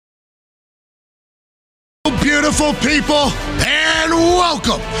Beautiful people, and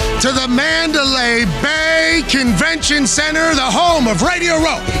welcome to the Mandalay Bay Convention Center, the home of Radio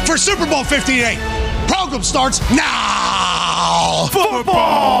Row for Super Bowl 58. Program starts now.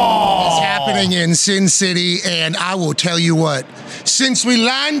 Football is happening in Sin City, and I will tell you what, since we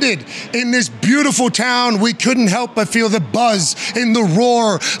landed in this beautiful town, we couldn't help but feel the buzz and the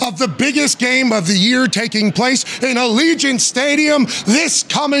roar of the biggest game of the year taking place in Allegiant Stadium this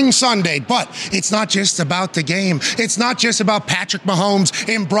coming Sunday. But it's not just about the game. It's not just about Patrick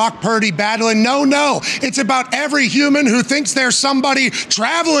Mahomes and Brock Purdy battling. No. It's about every human who thinks there's somebody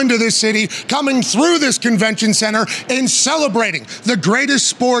traveling to this city, coming through this convention center, and celebrating the greatest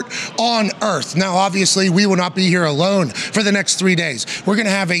sport on earth. Now, obviously, we will not be here alone for the next 3 days. We're going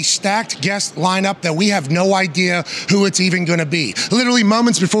to have a stacked guest lineup that we have no idea who it's even going to be. Literally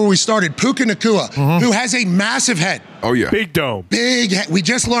moments before we started, Puka Nacua, who has a massive head. Oh, yeah. Big dome. Big head. We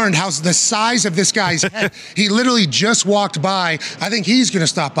just learned how the size of this guy's head. He literally just walked by. I think he's going to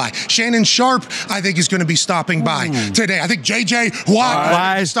stop by. Shannon Sharpe, I think, is going to be stopping by today. I think JJ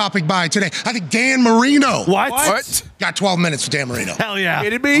Watt is stopping by today. I think Dan Marino. What? Got 12 minutes for Dan Marino. Hell yeah.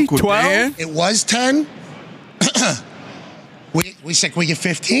 Kidding me? 12? It was 10. We said, can we get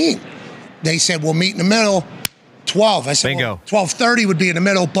 15? They said, we'll meet in the middle. 12. I said, bingo. Well, 12:30 would be in the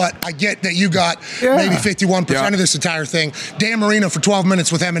middle, but I get that you got maybe 51% of this entire thing. Dan Marino for 12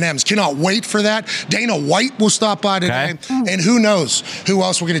 minutes with M&M's. Cannot wait for that. Dana White will stop by today. Okay. And who knows who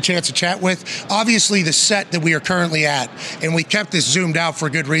else we'll get a chance to chat with. Obviously, the set that we are currently at, and we kept this zoomed out for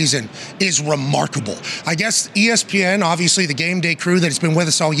a good reason, is remarkable. I guess ESPN, obviously the game day crew that has been with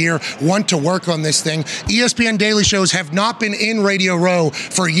us all year, want to work on this thing. ESPN daily shows have not been in Radio Row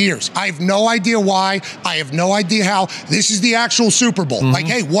for years. I have no idea why. I have no idea how. This is the actual Super Bowl. Like,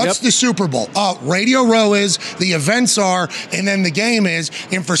 hey, what's the Super Bowl? Radio Row is, the events are, and then the game is.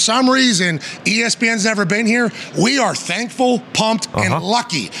 And for some reason, ESPN's never been here. We are thankful, pumped, and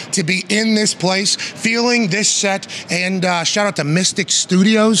lucky to be in this place, feeling this set. And shout out to Mystic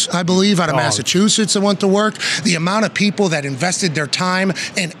Studios, I believe, out of Massachusetts that went to work. The amount of people that invested their time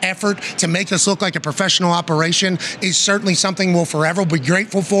and effort to make us look like a professional operation is certainly something we'll forever be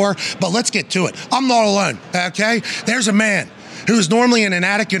grateful for. But let's get to it. I'm not alone, okay? There's a man who's normally in an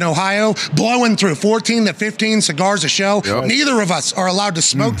attic in Ohio, blowing through 14 to 15 cigars a show. Yep. Neither of us are allowed to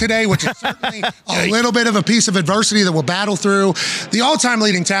smoke today, which is certainly a little bit of a piece of adversity that we'll battle through. The all-time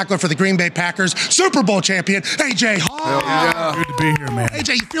leading tackler for the Green Bay Packers, Super Bowl champion, AJ Hall. Yeah. Good to be here, man.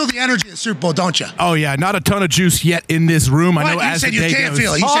 AJ, you feel the energy of the Super Bowl, don't you? Oh, yeah. Not a ton of juice yet in this room. I know you as said the you day can't goes.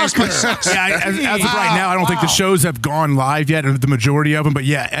 feel it. You said it's going to suck. Yeah, as of right now, I don't think the shows have gone live yet, or the majority of them. But,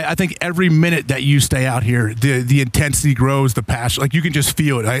 yeah, I think every minute that you stay out here, the intensity grows, the passion. Like, you can just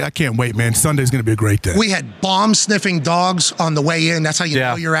feel it. I can't wait, man. Sunday's going to be a great day. We had bomb-sniffing dogs on the way in. That's how you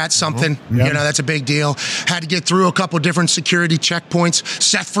know you're at something. You know, that's a big deal. Had to get through a couple different security checkpoints.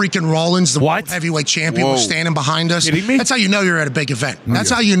 Seth freaking Rollins, the world heavyweight champion, was standing behind us. Kidding me? That's how you know you're at a big event.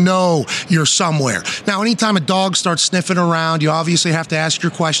 That's how you know you're somewhere. Now, anytime a dog starts sniffing around, you obviously have to ask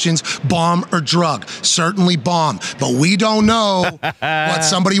your questions, bomb or drug. Certainly bomb. But we don't know what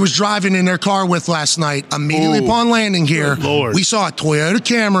somebody was driving in their car with last night. Immediately upon landing here, we saw a Toyota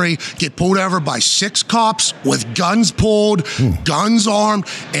Camry get pulled over by 6 cops with guns pulled, guns armed,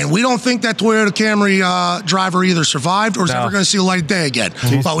 and we don't think that Toyota Camry driver either survived or is ever going to see the light of day again.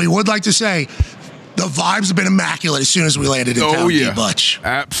 But we would like to say the vibes have been immaculate as soon as we landed in town. Butch.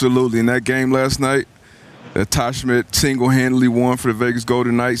 Absolutely. In that game last night, Ty Schmidt single-handedly won for the Vegas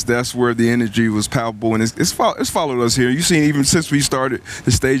Golden Knights. That's where the energy was palpable, and it's followed us here. You've seen even since we started,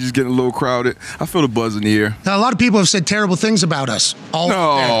 the stage is getting a little crowded. I feel the buzz in the air. Now, a lot of people have said terrible things about us.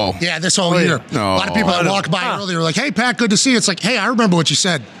 This whole year. No. A lot of people that walked by earlier were like, hey, Pat, good to see you. It's like, hey, I remember what you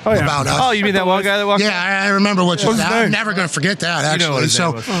said about us. Oh, you mean that one guy that walked by? Yeah, I remember what you said. I'm never going to forget that, actually.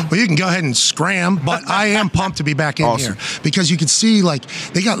 Well, you can go ahead and scram, but I am pumped to be back in here because you can see, like,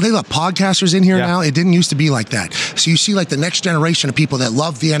 they got podcasters in here now. It didn't used to be like that. So you see like the next generation of people that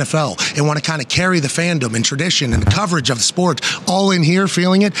love the NFL and want to kind of carry the fandom and tradition and the coverage of the sport all in here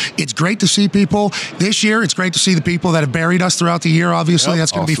feeling it. It's great to see people this year. It's great to see the people that have buried us throughout the year. Obviously,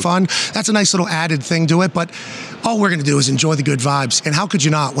 that's going to be fun. That's a nice little added thing to it. But all we're going to do is enjoy the good vibes. And how could you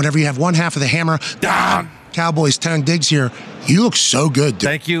not whenever you have one half of the hammer down? Cowboys, 10 Diggs here. You look so good, dude.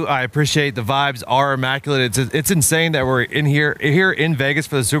 Thank you. I appreciate the vibes are immaculate. It's insane that we're in here in Vegas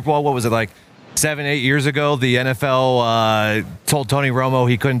for the Super Bowl. What was it like? 7-8 years ago, the NFL told Tony Romo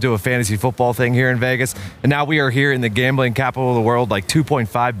he couldn't do a fantasy football thing here in Vegas. And now we are here in the gambling capital of the world. Like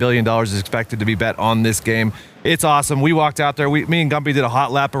 $2.5 billion is expected to be bet on this game. It's awesome. We walked out there. Me and Gumpy did a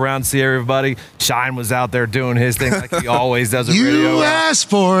hot lap around to see everybody. Shine was out there doing his thing like he always does at radio. You asked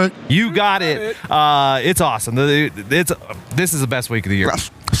for it. You got it. It's awesome. This is the best week of the year.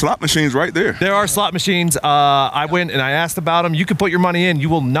 Slot machines right there. There are slot machines. I went and I asked about them. You can put your money in. You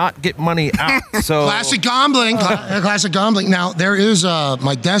will not get money out. So Classic gambling. Classic gambling. Now, there is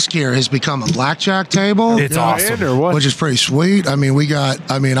my desk here has become a blackjack table. It's awesome. Or what? Which is pretty sweet. I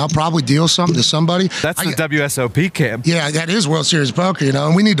mean, I'll probably deal something to somebody. That's the WSOP cam. Yeah, that is World Series Poker,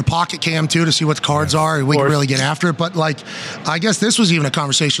 and we need the pocket cam too to see what the cards are, and we can really get after it. But I guess this was even a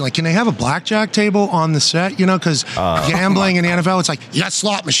conversation. Can they have a blackjack table on the set? Because gambling in the NFL, it's like you got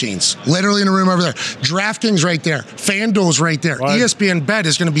slot machines literally in a room over there. DraftKings right there. FanDuel's right there. What? ESPN Bet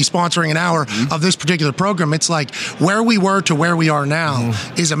is going to be sponsoring an hour of this particular program. It's like where we were to where we are now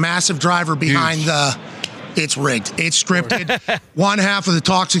is a massive driver behind it's rigged. It's scripted. One half of the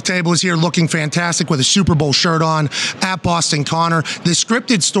toxic table is here looking fantastic with a Super Bowl shirt on at Boston Connor. The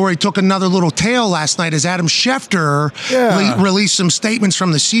scripted story took another little tail last night as Adam Schefter released some statements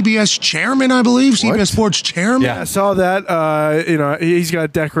from the CBS chairman, I believe. CBS Sports chairman. Yeah, I saw that. He's got a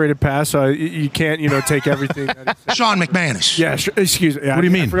decorated pass, so you can't, take everything. That he Sean McManus. Yeah, excuse me. Yeah, what do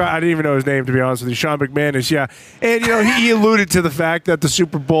you mean? I forgot. I didn't even know his name, to be honest with you. Sean McManus, yeah. And, he alluded to the fact that the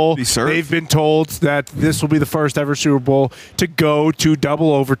Super Bowl, they've been told that this will be the first ever Super Bowl to go to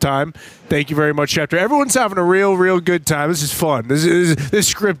double overtime. Thank you very much, Schefter. Everyone's having a real good time. This is fun. This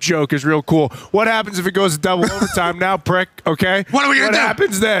script joke is real cool. What happens if it goes to double overtime now, prick? Okay? What are we going to do? What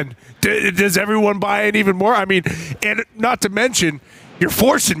happens then? Does everyone buy in even more? I mean, and not to mention, you're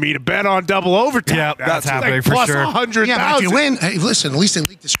forcing me to bet on double overtime. Yeah, that's happening for plus sure. 100,000. Yeah, but if you win, hey, listen, at least they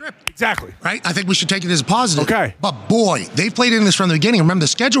leaked the script. Exactly. Right? I think we should take it as a positive. Okay. But boy, they've played in this from the beginning. Remember, the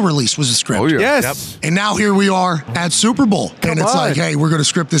schedule release was a script. Oh, yeah. Yes. And now here we are at Super Bowl. And it's on. like, hey, we're going to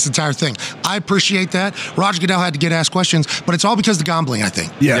script this entire thing. I appreciate that. Roger Goodell had to get asked questions, but it's all because of the gambling, I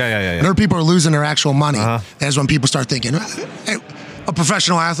think. Yeah. Whenever people are losing their actual money, that's when people start thinking, hey, a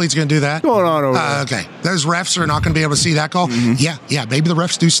professional athlete's going to do that. What's going on over there? Okay. Those refs are not going to be able to see that call. Yeah, maybe the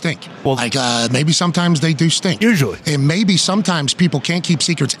refs do stink. Well, maybe sometimes they do stink. Usually. And maybe sometimes people can't keep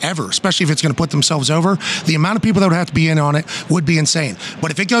secrets ever, especially if it's going to put themselves over. The amount of people that would have to be in on it would be insane.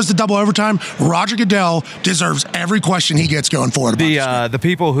 But if it goes to double overtime, Roger Goodell deserves every question he gets going forward about the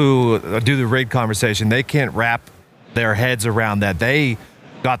people who do the rigged conversation, they can't wrap their heads around that. They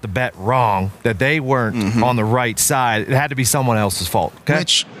got the bet wrong, that they weren't on the right side. It had to be someone else's fault. Okay?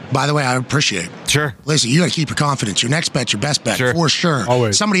 Which, by the way, I appreciate. Sure. Listen, you got to keep your confidence. Your next bet's your best bet, for sure.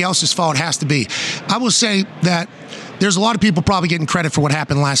 Always. Somebody else's fault has to be. I will say that there's a lot of people probably getting credit for what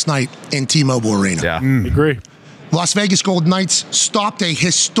happened last night in T-Mobile Arena. Yeah. Agree. Las Vegas Golden Knights stopped a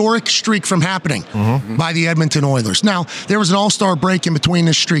historic streak from happening by the Edmonton Oilers. Now, there was an all-star break in between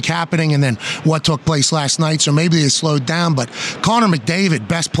this streak happening and then what took place last night, so maybe they slowed down, but Connor McDavid,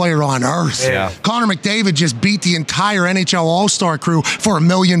 best player on earth. Yeah. Connor McDavid just beat the entire NHL all-star crew for $1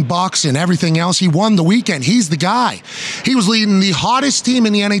 million and everything else. He won the weekend. He's the guy. He was leading the hottest team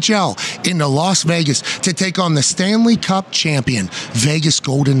in the NHL into Las Vegas to take on the Stanley Cup champion, Vegas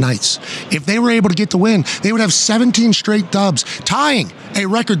Golden Knights. If they were able to get the win, they would have 17 straight dubs, tying a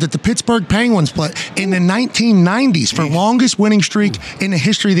record that the Pittsburgh Penguins put in the 1990s for longest winning streak in the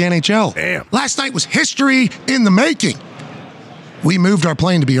history of the NHL. Damn. Last night was history in the making. We moved our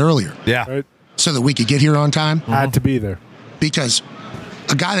plane to be earlier Yeah. Right. so that we could get here on time Had to be there. because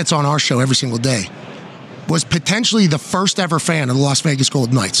a guy that's on our show every single day was potentially the first ever fan of the Las Vegas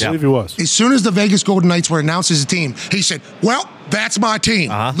Golden Knights. I believe he was. As soon as the Vegas Golden Knights were announced as a team, he said, well, that's my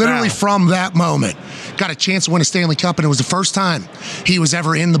team. Literally from that moment. Got a chance to win a Stanley Cup, and it was the first time he was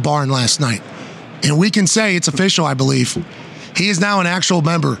ever in the barn last night. And we can say it's official, I believe. He is now an actual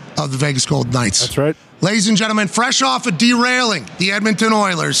member of the Vegas Golden Knights. That's right. Ladies and gentlemen, fresh off of derailing the Edmonton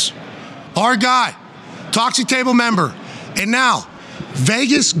Oilers, our guy, Toxic Table member, and now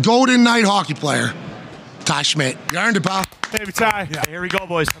Vegas Golden Knight hockey player, Ty Schmidt. You earned it, pal. Baby Ty. Yeah, here we go,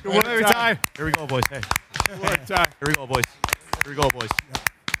 boys. Good work, Every Ty. time. Here we go, boys. Hey, Good work, Ty. here we go, boys. Here we go, boys.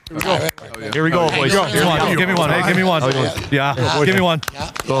 Here we go. Here we go, boys. Give me one. Give me one. Hey, give me one. Yeah. Give me one.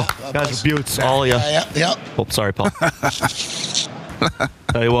 Go. Guys, buttes, all of you. Yep. Oh, sorry, pal.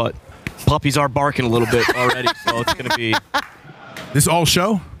 Tell you what, puppies are barking a little bit already, so it's going to be... This all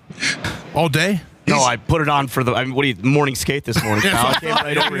show? All day? No, I put it on for the morning skate this morning. Pal. I came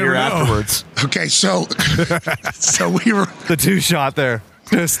right over here afterwards. Okay, so we were The two shot there.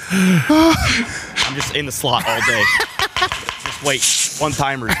 Just I'm just in the slot all day. Just wait.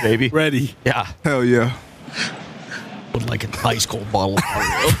 One-timers, baby. Ready. Yeah. Hell yeah. With like an ice-cold bottle of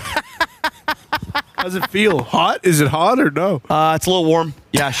Marino. How does it feel? Hot? Is it hot or no? It's a little warm.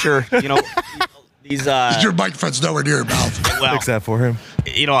 Yeah, sure. You know, He's your microphone's nowhere near your mouth. Well, Fix that for him.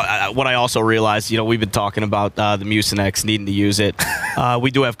 You know, what I also realized, we've been talking about the Mucinex needing to use it.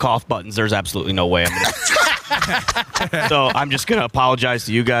 We do have cough buttons. There's absolutely no way I'm going to. So I'm just going to apologize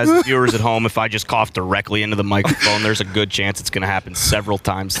to you guys, the viewers at home, if I just cough directly into the microphone. There's a good chance it's going to happen several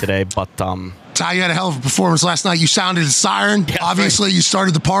times today. But Ty, you had a hell of a performance last night. You sounded a siren. Yeah, Obviously, right. you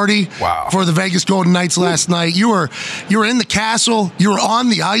started the party for the Vegas Golden Knights last night. You were in the castle. You were on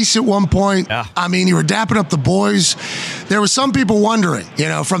the ice at one point. Yeah. I mean, you were dapping up the boys. There were some people wondering,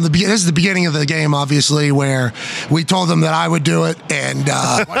 from this is the beginning of the game, obviously, where we told them that I would do it. And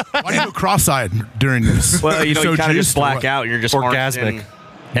why do you go cross-eyed during this? Well, you So kind of just juiced or black what? out. You're just Orgasmic.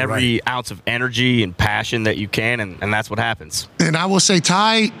 every ounce of energy and passion that you can, and that's what happens. And I will say,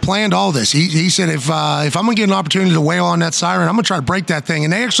 Ty planned all this. He said, if I'm going to get an opportunity to wail on that siren, I'm going to try to break that thing.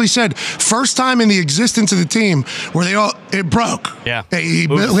 And they actually said, first time in the existence of the team where it broke. Yeah. He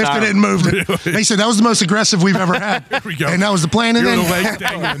Moved lifted it and moved it. They said that was the most aggressive we've ever had. There we go. And that was the plan. And You're then the leg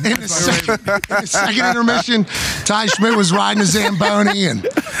dangling. in the second intermission, Ty Schmidt was riding a Zamboni. And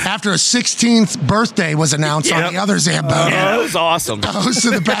after a 16th birthday was announced on the other Zamboni. Yeah, that was awesome. Host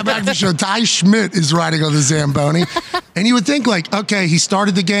of the Pat McAfee Show, Ty Schmidt is riding on the Zamboni. And you would think, okay, he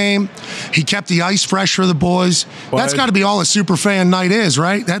started the game. He kept the ice fresh for the boys. That's got to be all a super fan night is,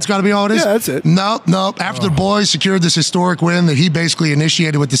 right? That's got to be all it is? Yeah, that's it. Nope. After the boys secured this historic win that he basically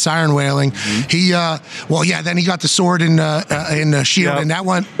initiated with the siren wailing, then he got the sword in the shield, and that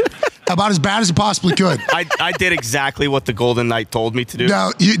went about as bad as it possibly could. I did exactly what the Golden Knight told me to do.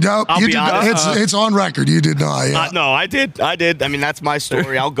 No, you be did not. honest. It's on record. You did not. Yeah. No, I did. I mean, that's my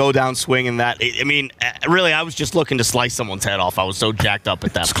story. I'll go down swinging that. Really, I was just looking to slice someone's head off. I was so jacked up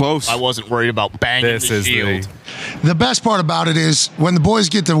at that. It's close. I wasn't worried about banging This the is shield. The best part about it is when the boys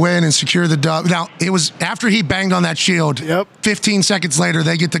get the win and secure the dub. Now, it was after he banged on that shield. Yep. 15 seconds later,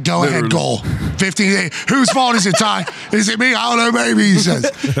 they get the go-ahead Literally. goal. 15. Whose fault is it, Ty? Is it me? I don't know. Maybe, he says.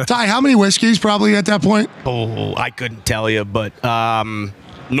 Ty, how many whiskeys probably at that point? Oh, I couldn't tell you, but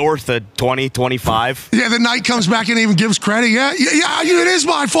north of 20, 25. Yeah, the Knight comes back and even gives credit. Yeah, it is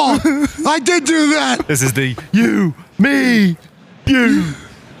my fault. I did do that. This is the you, me, you.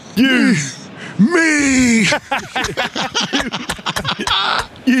 Me. All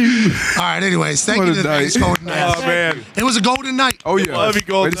right, anyways, thank What you a to the night. Vegas Golden Knights. Oh, man. It was a golden night. Oh, yeah. Love you,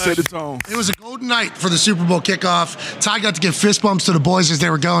 Golden Way to set the Knights. tone. It was a golden night for the Super Bowl kickoff. Ty got to give fist bumps to the boys as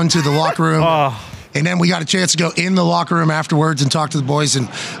they were going to the locker room. And then we got a chance to go in the locker room afterwards and talk to the boys. And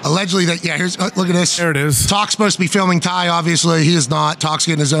allegedly look at this. There it is. Talk's supposed to be filming Ty, obviously. He is not. Talk's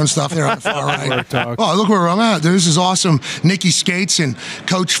getting his own stuff there on the far right. Talk. Oh, look where I'm at. This is awesome. Nikki Skates and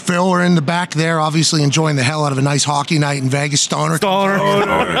Coach Phil are in the back there, obviously enjoying the hell out of a nice hockey night in Vegas. Stoner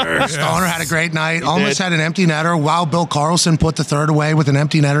had a great night. Almost had an empty netter. Wow, Bill Carlson put the third away with an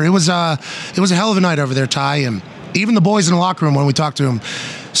empty netter. It was a hell of a night over there, Ty. And even the boys in the locker room, when we talked to them,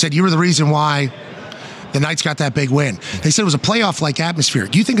 said you were the reason why the Knights got that big win. They said it was a playoff-like atmosphere.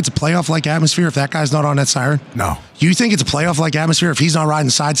 Do you think it's a playoff-like atmosphere if that guy's not on that siren? No. You think it's a playoff-like atmosphere if he's not riding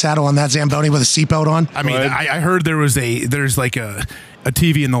the side saddle on that Zamboni with a seatbelt on? I mean, I heard there's like a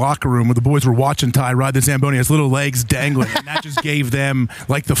TV in the locker room where the boys were watching Ty ride the Zamboni, his little legs dangling, and that just gave them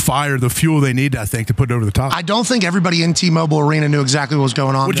like the fire, the fuel they need, I think, to put it over the top. I don't think everybody in T-Mobile Arena knew exactly what was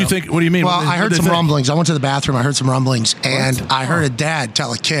going on. What do you think? What do you mean? Well, I heard some rumblings. I went to the bathroom. I heard some rumblings, and I heard a dad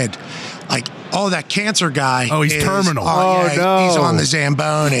tell a kid, like, "Oh, that cancer guy. Oh, he's terminal. No, he's on the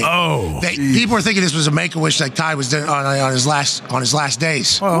Zamboni." Oh, people were thinking this was a Make-A-Wish like Ty was doing on his last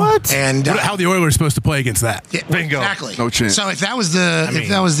days. What? And how the Oilers supposed to play against that? Yeah, Bingo. Exactly. No chance. So if that was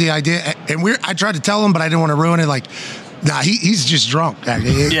the idea, and I tried to tell him, but I didn't want to ruin it. Like, nah, he's just drunk.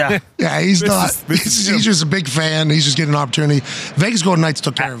 Yeah. He's not. He's just a big fan. He's just getting an opportunity. Vegas Golden Knights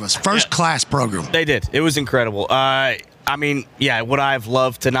took care of us. First class program. They did. It was incredible. I mean, yeah, would I have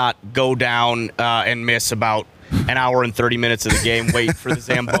loved to not go down and miss about an hour and 30 minutes of the game, wait for the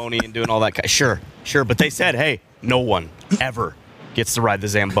Zamboni and doing all that? Sure. But they said, hey, no one ever gets to ride the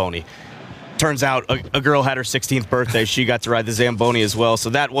Zamboni. Turns out a girl had her 16th birthday. She got to ride the Zamboni as well, so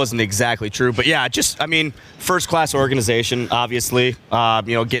that wasn't exactly true. But yeah, first class organization. Obviously,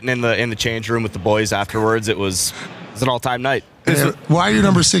 getting in the change room with the boys afterwards, it was an all-time night. Why are you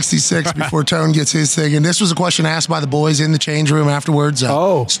number 66 before Tone gets his thing? And this was a question asked by the boys in the change room afterwards.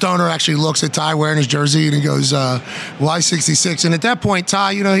 Stoner actually looks at Ty wearing his jersey and he goes, why 66? And at that point,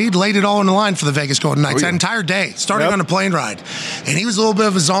 Ty, he'd laid it all on the line for the Vegas Golden Knights that entire day, starting on a plane ride. And he was a little bit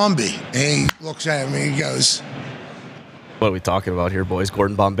of a zombie. And he looks at me and he goes, what are we talking about here, boys?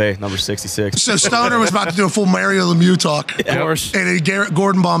 Gordon Bombay, number 66. So Stoner was about to do a full Mario Lemieux talk. Of course. And then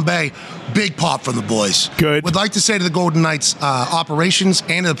Gordon Bombay, big pop from the boys. Good. Would like to say to the Golden Knights operations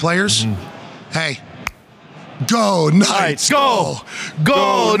and to the players, Hey. Go, Knights, go.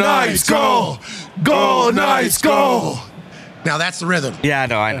 Go, Knights, go. Go, Knights, go. Now that's the rhythm. Yeah,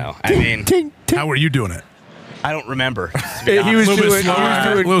 no, I know. I mean, how were you doing it? I don't remember. He was doing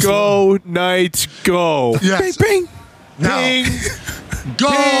go, Knights, go. Yes. Bing, bing. Now,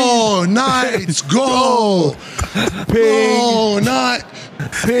 go, Knights, go. Go, Knights.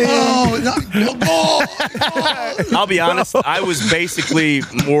 Go. I'll be honest. I was basically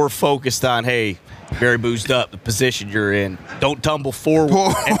more focused on, hey, very boozed up, the position you're in. Don't tumble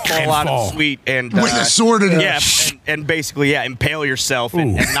forward and fall out of the suite. And, with a sword in it. Yeah, and basically, impale yourself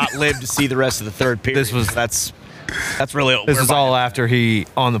and not live to see the rest of the third period. That's really what This is all after he,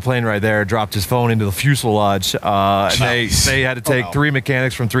 on the plane right there, dropped his phone into the fuselage. And they had to take 3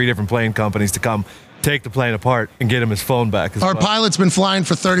 mechanics from 3 different plane companies to come take the plane apart and get him his phone back. Our pilot's been flying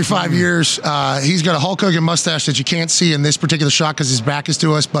for 35 years. He's got a Hulk Hogan mustache that you can't see in this particular shot because his back is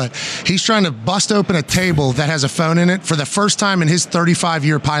to us, but he's trying to bust open a table that has a phone in it for the first time in his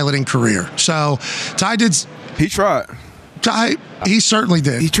 35-year piloting career. So Ty did... He tried. He certainly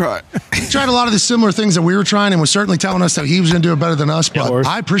did. He tried. He tried a lot of the similar things that we were trying and was certainly telling us that he was going to do it better than us, but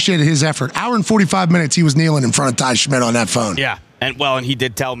I appreciated his effort. Hour and 45 minutes he was kneeling in front of Ty Schmidt on that phone. Yeah. And he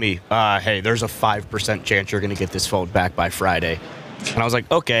did tell me, hey, there's a 5% chance you're going to get this phone back by Friday. And I was like,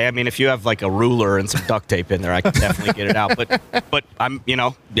 okay. I mean, if you have like a ruler and some duct tape in there, I can definitely get it out. But I'm,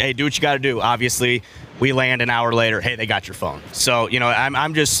 hey, do what you got to do. Obviously, we land an hour later. Hey, they got your phone. So,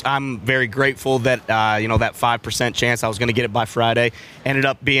 I'm very grateful that, that 5% chance I was going to get it by Friday ended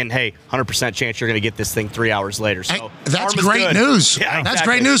up being, hey, 100% chance you're going to get this thing 3 hours later. So hey, that's great news. Yeah, that's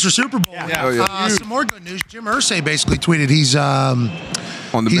great news for Super Bowl. Yeah. Some more good news. Jim Irsay basically tweeted he's on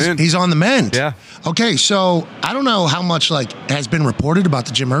the mend. He's on the mend. Yeah. Okay, so I don't know how much has been reported about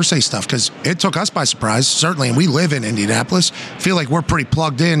the Jim Irsay stuff because it took us by surprise, certainly, and we live in Indianapolis. Feel like we're pretty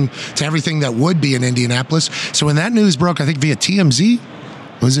plugged in to everything that would be in Indianapolis. So when that news broke, I think via TMZ,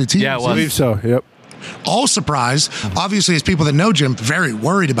 was it TMZ? Yeah, it was. I believe so, yep. All surprised. Obviously, as people that know Jim, very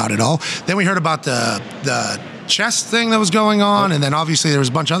worried about it all. Then we heard about the chest thing that was going on, and then obviously there was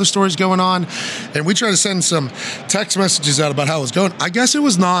a bunch of other stories going on, and we tried to send some text messages out about how it was going. I guess it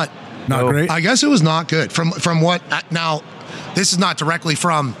was not great. I guess it was not good. From what now, this is not directly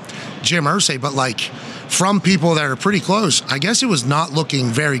from Jim Irsay, but from people that are pretty close, I guess it was not looking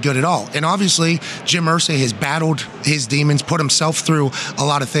very good at all. And obviously, Jim Irsay has battled his demons, put himself through a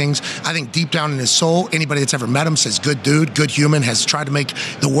lot of things. I think deep down in his soul, anybody that's ever met him says good dude, good human, has tried to make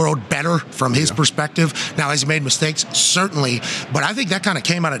the world better from his perspective. Now, has he made mistakes? Certainly. But I think that kind of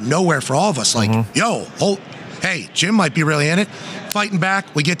came out of nowhere for all of us. Hey, Jim might be really in it. Fighting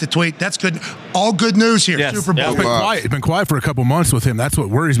back, we get the tweet. That's good. All good news here. Yes. Super Bowl. It's been quiet for a couple months with him. That's what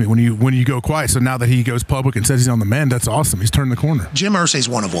worries me when you go quiet. So now that he goes public and says he's on the mend, that's awesome. He's turned the corner. Jim Irsay's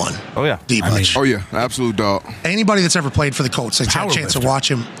one of one. Oh yeah, D-Butch. Oh yeah, absolute dog. Anybody that's ever played for the Colts that's had a chance to watch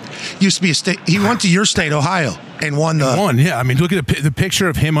him. Used to be a state. He went to your state, Ohio, and won the. Yeah. I mean, look at the picture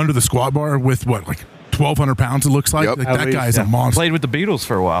of him under the squat bar with 1,200 pounds, it looks like. Yep. That guy is a monster. Played with the Beatles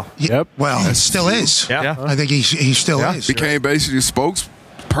for a while. Yep. Well, still is. Yeah. I think he still is. Became basically a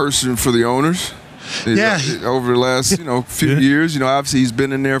spokesperson for the owners. Yeah. Over the last, few years, obviously he's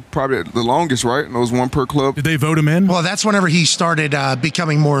been in there probably the longest, right? And those one per club. Did they vote him in? Well, that's whenever he started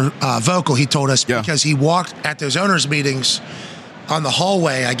becoming more vocal, he told us, Yeah. because he walked at those owners' meetings on the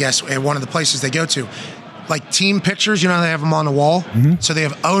hallway, I guess, at one of the places they go to. Team pictures, they have them on the wall. Mm-hmm. So they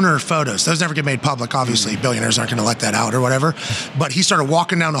have owner photos. Those never get made public, obviously. Billionaires aren't going to let that out or whatever. But he started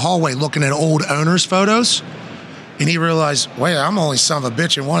walking down the hallway looking at old owners' photos. And he realized, wait, I'm only son of a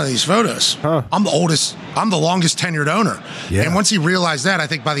bitch in one of these photos. Huh. I'm the longest tenured owner. Yeah. And once he realized that, I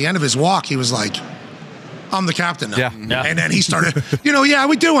think by the end of his walk, he was like, I'm the captain now. Yeah. And then he started,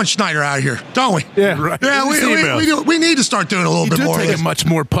 we do want Schneider out of here, don't we? Yeah, right. Yeah, we need to start doing a little bit more of this. A much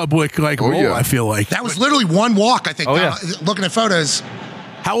more public role, yeah. I feel like. That was literally one walk, I think, looking at photos.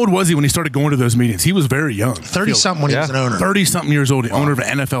 How old was he when he started going to those meetings? He was very young. 30-something when he was an owner. 30-something years old, owner of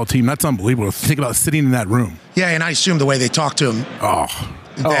an NFL team. That's unbelievable. Think about sitting in that room. Yeah, and I assume the way they talked to him. Oh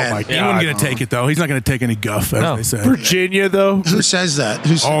my God. He wasn't going to take it, though. He's not going to take any guff, as they say. Virginia, though? Who says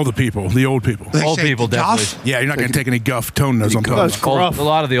that? All the people. The old people. Old people, definitely. Yeah, you're not going to take any guff. Tone knows I'm talking about. A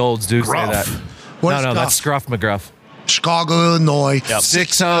lot of the olds do Gruff. say that. What That's Scruff McGruff. Chicago, Illinois,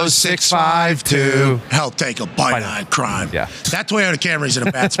 60652. Help take a bite out of crime. Yeah. That Toyota Camry's in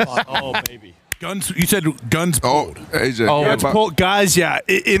a bad spot. Oh, baby. Guns. You said guns pulled. AJ. Guns pulled. Guys,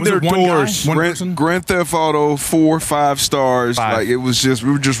 in their doors. Grand Theft Auto 4, 5 stars. Like it was just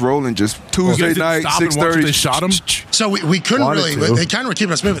we were just rolling. Just Tuesday night, 6:30. They shot him. So we couldn't really. They kind of were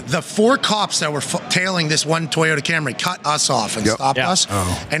keeping us moving. The 4 cops that were tailing this one Toyota Camry cut us off and stopped us.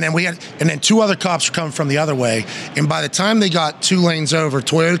 And then 2 other cops were coming from the other way. And by the time they got 2 lanes over,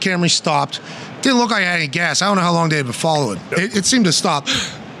 Toyota Camry stopped. Didn't look like it had any gas. I don't know how long they had been following. It seemed to stop.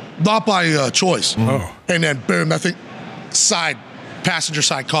 Not by choice. And then boom, that thing, passenger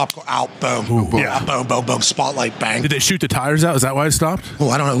side cop go out, boom. Boom, boom, spotlight, bang. Did they shoot the tires out? Is that why it stopped?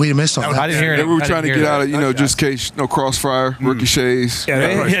 Oh, I don't know. We missed on that. I didn't hear it. We were trying to get out of, just in case, crossfire, ricochets.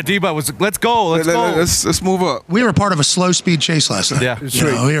 D-Bot was, let's go. Let's move up. We were part of a slow speed chase last night. Yeah.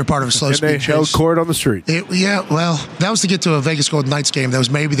 We were part of a slow speed chase. They held court on the street. Well, that was to get to a Vegas Golden Knights game. That was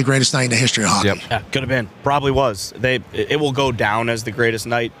maybe the greatest night in the history of hockey. Yeah, could have been. Probably was. It will go down as the greatest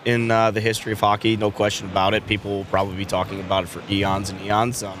night in the history of hockey. No question about it. People will probably be talking about it for eons and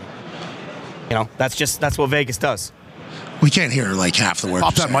eons. That's what Vegas does. We can't hear like half the words.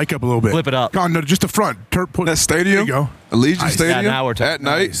 Pop that mic up a little bit. Flip it up. No, just the front. Put that stadium. There you go. Allegiant Stadium. Yeah, now we're at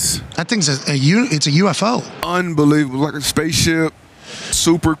night. That thing's it's a UFO. Unbelievable, like a spaceship.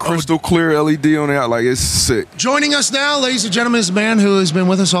 Super crystal clear LED on it. Like, it's sick. Joining us now, ladies and gentlemen, is a man who has been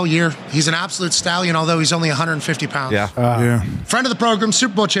with us all year. He's an absolute stallion, although he's only 150 pounds. Yeah. Friend of the program,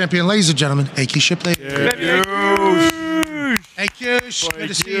 Super Bowl champion, ladies and gentlemen, A.Q. Shipley. AQ, good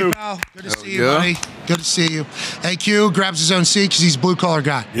to see you, pal. Good to see you, buddy. Good to see you. AQ grabs his own seat because he's a blue-collar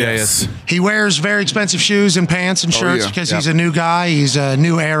guy. Yes. He wears very expensive shoes and pants and shirts because he's a new guy. He's a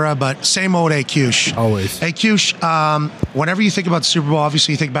new era, but same old AQ. Always. AQ, whenever you think about the Super Bowl,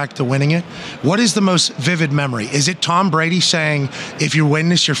 obviously you think back to winning it. What is the most vivid memory? Is it Tom Brady saying, if you win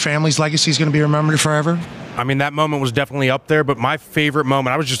this, your family's legacy is going to be remembered forever? I mean, that moment was definitely up there, but my favorite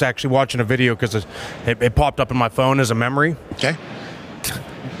moment, I was just actually watching a video because it popped up in my phone as a memory. Okay.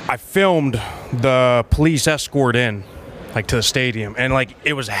 I filmed the police escort in, to the stadium, and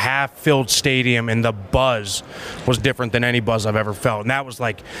it was a half-filled stadium, and the buzz was different than any buzz I've ever felt. And that was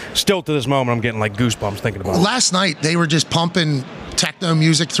still to this moment, I'm getting goosebumps thinking about it. Last night, they were just pumping techno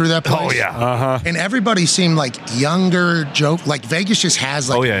music through that place. Oh, yeah. And everybody seemed younger, Vegas just has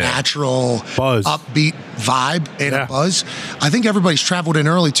a natural buzz, upbeat vibe and a buzz. I think everybody's traveled in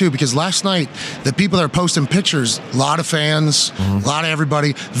early too, because last night the people that are posting pictures, a lot of fans, a lot of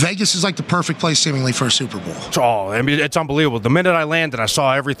everybody. Vegas is the perfect place seemingly for a Super Bowl. It's unbelievable. The minute I landed, I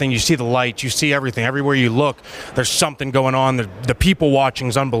saw everything. You see the lights, you see everything. Everywhere you look, there's something going on. The people watching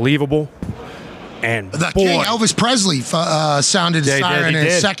is unbelievable. And King Elvis Presley sounded his siren in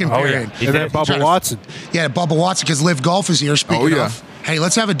his second period. He did. Bubba Watson. Yeah, Bubba Watson, because Liv Golf is here. Speaking of, hey,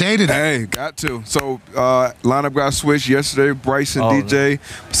 let's have a day today. Hey, got to. So lineup got switched yesterday. Bryson DJ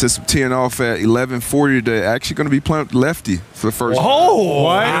set some teeing off at 11:40 today. Actually going to be playing with lefty for the first. Oh,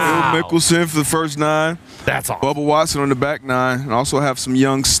 wow! Phil Mickelson for the first 9. That's awesome. Bubba Watson on the back 9, and also have some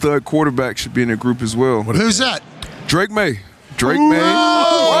young stud quarterbacks should be in the group as well. Who's that? Drake May. Drake May's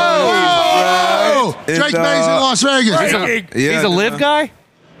in Las Vegas. He's a live guy?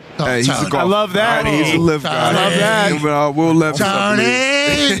 Hey, he's a golfer. I love that. He's a live guy. I love that. We'll let Tony!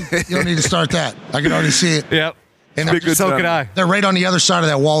 You don't need to start that. I can already see it. Yep. And so could I. They're right on the other side of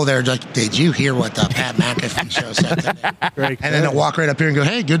that wall there. Did you hear what the Pat McAfee show said today? And then they'll walk right up here and go,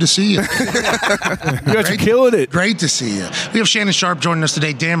 hey, good to see you. You guys are killing it. Great to see you. We have Shannon Sharpe joining us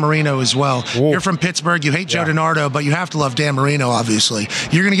today, Dan Marino as well. Whoa. You're from Pittsburgh. You hate Joe DiNardo, but you have to love Dan Marino, obviously.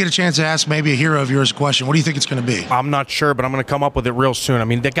 You're going to get a chance to ask maybe a hero of yours a question. What do you think it's going to be? I'm not sure, but I'm going to come up with it real soon. I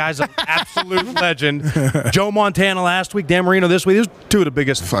mean, the guy's an absolute legend. Joe Montana last week, Dan Marino this week. These are 2 of the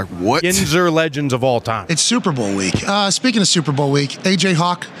biggest Yinzer legends of all time. It's Super Bowl week. Speaking of Super Bowl week, AJ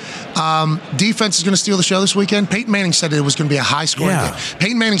Hawk, defense is going to steal the show this weekend. Peyton Manning said it was going to be a high-scoring game.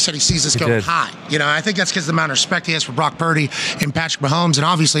 Peyton Manning said he sees this going high. I think that's because of the amount of respect he has for Brock Purdy and Patrick Mahomes. And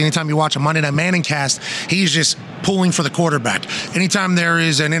obviously, anytime you watch a Monday Night Manning cast, he's just pulling for the quarterback. Anytime there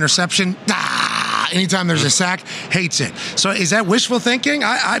is an interception, anytime there's a sack, hates it. So is that wishful thinking?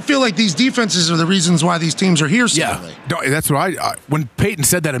 I feel like these defenses are the reasons why these teams are here. Yeah, no, that's what when Peyton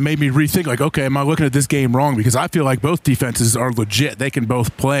said that, it made me rethink, okay, am I looking at this game wrong? Because I feel like both defenses are legit. They can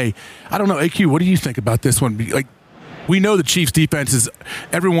both play. I don't know, AQ, what do you think about this one? We know the Chiefs' defense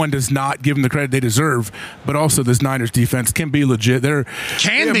everyone does not give them the credit they deserve, but also this Niners defense can be legit. They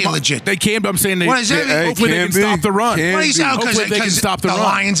can be legit. They can, but I'm saying hopefully they can stop the run. Hopefully they can stop the run. The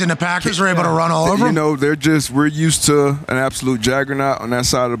Lions and the Packers are able to run all over them. We're used to an absolute juggernaut on that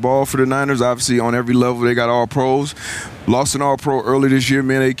side of the ball for the Niners. Obviously, on every level, they got all pros. lost an All-Pro early this year.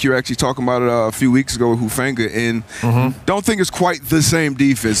 Me and AQ actually talking about it a few weeks ago with Hufanga, and don't think it's quite the same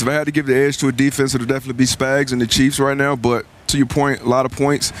defense. If I had to give the edge to a defense, it would definitely be Spags and the Chiefs right now. But to your point, a lot of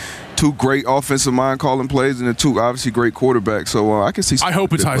points. 2 great offensive mind calling plays, and then 2 obviously great quarterbacks. So I can see. I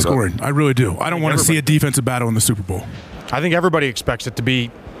hope it's high scoring. I really do. I don't want to see a defensive battle in the Super Bowl. I think everybody expects it to be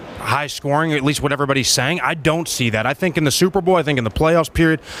high scoring, at least what everybody's saying. I don't see that. I think in the Super Bowl, I think in the playoffs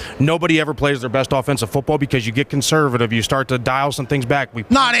period, nobody ever plays their best offensive football because you get conservative. You start to dial some things back.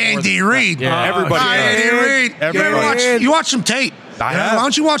 Not Andy Reid. Yeah, everybody. Not Andy Reid. You watch some tape. Why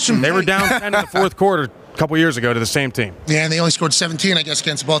don't you watch some tape? They were down 10 in the fourth quarter a couple years ago to the same team. Yeah, and they only scored 17, I guess,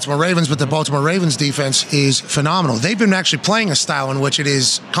 against the Baltimore Ravens, but the Baltimore Ravens defense is phenomenal. They've been actually playing a style in which it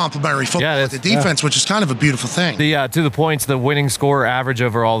is complementary football with the defense, which is kind of a beautiful thing. To the points, the winning score average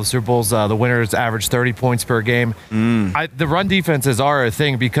over all the Super Bowls, the winners average 30 points per game. The run defenses are a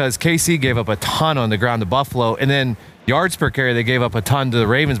thing because KC gave up a ton on the ground to Buffalo, and then yards per carry, they gave up a ton to the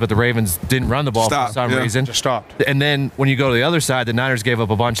Ravens, but the Ravens didn't run the ball for some reason. Just stopped. And then when you go to the other side, the Niners gave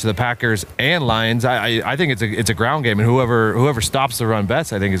up a bunch to the Packers and Lions. I think it's a ground game, and whoever stops the run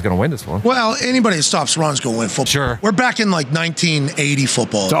best, I think, is going to win this one. Well, anybody that stops runs going to win football. Sure. We're back in like 1980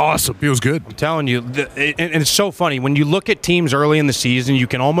 football. It's awesome. Feels good. I'm telling you, and it's so funny. When you look at teams early in the season, you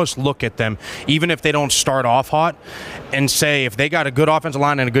can almost look at them, even if they don't start off hot, and say if they got a good offensive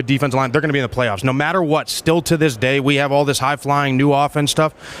line and a good defensive line, they're going to be in the playoffs. No matter what, still to this day, we have all this high-flying new offense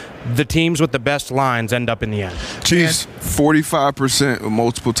stuff. The teams with the best lines end up in the end. Chiefs, 45% of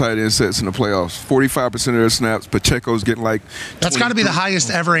multiple tight end sets in the playoffs. 45% of their snaps. Pacheco's getting like... That's got to be the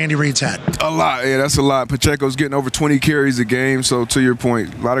highest ever Andy Reid's had. A lot. Yeah, that's a lot. Pacheco's getting over 20 carries a game. So, to your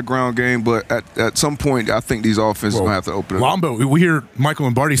point, a lot of ground game. But at some point, I think these offenses are going to have to open up. Lombo, we hear Michael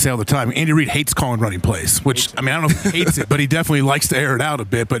Lombardi say all the time, Andy Reid hates calling running plays, which, I mean, I don't know if he hates it, but he definitely likes to air it out a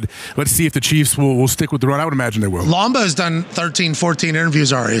bit. But let's see if the Chiefs will stick with the run. I would imagine they will. Lombo's done 13, 14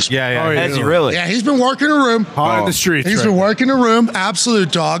 interviews already. Yeah. Has he really? Yeah, he's been working a room. Hot in the streets. He's been working a room. Absolute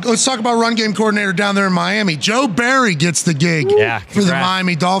dog. Let's talk about run game coordinator down there in Miami. Joe Barry gets the gig for the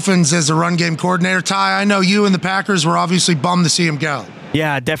Miami Dolphins as a run game coordinator. Ty, I know you and the Packers were obviously bummed to see him go.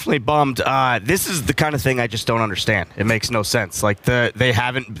 Yeah, definitely bummed. This is the kind of thing I just don't understand. It makes no sense. Like they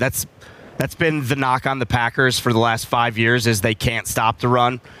haven't. That's been the knock on the Packers for the last 5 years is they can't stop the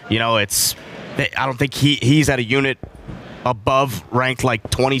run. You know, I don't think he's at a unit above ranked like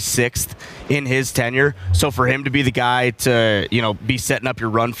 26th in his tenure. So for him to be the guy to, be setting up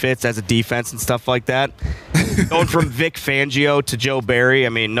your run fits as a defense and stuff like that, going from Vic Fangio to Joe Barry, I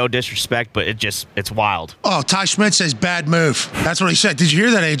mean, no disrespect, but it's wild. Oh, Ty Schmidt says bad move. That's what he said. Did you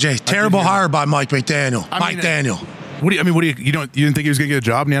hear that, AJ? Terrible hire by Mike McDaniel. Daniel. You didn't think he was going to get a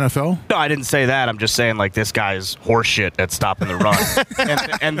job in the NFL? No, I didn't say that. I'm just saying, like, this guy's horseshit at stopping the run.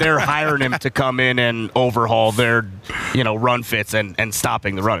 and they're hiring him to come in and overhaul their, run fits and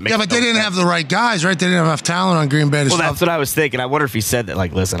stopping the run. Yeah, but they didn't have the right guys, right? They didn't have enough talent on Green Bay to stop. That's what I was thinking. I wonder if he said that,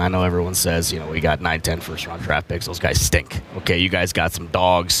 like, listen, I know everyone says, we got 9, 10 first-round draft picks. Those guys stink. Okay, you guys got some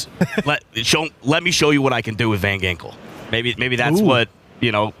dogs. Let me show you what I can do with Van Ginkel. Maybe that's what...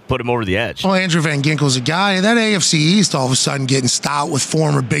 put him over the edge. Well, Andrew Van Ginkel's a guy. That AFC East all of a sudden getting stout with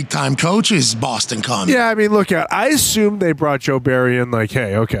former big-time coaches, Boston coming. Yeah, I mean, look out. I assume they brought Joe Barry in like,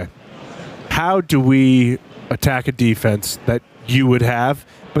 hey, okay, how do we attack a defense that you would have,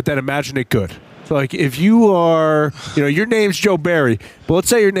 but then imagine it good? So, like, if you are, your name's Joe Barry, but let's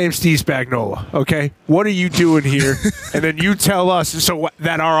say your name's Steve Spagnuolo, okay? What are you doing here? And then you tell us so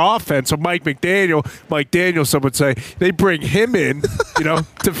that our offense, so Mike Daniel, some would say, they bring him in,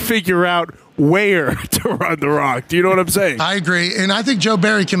 to figure out where to run the rock. Do you know what I'm saying? I agree. And I think Joe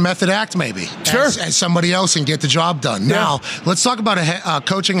Barry can method act maybe as somebody else and get the job done. Yeah. Now, let's talk about a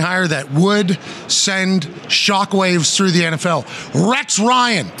coaching hire that would send shockwaves through the NFL. Rex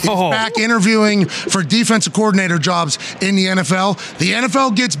Ryan is back interviewing for defensive coordinator jobs in the NFL. The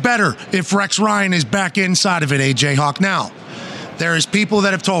NFL gets better if Rex Ryan is back inside of it, AJ Hawk. Now, there is people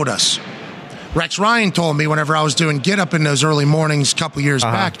that have told us. Rex Ryan told me whenever I was doing Get Up in those early mornings a couple years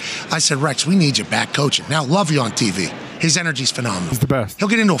back, I said, Rex, we need you back coaching. Now, love you on TV. His energy's phenomenal. He's the best. He'll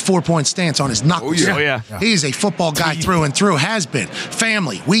get into a 4-point stance on his knuckles. Oh, yeah. He's a football guy through and through, has been.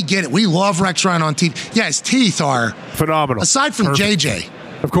 Family, we get it. We love Rex Ryan on TV. Yeah, his teeth are phenomenal. Aside from JJ.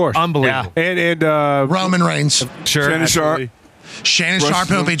 Of course. Unbelievable. Yeah. And Roman Reigns. Sure. Shannon Sharpe. Shannon Sharpe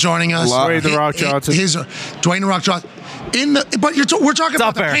will be joining us. Dwayne The Rock Johnson. Dwayne The Rock Johnson. But we're talking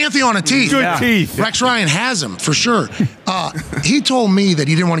about the pantheon of teeth. Good teeth. Rex Ryan has them for sure. He told me that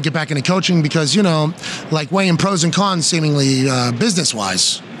he didn't want to get back into coaching because, like weighing pros and cons seemingly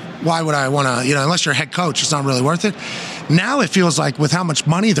business-wise. Why would I want to, unless you're a head coach, it's not really worth it. Now it feels like with how much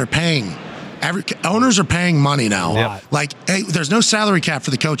money they're paying Owners are paying money now. Yep. Like, hey, there's no salary cap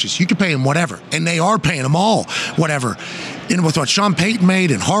for the coaches. You can pay them whatever, and they are paying them all whatever. And with what Sean Payton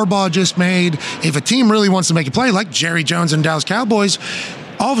made and Harbaugh just made, if a team really wants to make a play, like Jerry Jones and Dallas Cowboys,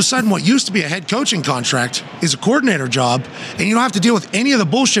 all of a sudden what used to be a head coaching contract is a coordinator job, and you don't have to deal with any of the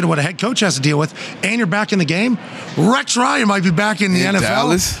bullshit of what a head coach has to deal with, and you're back in the game. Rex Ryan might be back in the NFL.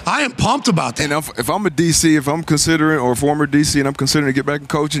 Dallas. I am pumped about that. And if I'm a DC, if I'm considering, or a former DC, and I'm considering to get back in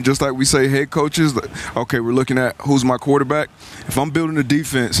coaching, just like we say head coaches, okay, we're looking at who's my quarterback. If I'm building a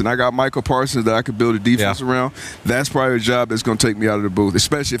defense and I got Michael Parsons that I could build a defense around, that's probably a job that's going to take me out of the booth,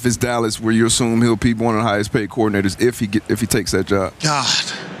 especially if it's Dallas, where you assume he'll be one of the highest paid coordinators if he takes that job. God.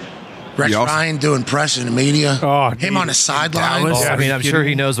 Rex Ryan doing press in the media. Him on the sideline. I mean, I'm sure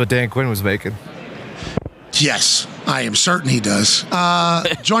he knows what Dan Quinn was making. Yes, I am certain he does.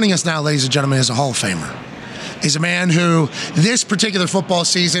 Joining us now, ladies and gentlemen, is a Hall of Famer. He's a man who, this particular football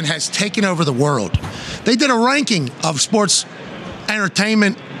season, has taken over the world. They did a ranking of sports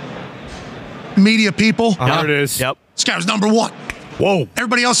entertainment media people. There it is. Yep. This guy was number one. Whoa.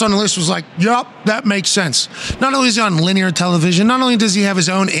 Everybody else on the list was like, yup, that makes sense. Not only is he on linear television, not only does he have his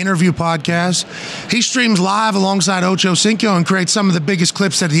own interview podcast, he streams live alongside Ocho Cinco and creates some of the biggest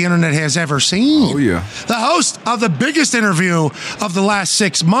clips that the internet has ever seen. Oh, yeah. The host of the biggest interview of the last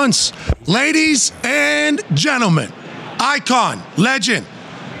 6 months. Ladies and gentlemen, icon, legend,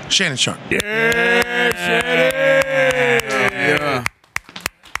 Shannon Sharpe. Yeah, Shannon.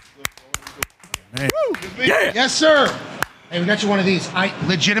 Yeah. Yes, sir. Hey, we got you one of these. I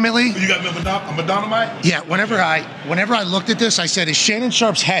legitimately. You got me a Madonna? Yeah. Whenever I looked at this, I said, "Is Shannon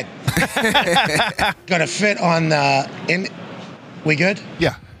Sharpe's head gonna fit on the?" We good?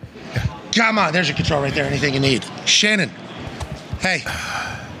 Yeah. Come on. There's your control right there. Anything you need, Shannon. Hey.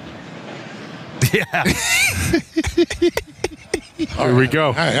 Yeah. Here we go.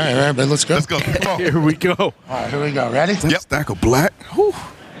 All right. But let's go. Let's go. Come on. Here we go. All right. Here we go. Ready? That stack of black. Whew.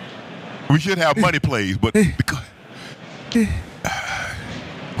 We should have money plays, but because.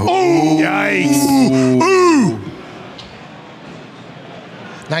 Oh, yikes. Ooh.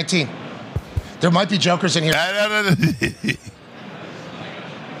 19. There might be jokers in here. Yeah.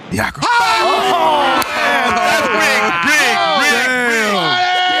 Yikes.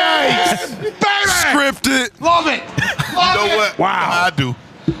 Baby. Scripted. Love it. You know what? Wow. I do.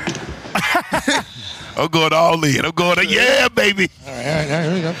 I'm going all in. I'm going, yeah, baby. All right.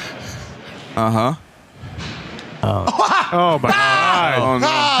 Here we go. Uh-huh. Oh, my God. Oh,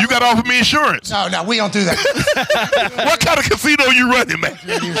 no. You got to offer me insurance. No, we don't do that. What kind of casino you running, man?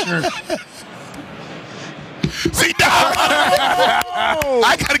 See, now.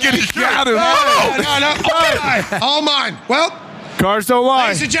 I got to get insurance. No. All mine. Well, Cars don't lie.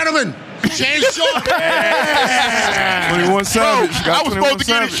 ladies and gentlemen, Shannon Sharpe. 21 Savage. I was supposed to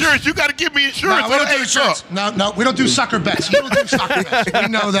get insurance. You got to give me insurance. No, we don't do insurance. No, we don't do sucker bets. You don't do sucker bets. We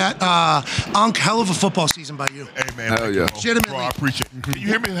know that. Unc, hell of a football season by you. Hey, man. Hell yeah. Legitimately. Bro, I appreciate it. Can you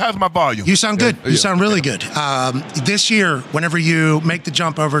hear me? How's my volume? You sound good. You sound really good. This year, whenever you make the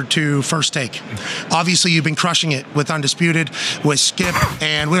jump over to First Take, obviously you've been crushing it with Undisputed, with Skip,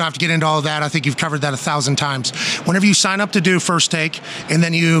 and we don't have to get into all of that. I think you've covered that 1,000 times. Whenever you sign up to do First Take, and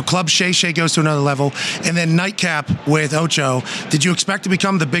then you Club Shay Shay goes to another level, and then Nightcap with Ocho, did you expect to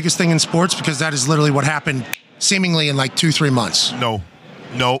become the biggest thing in sports? Because that is literally what happened seemingly in like 2-3 months. No.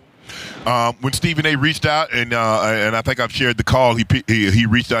 When Stephen A. reached out, and I think I've shared the call, he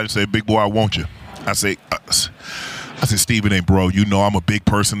reached out and said, "Big boy, I want you." I said, "Stephen A., bro, you know I'm a big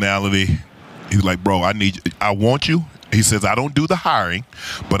personality." He's like, "Bro, I want you." He says, "I don't do the hiring,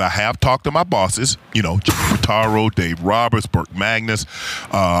 but I have talked to my bosses, Jimmy Taro, Dave Roberts, Burke Magnus,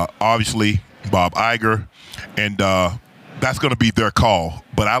 obviously Bob Iger, and that's going to be their call.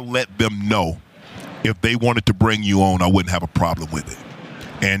 But I let them know if they wanted to bring you on, I wouldn't have a problem with it."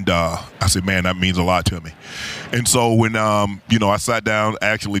 And I said, "Man, that means a lot to me." And so when, I sat down,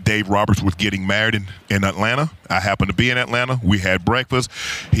 actually Dave Roberts was getting married in Atlanta. I happened to be in Atlanta. We had breakfast.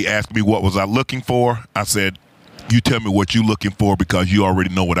 He asked me what was I looking for. I said, "You tell me what you're looking for because you already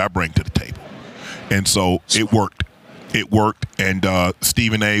know what I bring to the table." And so it worked. And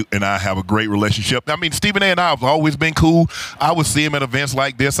Stephen A. and I have a great relationship. I mean, Stephen A. and I have always been cool. I would see him at events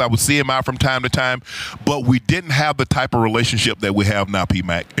like this. I would see him out from time to time. But we didn't have the type of relationship that we have now,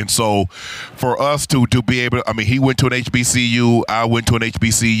 P-Mac. And so for us to be able to, he went to an HBCU. I went to an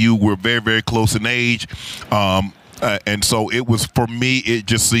HBCU. We're very, very close in age. And so it was, for me, it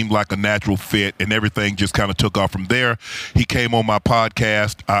just seemed like a natural fit, and everything just kind of took off from there. He came on my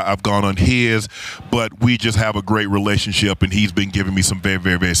podcast. I've gone on his, but we just have a great relationship, and he's been giving me some very,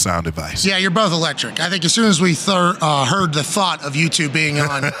 very, very sound advice. Yeah, you're both electric. I think as soon as we heard the thought of you two being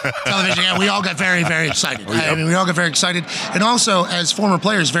on television, we all got very, very excited. I mean, we all got very excited. And also, as former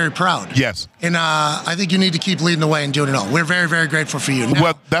players, very proud. Yes. And I think you need to keep leading the way and doing it all. We're very, very grateful for you. Now,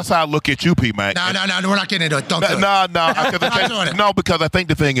 well, that's how I look at you, P. Mac. No, we're not getting into it. Don't do it. No, because I think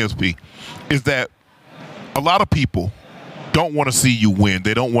the thing is, P, is that a lot of people don't want to see you win.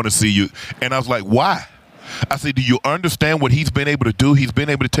 They don't want to see you. And I was like, why? I said, do you understand what he's been able to do? He's been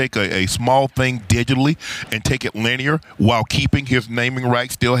able to take a small thing digitally and take it linear while keeping his naming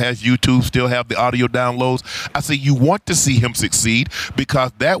rights, still has YouTube, still have the audio downloads. I said, you want to see him succeed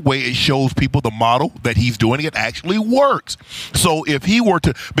because that way it shows people the model that he's doing. It actually works. So if he were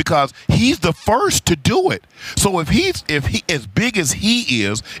to, because he's the first to do it. So if he as big as he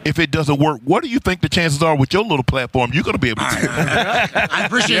is, if it doesn't work, what do you think the chances are with your little platform you're going to be able to do? I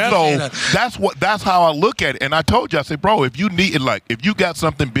appreciate that. So that's how I look at it. And I told you, I said, bro, if you need it, like if you got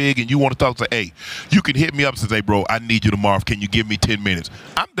something big and you want to talk, say, hey, you can hit me up and say, hey, bro, I need you tomorrow. Can you give me 10 minutes?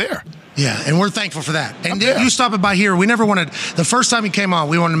 I'm there. Yeah, and we're thankful for that. And you stopping by here, we never wanted, the first time you came on,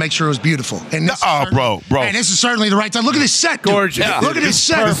 we wanted to make sure it was beautiful. And this bro. And this is certainly the right time. Look at this set, dude. Gorgeous. Yeah. Look at this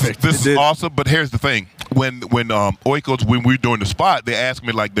set. Perfect. This is awesome, but here's the thing. When Oikos, when we were doing the spot, they asked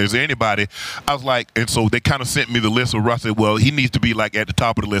me, like, there's anybody? I was like, and so they kind of sent me the list of Russ. I said, well, he needs to be, like, at the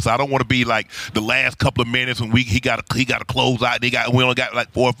top of the list. I don't want to be, like, the last couple of minutes when he got to close out. We only got,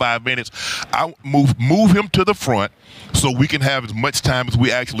 like, 4 or 5 minutes. I move him to the front so we can have as much time as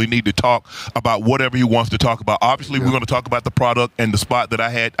we actually need to talk about whatever he wants to talk about. Obviously, we're going to talk about the product and the spot that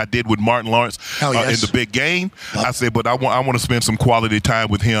I did with Martin Lawrence in the big game. I said, but I want to spend some quality time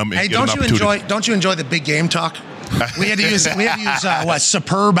with him. And hey, don't you enjoy the big game talk? We had to use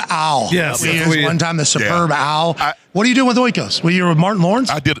Superb Owl. Yes, we used one time the Superb Owl. What are you doing with Oikos? Were you with Martin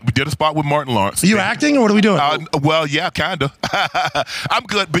Lawrence? We did a spot with Martin Lawrence. Are you acting, or what are we doing? Well, yeah, kind of. I'm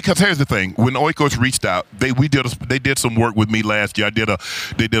good because here's the thing: when Oikos reached out, they did some work with me last year.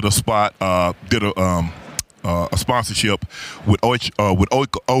 They did a spot, a sponsorship with Ocho and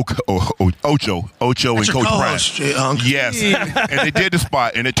Coach Brown. Yes, and they did the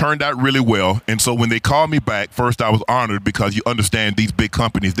spot, and it turned out really well. And so when they called me back, first I was honored because you understand these big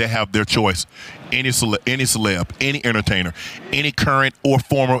companies, they have their choice. Any celeb, any entertainer, any current or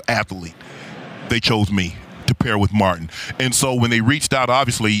former athlete, they chose me to pair with Martin. And so when they reached out,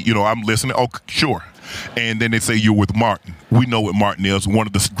 obviously, I'm listening. Oh, sure. And then they say, you're with Martin. We know what Martin is, one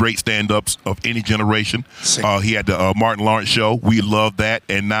of the great stand-ups of any generation. He had the Martin Lawrence show. We love that.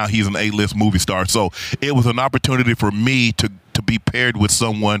 And now he's an A-list movie star. So it was an opportunity for me to be paired with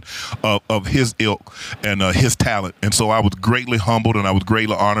someone of his ilk and his talent. And so I was greatly humbled and I was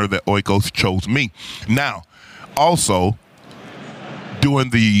greatly honored that Oikos chose me. Now, also,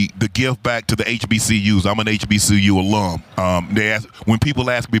 doing the give back to the HBCUs. I'm an HBCU alum. When people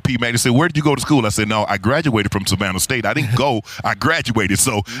ask me, P. Mac, they say, where did you go to school? I said, no, I graduated from Savannah State. I didn't go, I graduated.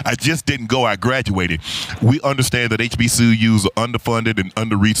 So I just didn't go, I graduated. We understand that HBCUs are underfunded and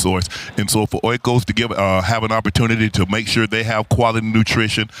under-resourced. And so for Oikos to have an opportunity to make sure they have quality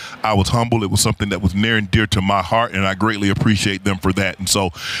nutrition, I was humbled. It was something that was near and dear to my heart, and I greatly appreciate them for that. And so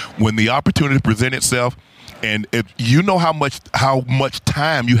when the opportunity presented itself, and you know how much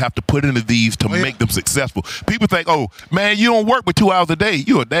time you have to put into these to make them successful. People think, oh, man, you don't work but 2 hours a day.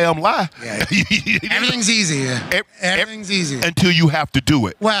 You're a damn lie. Yeah. Everything's easy. Everything's easy. Until you have to do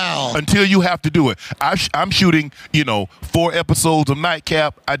it. Well. Until you have to do it. I'm shooting, 4 episodes of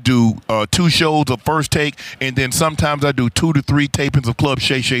Nightcap. I do 2 shows of First Take, and then sometimes I do 2 to 3 tapings of Club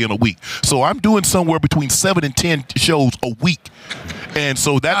Shay Shay in a week. So I'm doing somewhere between 7 and 10 shows a week. And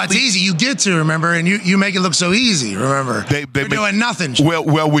so that's it's easy. You get to remember, and you make it look so easy. Remember, they're doing nothing.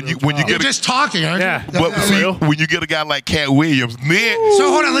 Well, when you get just talking, aren't you? But when you get a guy like Cat Williams, then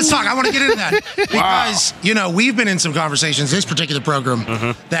so hold on, let's talk. I want to get into that because we've been in some conversations. This particular program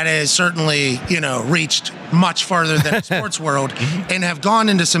that has certainly reached much farther than the sports world, and have gone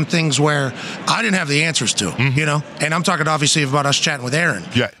into some things where I didn't have the answers to. And I'm talking obviously about us chatting with Aaron.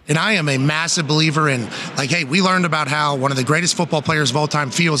 Yeah. And I am a massive believer in hey, we learned about how one of the greatest football players of all time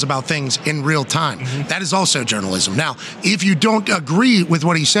feels about things in real time. That is also journalism. Now, if you don't agree with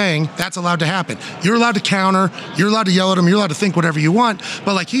what he's saying, that's allowed to happen. You're allowed to counter. You're allowed to yell at him. You're allowed to think whatever you want.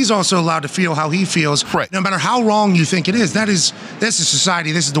 But he's also allowed to feel how he feels, right. No matter how wrong you think it is. This is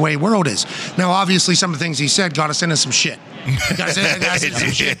society. This is the way the world is. Now, obviously, some of the things he said got us into some shit. Guys did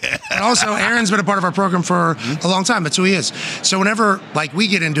some shit. And also, Aaron's been a part of our program for a long time. That's who he is. So whenever like we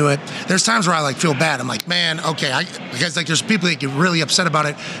get into it, there's times where I like feel bad. I'm like, man, okay, because like there's people that get really upset about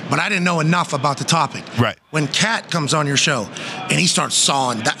it, but I didn't know enough about the topic. Right. When Cat comes on your show and he starts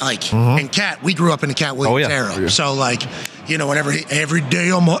sawing that, like, and Cat, we grew up in the Cat Williams era. Oh, yeah. So like, you know, whenever every day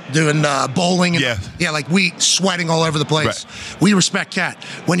I'm doing bowling, and, like we sweating all over the place. Right. We respect Cat.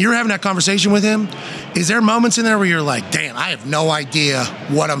 When you're having that conversation with him, is there moments in there where you're like, damn, I have no idea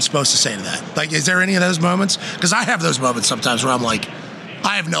what I'm supposed to say to that? Like, is there any of those moments? Because I have those moments sometimes where I'm like,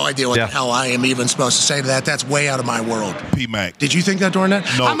 I have no idea what the hell I am even supposed to say to that. That's way out of my world. P-Mac. Did you think that during that?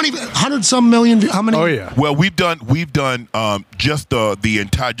 No. How many? 100-some million? How many? Oh yeah. Well, we've done just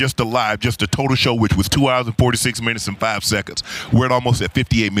the total show, which was 2 hours and 46 minutes and 5 seconds. We're at almost at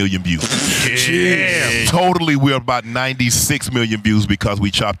 58 million views. Damn. Totally, we're about 96 million views because we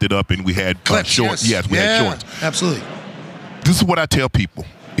chopped it up and we had shorts. Yes, we had shorts. Absolutely. This is what I tell people: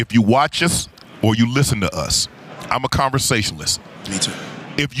 if you watch us or you listen to us, I'm a conversationalist. Me too.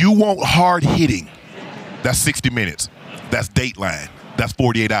 If you want hard hitting, that's 60 minutes. That's Dateline. That's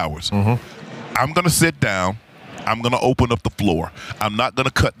 48 hours. I'm going to sit down. I'm going to open up the floor. I'm not going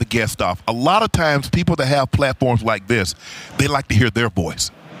to cut the guest off. A lot of times, people that have platforms like this, they like to hear their voice.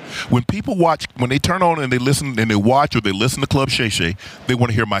 When people watch, when they turn on and they listen and they watch or they listen to Club Shay Shay, they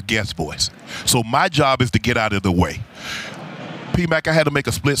want to hear my guest voice. So my job is to get out of the way. P-Mac, I had to make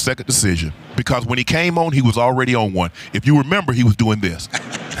a split-second decision because when he came on, he was already on one. If you remember, he was doing this.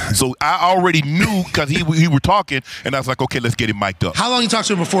 So I already knew because he were talking, and I was like, okay, let's get him mic'd up. How long you talked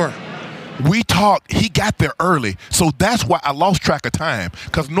to him before? We talked. He got there early, so that's why I lost track of time.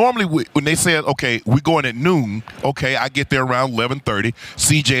 Because normally when they said, okay, we're going at noon, okay, I get there around 11:30.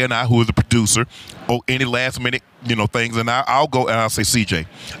 CJ and I, who is the producer, any last-minute things, and I'll go and I'll say, CJ,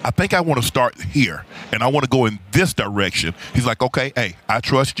 I think I want to start here, and I want to go in this direction. He's like, okay, hey, I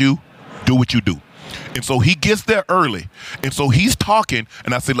trust you. Do what you do. And so he gets there early, and so he's talking,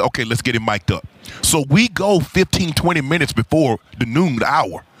 and I said, okay, let's get him mic'd up. So we go 15, 20 minutes before the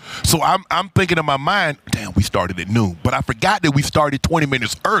hour. So I'm thinking in my mind, damn, we started at noon. But I forgot that we started 20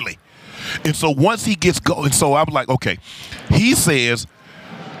 minutes early. And so once he gets going, so I was like, okay. He says,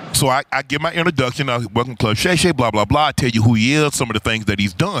 so I give my introduction. Welcome to Club Shay Shay, blah, blah, blah. I tell you who he is, some of the things that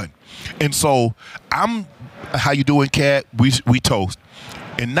he's done. And so how you doing, Cat? We toast.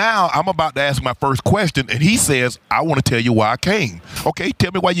 And now I'm about to ask my first question, and he says, I want to tell you why I came. Okay,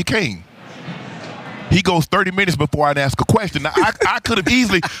 tell me why you came. He goes 30 minutes before I'd ask a question. Now, I could have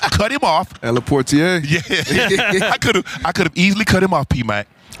easily cut him off. Ella Portier. Yeah. I could have easily cut him off, P-Mac.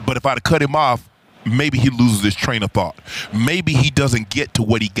 But if I'd have cut him off, maybe he loses his train of thought. Maybe he doesn't get to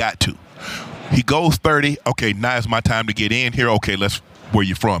what he got to. He goes 30. Okay, now it's my time to get in here. Okay, where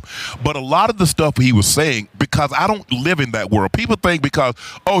you from? But a lot of the stuff he was saying, because I don't live in that world. People think because,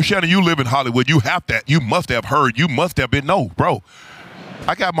 oh, Shannon, you live in Hollywood, you must have heard, you must have been. No, bro.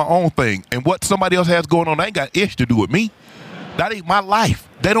 I got my own thing, and what somebody else has going on ain't got ish to do with me. That ain't my life.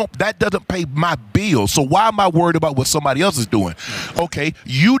 That doesn't pay my bills. So why am I worried about what somebody else is doing? Okay,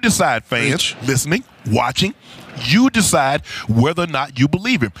 you decide, fans, listening, watching. You decide whether or not you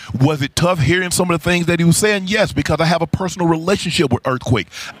believe him. Was it tough hearing some of the things that he was saying? Yes, because I have a personal relationship with Earthquake.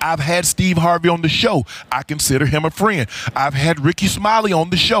 I've had Steve Harvey on the show. I consider him a friend. I've had Ricky Smiley on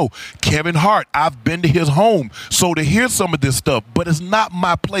the show. Kevin Hart, I've been to his home. So to hear some of this stuff, but it's not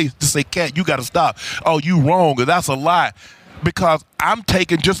my place to say, Cat, you got to stop. Oh, you wrong, or that's a lie. Because I'm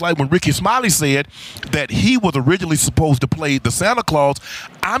taking, just like when Ricky Smiley said that he was originally supposed to play the Santa Claus,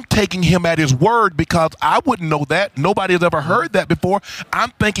 I'm taking him at his word because I wouldn't know that. Nobody has ever heard that before.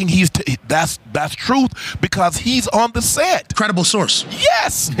 I'm thinking that's truth because he's on the set. Credible source.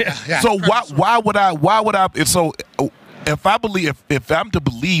 Yes. Yeah. So why would I? If I'm to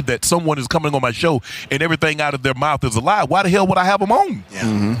believe that someone is coming on my show and everything out of their mouth is a lie, why the hell would I have them on? Yeah.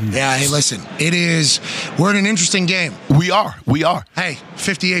 Mm-hmm. Yeah. Hey, listen, we're in an interesting game. We are. Hey,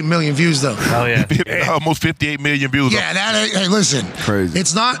 58 million views though. Oh yeah. Almost 58 million views. Yeah. Hey, listen. Crazy.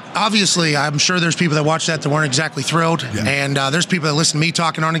 It's not, obviously, I'm sure there's people that watch that weren't exactly thrilled. Yeah. And there's people that listen to me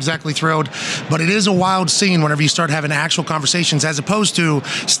talking aren't exactly thrilled. But it is a wild scene whenever you start having actual conversations as opposed to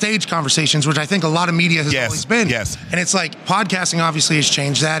stage conversations, which I think a lot of media has always been. Yes. And it's like podcasting obviously has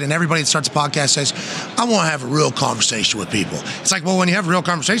changed that, and everybody that starts a podcast says, I want to have a real conversation with people. It's like, well, when you have real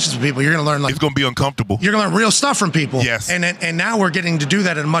conversations with people, you're going to learn, like, it's going to be uncomfortable. You're going to learn real stuff from people. Yes. And now we're getting to do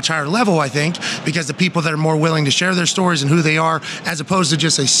that at a much higher level, I think, because the people that are more willing to share their stories and who they are, as opposed to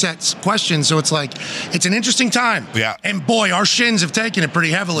just a set question. So it's like, it's an interesting time. Yeah. And boy, our shins have taken it pretty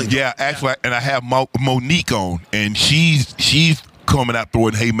heavily. Yeah, actually, and I have Monique on, and she's coming out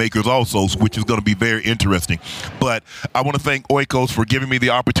throwing haymakers also, which is going to be very interesting. But I want to thank Oikos for giving me the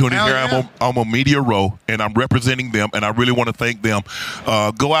opportunity here. Yeah. I'm on Media Row, and I'm representing them, and I really want to thank them.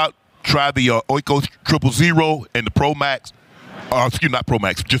 Go out, try the Oikos 000 and the Pro Max. Not Pro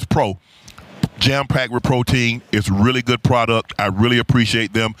Max, just Pro. Jam-packed with protein. It's a really good product. I really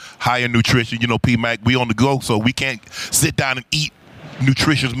appreciate them. High in nutrition. P-Mac, we on the go, so we can't sit down and eat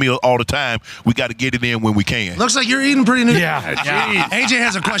nutritious meal all the time. We got to get it in when we can. Looks like you're eating pretty nutritious. Yeah. AJ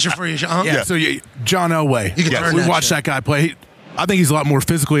has a question for you, Sean. Yeah. So John Elway. We watched that guy play. I think he's a lot more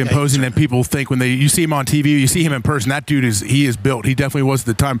physically imposing than people think when you see him on TV. You see him in person. That dude is built. He definitely was at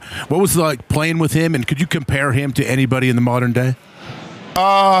the time. What was it like playing with him, and could you compare him to anybody in the modern day?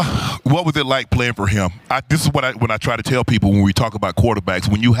 What was it like playing for him? This is when I try to tell people when we talk about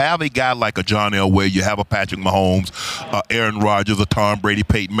quarterbacks. When you have a guy like a John Elway, you have a Patrick Mahomes, Aaron Rodgers, a Tom Brady,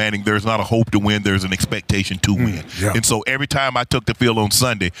 Peyton Manning, there's not a hope to win. There's an expectation to win. Yeah. And so every time I took the field on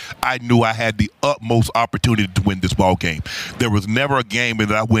Sunday, I knew I had the utmost opportunity to win this ball game. There was never a game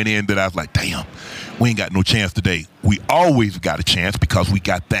that I went in that I was like, damn, we ain't got no chance today. We always got a chance because we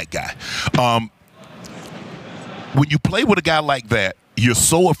got that guy. When you play with a guy like that, you're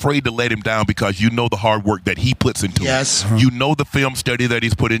so afraid to let him down because you know the hard work that he puts into it. You know the film study that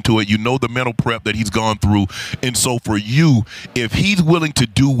he's put into it. You know the mental prep that he's gone through. And so for you, if he's willing to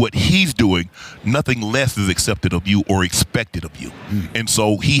do what he's doing, nothing less is accepted of you or expected of you. And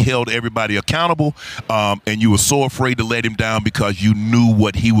so he held everybody accountable, and you were so afraid to let him down because you knew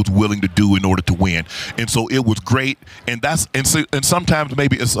what he was willing to do in order to win. And so it was great. And sometimes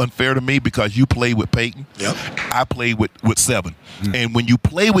maybe it's unfair to me because you played with Peyton. Yep. I played with Seven. And when you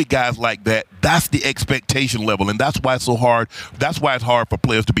play with guys like that, that's the expectation level, and that's why it's so hard. That's why it's hard for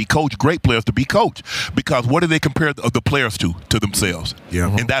players to be coached, great players to be coached, because what do they compare the players to themselves?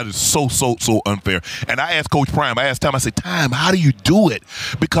 Yeah. And that is so unfair. And I asked Coach Prime, I said, Time, how do you do it?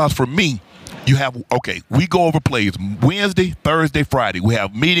 Because for me, we go over plays Wednesday, Thursday, Friday. We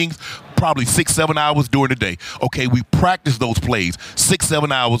have meetings, probably 6-7 hours during the day. Okay, we practice those plays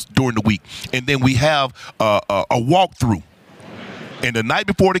 6-7 hours during the week, and then we have a walkthrough. And the night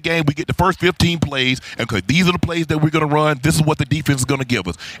before the game, we get the first 15 plays, and because these are the plays that we're going to run, this is what the defense is going to give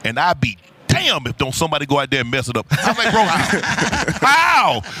us. And I'd be damn if don't somebody go out there and mess it up. I'm like, bro,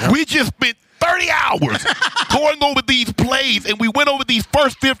 how? We just spent 30 hours going over these plays, and we went over these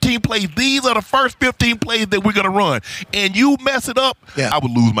first 15 plays. These are the first 15 plays that we're going to run. And you mess it up, I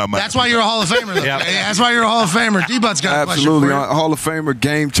would lose my mind. That's why you're a Hall of Famer. That's why you're a Hall of Famer. D-But's got a question for you. Absolutely. Hall of Famer,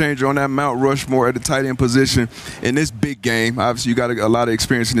 game changer on that Mount Rushmore at the tight end position in this big game. Obviously, you got a lot of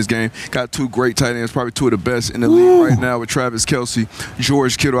experience in this game. Got two great tight ends, probably two of the best in the league right now with Travis Kelce,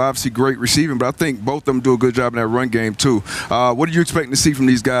 George Kittle. Obviously, great receiving, but I think both of them do a good job in that run game, too. What are you expecting to see from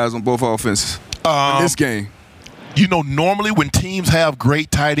these guys on both offenses? In this game? Normally when teams have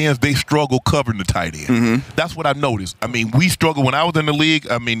great tight ends, they struggle covering the tight end. That's what I've noticed. I mean, we struggle when I was in the league.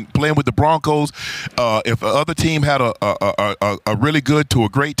 I mean, playing with the Broncos, if the other team had a really good to a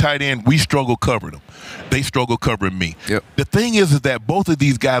great tight end, we struggle covering them. They struggle covering me. Yep. The thing is that both of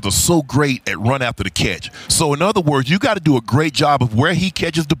these guys are so great at run after the catch. So in other words, you got to do a great job of where he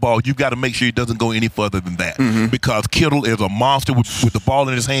catches the ball. You've got to make sure he doesn't go any further than that, because Kittle is a monster with the ball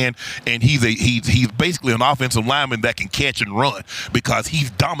in his hand, and he's basically an offensive lineman that can catch and run because he's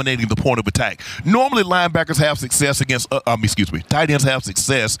dominating the point of attack. Normally, linebackers have success against tight ends have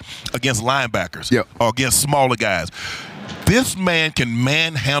success against linebackers or against smaller guys. This man can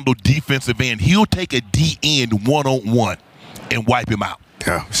manhandle defensive end. He'll take a D end one-on-one and wipe him out.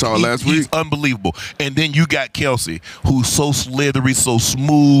 Yeah, saw it last week. He's unbelievable. And then you got Kelce, who's so slithery, so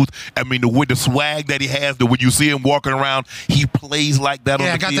smooth. I mean, with the swag that he has, when you see him walking around, he plays like that on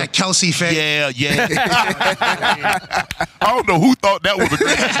the field. Yeah, got that Kelce face. Yeah. I don't know who thought that was a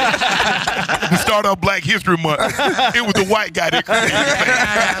great idea. We start off Black History Month. It was the white guy that created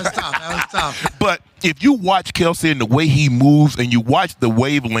That was tough. But if you watch Kelce and the way he moves, and you watch the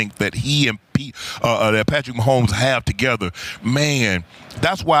wavelength that he and that Patrick Mahomes have together, man,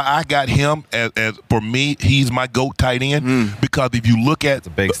 that's why I got him as for me, he's my GOAT tight end. Because if you look at, it's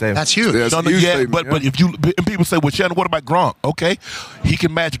a big statement. That's huge. But if you, and people say, well, Shannon, what about Gronk? Okay, he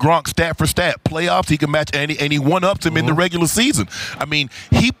can match Gronk stat for stat. Playoffs, he can match, and he one-ups him in the regular season. I mean,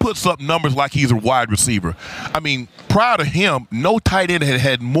 he puts up numbers like he's a wide receiver. I mean, prior to him, no tight end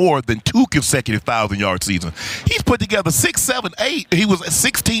had more than 2 consecutive 1,000-yard seasons. He's put together 6, 7, 8. He was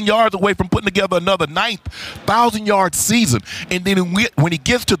 16 yards away from putting together another 9th 1,000-yard season. And then when he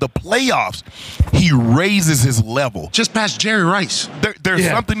gets to the playoffs, he raises his level. Just past Jerry Rice. There's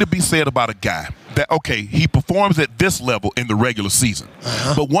something to be said about a guy that, okay, he performs at this level in the regular season.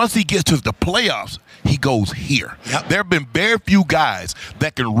 But once he gets to the playoffs, he goes here. There have been very few guys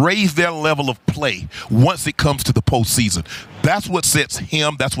that can raise their level of play once it comes to the postseason. That's what sets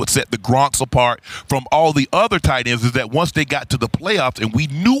him, that's what set the Gronks apart from all the other tight ends, is that once they got to the playoffs and we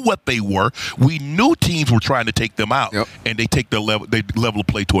knew what they were, we knew teams were trying to take them out, and they take their level of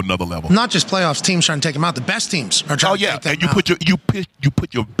play to another level. Not just playoffs, teams trying to take them out. The best teams are trying to take them out. And you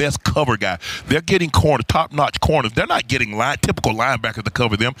put your best cover guy. They're getting top-notch corners. They're not getting typical linebackers to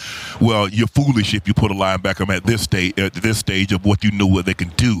cover them. Well, you're foolish if you put a linebacker at this stage of what you know what they can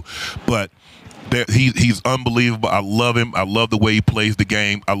do. But he's unbelievable. I love him. I love the way he plays the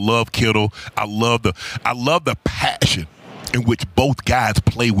game. I love Kittle. I love the passion in which both guys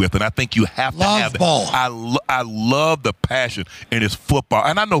play with, and I think you have to have that. I love the passion in his football,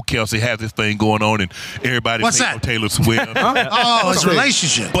 and I know Kelsey has this thing going on, and everybody's saying Taylor Swift. Oh, his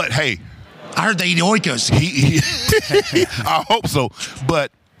relationship. But hey, I heard they eat oikos. I hope so.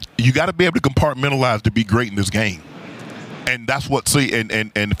 But you got to be able to compartmentalize to be great in this game. And that's what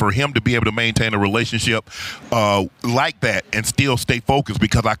and for him to be able to maintain a relationship like that and still stay focused,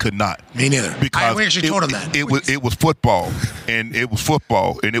 because I could not. Me neither. Because we actually told him that. It was football, and it was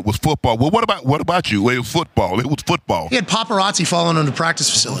football, and it was football. Well, what about you? It was football. It was football. He had paparazzi following him to practice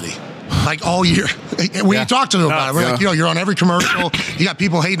facility. Like all year. We talked to him about it. We're like, you're on every commercial. You got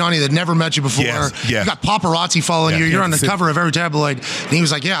people hating on you that never met you before. You got paparazzi following you. You're on the cover of every tabloid. And he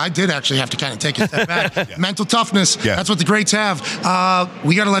was like, I did actually have to kind of take a step back. Mental toughness. That's what the greats have.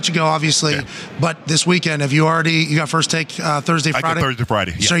 We got to let you go, obviously. But this weekend, you got first take Thursday, Friday? I got Thursday,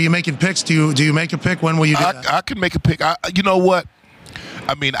 Friday. So are you making picks? Do you make a pick? When will you do that? I can make a pick. You know what?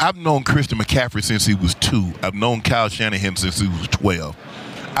 I mean, I've known Christian McCaffrey since he was 2. I've known Kyle Shanahan since he was 12.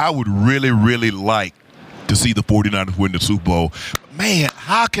 I would really, really like to see the 49ers win the Super Bowl. Man,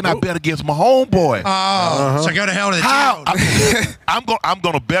 how can I bet against my homeboy? So go to hell to the I'm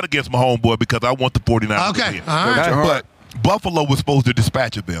going to bet against my homeboy because I want the 49ers to win. All right. But Buffalo was supposed to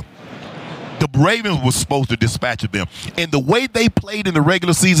dispatch of them. The Ravens was supposed to dispatch of them. And the way they played in the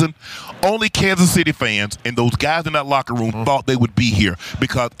regular season, only Kansas City fans and those guys in that locker room thought they would be here,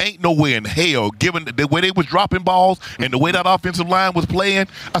 because ain't no way in hell, given the way they was dropping balls and the way that offensive line was playing,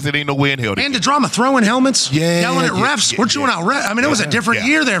 I said ain't no way in hell. And the drama, throwing helmets, yelling at refs. We're chewing out refs. I mean, it was a different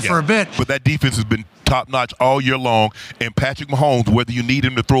year there for a bit. But that defense has been top-notch all year long, and Patrick Mahomes, whether you need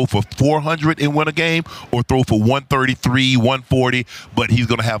him to throw for 400 and win a game or throw for 133, 140, but he's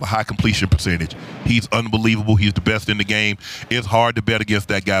going to have a high completion percentage. He's unbelievable. He's the best in the game. It's hard to bet against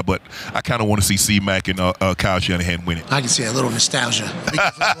that guy, but I kind of want to see C-Mac and Kyle Shanahan win it. I can see a little nostalgia. All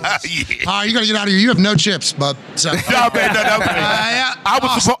right, you got to get out of here. You have no chips, bub. So. I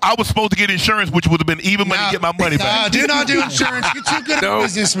was supposed to get insurance, which would have been even money to get my money back. Do not do insurance. You're too good at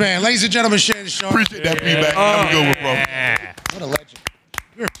business, man. Ladies and gentlemen, Shannon Sharpe. Appreciate that feedback. Have a good one, bro. What a legend.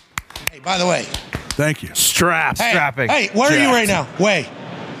 Hey, by the way. Thank you. Strapping. Hey, where are you right now? Weigh.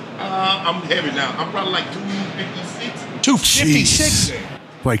 I'm heavy now. I'm probably like 256. 256?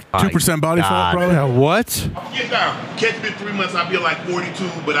 Like 2% body fat, probably? Yeah, what? I'll get down. Catch me in 3 months, I'll be like 42,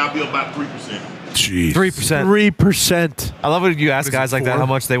 but I'll be about 3%. Jeez. 3%. I love when you ask guys like that how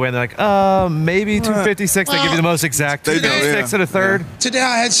much they weigh. And they're like, maybe 256. They give you the most exact. 256 and a third. Today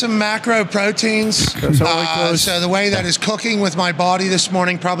I had some macro proteins. So the way that is cooking with my body this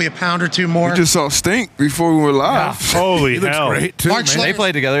morning, probably a pound or two more. We just saw Stink before we were live. Yeah. Holy hell. Looks great, too, man. They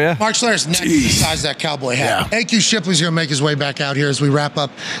played together, yeah. Mark Schler's neck besides that cowboy hat. AQ Shipley's going to make his way back out here as we wrap up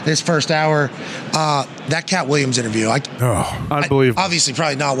this first hour. That Cat Williams interview. Unbelievable. Obviously,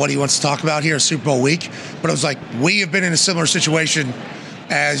 probably not what he wants to talk about here, Super Bowl week, but it was like, we have been in a similar situation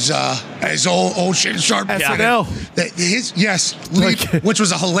as old Shannon Sharpe. SNL. Which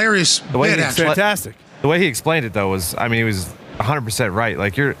was a hilarious bit, actually. Fantastic. The way he explained it, though, was, I mean, he was 100% right.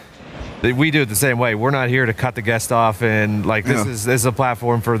 Like, we do it the same way. We're not here to cut the guest off, and like this is a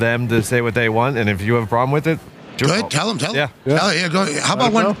platform for them to say what they want. And if you have a problem with it, good. Tell him. Yeah. Go. How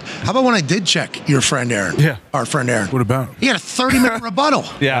about when I did check your friend Aaron? Yeah. Our friend Aaron. What about? He had a 30-minute rebuttal.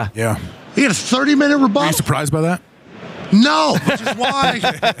 Yeah. He had a 30-minute rebuttal. Are you surprised by that? No, which is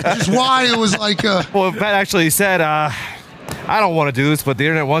why it was like. Well, Pat actually said, "I don't want to do this, but the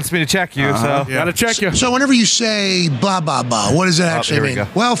internet wants me to check you, so gotta check you." So whenever you say blah blah blah, what does that actually mean? Go.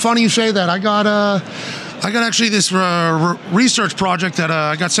 Well, funny you say that. I got actually this research project that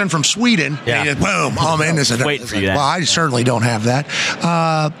I got sent from Sweden. Yeah. Boom, I'm in this. Wait for you. Well, I certainly don't have that.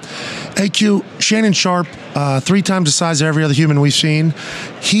 AQ, Shannon Sharpe 3 times the size of every other human we've seen.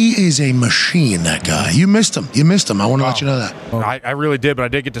 He is a machine, that guy. You missed him. I want to let you know that. I really did, but I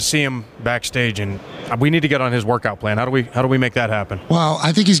did get to see him backstage, and we need to get on his workout plan. How do we make that happen? Well,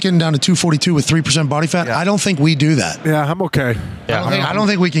 I think he's getting down to 242 with 3% body fat. Yeah. I don't think we do that. Yeah, I'm okay. Yeah, I don't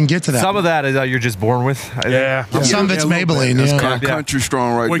think we can get to that. Some of that is you're just born with. Yeah. Some of it's Maybelline. That's country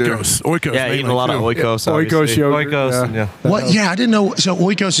strong right Oikos. there. Oikos. Yeah, eating a lot of Oikos. Oikos yogurt. Oikos. Yeah. What? Yeah, I didn't know. So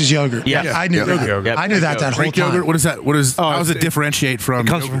Oikos is yogurt. Yeah. I knew that. Yogurt. I knew that whole Greek time. yogurt. What is that? How does it differentiate from? It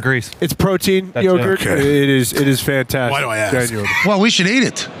comes from Greece. It's protein yogurt. Okay. It is fantastic. Why do I ask? Genuinely. Well, we should eat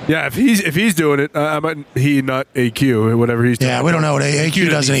it. Yeah, if he's doing it, he not AQ, whatever he's doing. Yeah, we don't know what AQ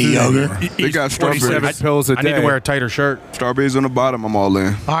doesn't eat yogurt. They got strawberries. 27 pills a day. I need to wear a tighter shirt. Strawberries on the bottom. I'm all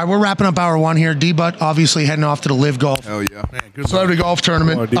in. All right, we're wrapping up hour 1 here. D-Butt obviously heading off to the Live Golf Hell yeah. Man, good luck. Celebrity Golf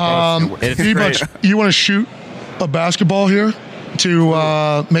Tournament. It's D-Butt, you want to shoot a basketball here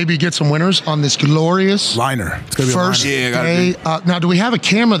to maybe get some winners on this glorious Liner. It's gonna be first a liner. Yeah, day. Now, do we have a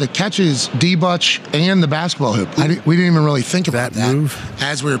camera that catches D-Butch and the basketball hoop? We didn't even really think about that move.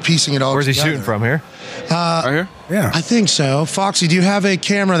 as we were piecing it all Where's he together. shooting from here? Right here? Yeah. I think so. Foxy, do you have a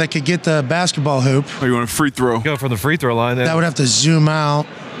camera that could get the basketball hoop? Oh, you want a free throw? Go from the free throw line. Then. That would have to zoom out.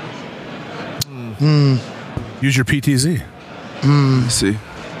 Use your PTZ. Let's see.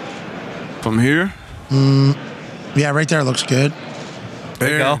 From here? Yeah, right there looks good.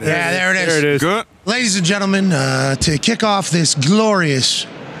 There go. it is. Yeah, there it is. There it is. Good. Ladies and gentlemen, to kick off this glorious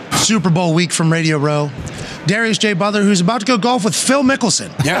Super Bowl week from Radio Row, Darius J. Butler, who's about to go golf with Phil Mickelson.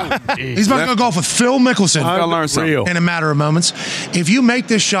 Yeah. He's about to go golf with Phil Mickelson Gotta learn something. in a matter of moments. If you make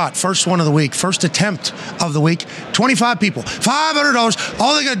this shot, first one of the week, first attempt of the week, 25 people, $500.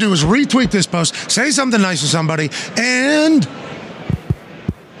 All they got to do is retweet this post, say something nice to somebody, and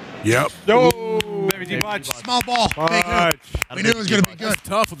Yep. Maybe D-Butch. small ball. Big hoop. We knew it was going to be good.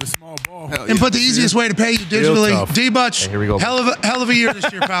 Tough with a small ball. And put the easiest way to pay you digitally. tough. D-Butch, Here we go. hell of a year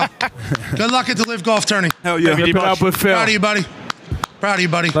this year, pal. Good luck at the Live Golf Tourney. Hell yeah. Keep it up with Phil. Proud of you, buddy. Proud of you,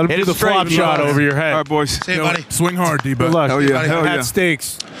 buddy. Let him do it the straight, flop shot D-Butch. over your head. All right, boys. See you, buddy. Swing hard, D-Bud. Good luck. Hell yeah. Buddy. Hell Hat yeah.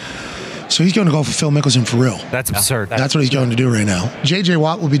 stinks. So he's going to go for Phil Mickelson for real. That's absurd. That's what he's going to do right now. JJ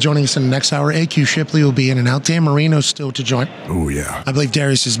Watt will be joining us in the next hour. AQ Shipley will be in and out. Dan Marino's still to join. Oh, yeah. I believe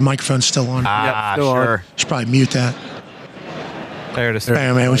Darius's microphone's still on. still on. Sure. Should probably mute that. There it is.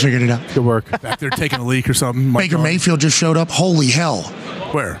 Hey, man, we figured it out. Good work. Back there taking a leak or something. Baker Mayfield just showed up. Holy hell.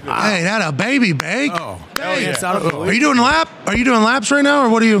 Where? Hey, that a baby, Bake. Oh. Hey, It's out of the Are you doing lap? Are you doing laps right now, or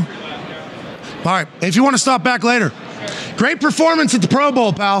what are you? All right. If you want to stop back later. Great performance at the Pro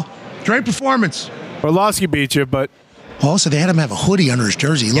Bowl, pal. Great performance. Orlovsky beat you, but Also, they had him have a hoodie under his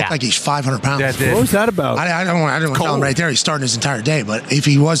jersey. He looked Yeah. like he's 500 pounds. That did. what was that about? I don't want to tell him right there he's starting his entire day, but if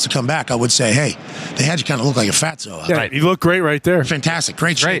he was to come back, I would say, hey, they had you kind of look like a fatso. Yeah, he looked great right there. Fantastic.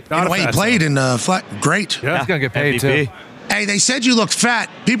 Great Great. shape. And the way he played in flat, great. He's going to get paid, MVP. too. Hey, they said you looked fat.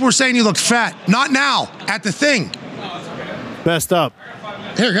 People were saying you looked fat. Not now. At the thing. Best up.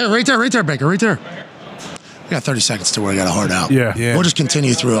 Here, right there, Baker, right there. We got 30 seconds to where we got to hard out. Yeah. We'll just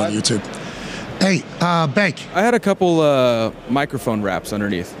continue through on YouTube. Hey, Bake. I had a couple microphone wraps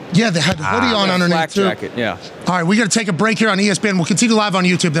underneath. Yeah, they had the hoodie on underneath Flak too. jacket, yeah. All right, we got to take a break here on ESPN. We'll continue live on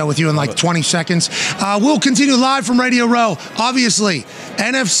YouTube, though, with you in like 20 seconds. We'll continue live from Radio Row. Obviously,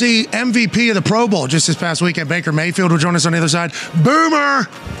 NFC MVP of the Pro Bowl just this past weekend. Baker Mayfield will join us on the other side. Boomer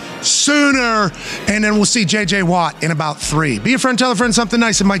Sooner. And then we'll see J.J. Watt in about 3. Be a friend, tell a friend something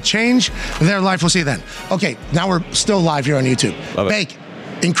nice. It might change their life. We'll see you then. Okay, now we're still live here on YouTube. Love it. Bake.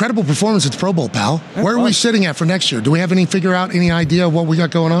 Incredible performance at the Pro Bowl, pal. Where are we sitting at for next year? Do we have any idea of what we got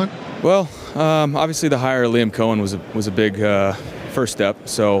going on? Well, obviously the hire of Liam Cohen was a big first step,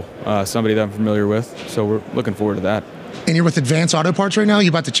 so somebody that I'm familiar with. So we're looking forward to that. And you're with Advanced Auto Parts right now? You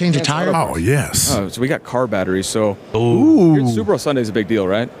about to change a tire? Oh, yes. So we got car batteries. So Super Bowl Sunday is a big deal,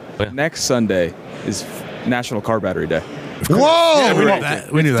 right? Next Sunday is National Car Battery Day. Whoa! Yeah, we knew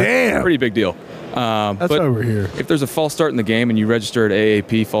that. We knew that. Damn. Pretty big deal. That's but why we're here. if there's a false start in the game and you register at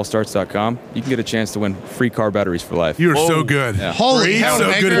aapfallstarts.com, you can get a chance to win free car batteries for life. You are so good. Yeah. Holy hell, So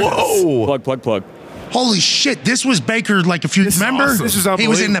Baker. good. Whoa. Plug. Holy shit. This was Baker like a few, This is remember? awesome. This is He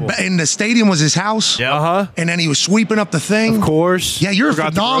was unbelievable. in the stadium was his house. Yeah. Uh-huh. And then he was sweeping up the thing. Of course. Yeah, you're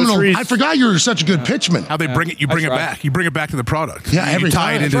Forgot the phenomenal. groceries. I forgot you were such a good pitchman. How they bring it, you bring it try. back. You bring it back to the product. Yeah, every you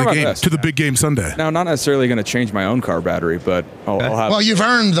tie time. it into I try the my game, best. to the big game Sunday. Now, not necessarily going to change my own car battery, but I'll have Well, you've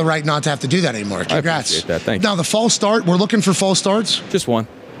earned the right not to have to do that anymore. Congrats. appreciate that. Thank you. Now, the false start, we're looking for false starts. just one.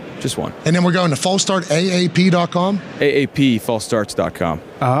 And then we're going to falsestartaap.com. aapfallstarts.com.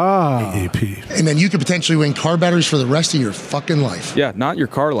 AP. And then you could potentially win car batteries for the rest of your fucking life. Yeah, not your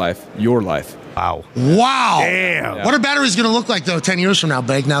car life, your life. Wow. Wow. Damn. What are batteries going to look like, though, 10 years from now,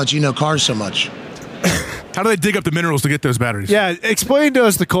 Bake, now that you know cars so much? How do they dig up the minerals to get those batteries? Yeah, explain to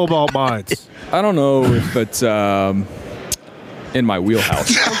us the cobalt mines. I don't know if it's in my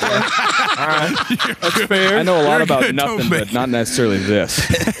wheelhouse. All right. That's fair. I know a lot about nothing, but not necessarily this.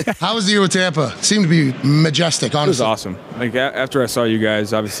 How was the year with Tampa? It seemed to be majestic, honestly. It was awesome. Like after I saw you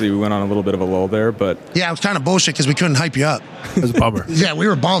guys, obviously we went on a little bit of a lull there, but yeah, it was kind of bullshit because we couldn't hype you up. It was a bummer. Yeah, we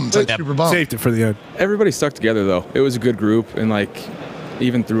were bummed. Like, super bummed. Saved it for the end. Everybody stuck together though. It was a good group, and like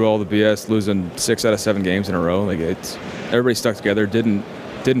even through all the BS, losing 6 out of 7 games in a row, like everybody stuck together, didn't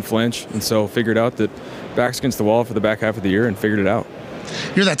flinch, and so figured out that backs against the wall for the back half of the year and figured it out.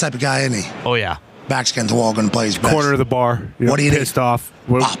 You're that type of guy, isn't he? Oh, yeah. Backs against the wall, going to play his best. Corner of the bar. What do you pissed off?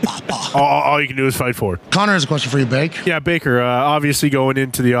 All you can do is fight for it. Connor has a question for you, Bake. Yeah, Baker. Obviously, going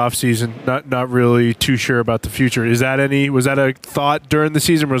into the offseason, not really too sure about the future. Was that a thought during the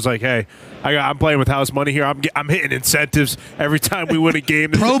season? Where it was like, hey, I'm playing with house money here. I'm hitting incentives every time we win a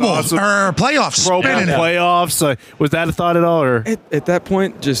game. Pro Bowl or playoffs. Pro Bowl playoffs. Was that a thought at all? Or at that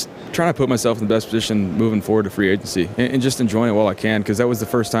point, just trying to put myself in the best position moving forward to free agency and just enjoying it while I can, because that was the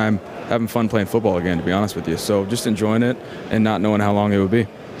first time having fun playing football again, to be honest with you. So just enjoying it and not knowing how long it would be.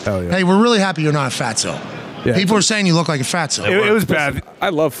 Hell yeah. Hey, we're really happy you're not a fatso. Yeah. People are saying you look like a fatso. It was bad. I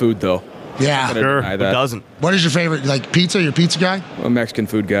love food, though. Yeah. Sure. Who doesn't? What is your favorite? Like pizza? You're a pizza guy? I'm a Mexican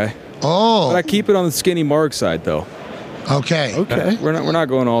food guy. Oh. But I keep it on the skinny Marg side, though. Okay. We're not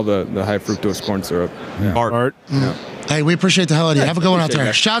going all the high fructose corn syrup. Yeah. Art. Yeah. Hey, we appreciate the hell out of you. Have a good one out there.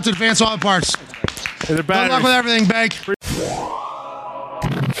 That. Shout out to Advanced Auto Parts. Good luck with everything, Bake.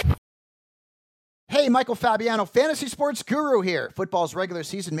 Hey, Michael Fabiano, Fantasy Sports Guru here. Football's regular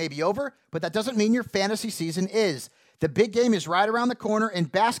season may be over, but that doesn't mean your fantasy season is. The big game is right around the corner, and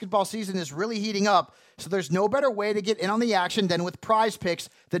basketball season is really heating up, so there's no better way to get in on the action than with Prize Picks,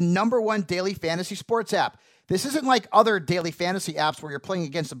 the #1 daily fantasy sports app. This isn't like other daily fantasy apps where you're playing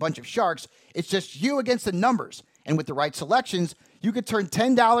against a bunch of sharks. It's just you against the numbers. And with the right selections, you could turn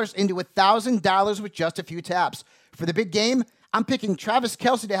 $10 into $1,000 with just a few taps. For the big game, I'm picking Travis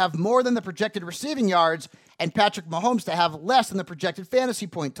Kelce to have more than the projected receiving yards and Patrick Mahomes to have less than the projected fantasy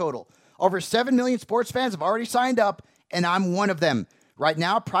point total. Over 7 million sports fans have already signed up, and I'm one of them. Right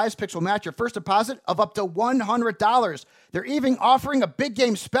now, Prize Picks will match your first deposit of up to $100. They're even offering a big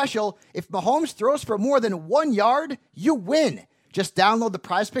game special. If Mahomes throws for more than 1 yard, you win. Just download the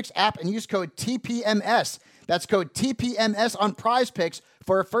Prize Picks app and use code TPMS. That's code TPMS on Prize Picks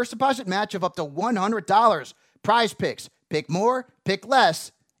for a first deposit match of up to $100. Prize Picks. Pick more, pick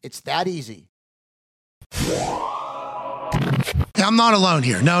less. It's that easy. I'm not alone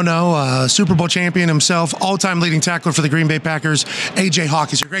here. No. Super Bowl champion himself, all-time leading tackler for the Green Bay Packers, A.J.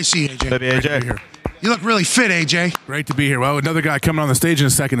 Hawk is here. Great to see you, A.J. Baby AJ. You look really fit, A.J. Great to be here. Well, another guy coming on the stage in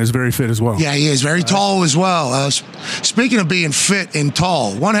a second is very fit as well. Yeah, he is. Very tall as well. Speaking of being fit and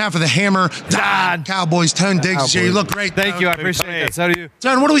tall, one half of the Hammer Cowboys, Tone Diggs is here. You look great. Thank you. I appreciate that. So do you.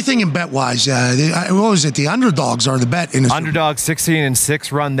 Tone, what are we thinking bet-wise? What was it? The underdogs are the bet in this. Underdog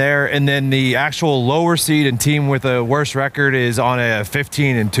 16-6 run there, and then the actual lower seed and team with the worst record is on a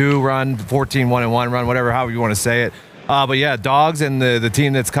 15-2 run, 14-1-1 run, whatever, however you want to say it. But yeah, Dogs and the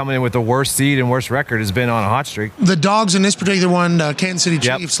team that's coming in with the worst seed and worst record has been on a hot streak. The Dogs in this particular one, Kansas City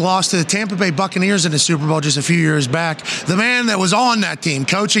Chiefs, lost to the Tampa Bay Buccaneers in the Super Bowl just a few years back. The man that was on that team,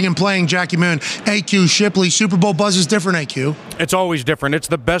 coaching and playing Jackie Moon, AQ Shipley. Super Bowl buzz is different, AQ. It's always different. It's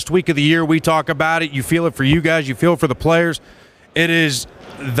the best week of the year. We talk about it. You feel it for you guys. You feel it for the players. It is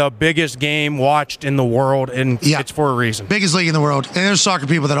the biggest game watched in the world, and it's for a reason. Biggest league in the world. And there's soccer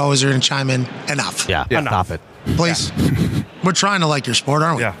people that always are going to chime in. Enough. Yeah, enough. Stop it. Please. We're trying to like your sport,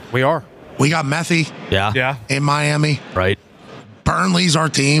 aren't we? Yeah, we are. We got Methy in Miami. Right. Burnley's our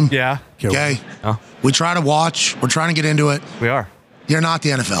team. Yeah. Okay. Oh. We try to watch. We're trying to get into it. We are. You're not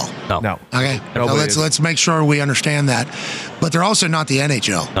the NFL. No. Okay. So let's make sure we understand that. But they're also not the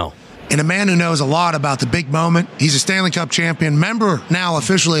NHL. No. And a man who knows a lot about the big moment. He's a Stanley Cup champion, member now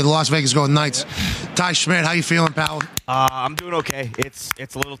officially of the Las Vegas Golden Knights. Ty Schmidt, how you feeling, pal? I'm doing okay. It's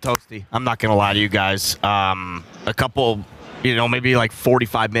a little toasty. I'm not gonna lie to you guys. A couple, maybe like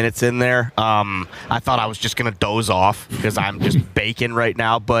 45 minutes in there, I thought I was just gonna doze off because I'm just baking right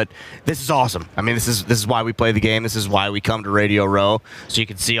now. But this is awesome. I mean, this is why we play the game. This is why we come to Radio Row, so you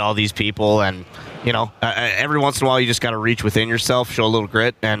can see all these people and. Every once in a while, you just got to reach within yourself, show a little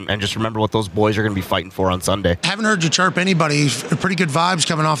grit, and just remember what those boys are going to be fighting for on Sunday. Haven't heard you chirp anybody. Pretty good vibes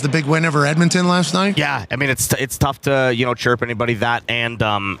coming off the big win over Edmonton last night. Yeah, I mean, it's tough to, chirp anybody that. And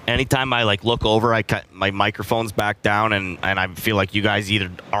anytime I, look over, I cut my microphone's back down, and I feel like you guys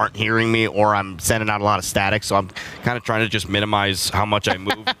either aren't hearing me or I'm sending out a lot of static. So I'm kind of trying to just minimize how much I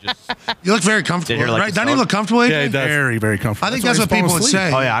move. You look very comfortable, right? Doesn't he look comfortable? Yeah, he does. Very, very comfortable. I think that's what people would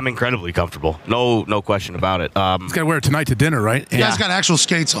say. Oh, yeah, I'm incredibly comfortable. No no question about it. He's got to wear it tonight to dinner, right? You guys got actual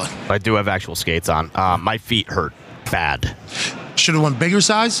skates on. I do have actual skates on. My feet hurt bad. Should have went bigger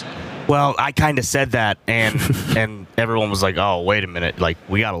size? Well, I kind of said that, and everyone was like, "Oh, wait a minute! Like,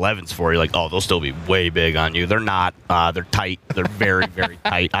 we got 11s for you." Like, "Oh, they'll still be way big on you." They're not. They're tight. They're very, very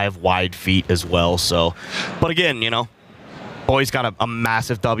tight. I have wide feet as well. So, but again, boys got a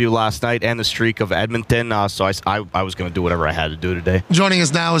massive W last night and the streak of Edmonton. So I was going to do whatever I had to do today. Joining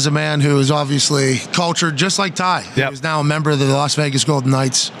us now is a man who is obviously cultured, just like Ty. Yep. He's now a member of the Las Vegas Golden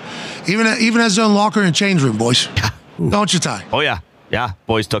Knights. Even has his own locker and change room, boys. Yeah. Don't you, Ty? Oh yeah. Yeah,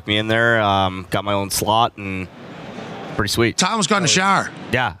 boys took me in there, got my own slot, and pretty sweet. Ty almost got in the shower.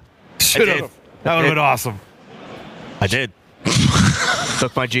 Yeah. Should have. That would have been awesome. I did.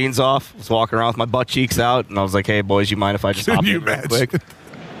 Took my jeans off, was walking around with my butt cheeks out, and I was like, "Hey, boys, you mind if I just hop in real quick?"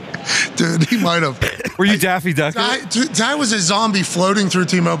 Dude, he might have. Were you Daffy Duck? Ty was a zombie floating through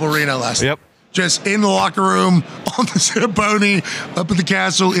T-Mobile Arena last night. Yep. Just in the locker room, on the Zamboni, up at the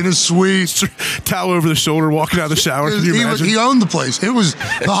castle, in his suite. Towel over the shoulder, walking out of the shower. Can you imagine? He owned the place. It was,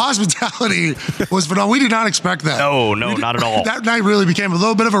 the hospitality was phenomenal. We did not expect that. No, not at all. That night really became a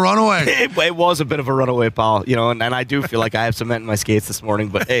little bit of a runaway. It was a bit of a runaway, pal. And I do feel like I have cement in my skates this morning,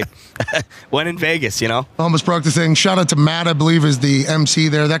 but hey, when in Vegas, Almost broke the thing. Shout out to Matt, I believe, is the MC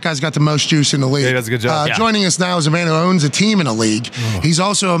there. That guy's got the most juice in the league. Yeah, he does a good job. Joining us now is a man who owns a team in a league. He's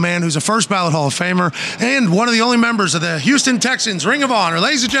also a man who's a first ballot Hall of Famer and one of the only members of the Houston Texans Ring of Honor.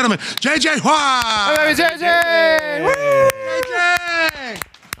 Ladies and gentlemen, JJ Watt. Hey, JJ! Woo! JJ!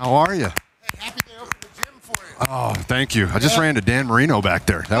 How are you? Hey, happy day open the gym for you. Oh, thank you. I just ran to Dan Marino back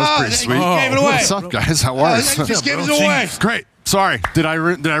there. That was pretty sweet. Gave it away. What's up, guys? How are you? Just gave it away. Great. Sorry. Did I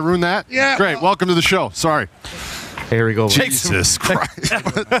ruin that? Yeah. Great. Welcome to the show. Sorry. Here we go. Jesus Christ.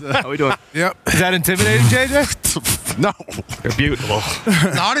 How we doing? Yep. Is that intimidating, JJ? No. You're beautiful.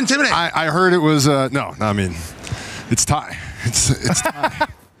 Not intimidating. I heard it was, no, I mean, it's Ty. It's Ty.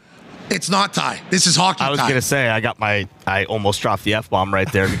 It's not Ty. This is hockey. I was going to say, I almost dropped the F-bomb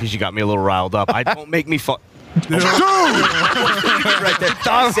right there because you got me a little riled up. Don't make me fun. Dude! Right there.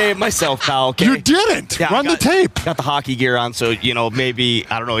 I say it myself, pal. Okay? You didn't. Yeah, Run the tape. Got the hockey gear on, so maybe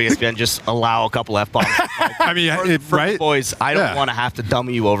I don't know. ESPN just allow a couple F-bombs. I mean, for right? Boys, I don't want to have to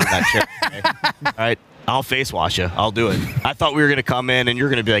dummy you over that shit. Okay? All right, I'll face wash you. I'll do it. I thought we were gonna come in and you're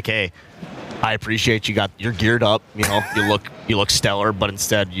gonna be like, hey, I appreciate you're geared up. You look stellar, but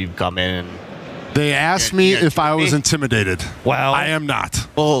instead you come in and they asked me if I was intimidated. Well, I am not.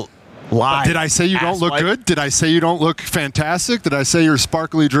 Well. Lie. Did I say you don't look good? Did I say you don't look fantastic? Did I say your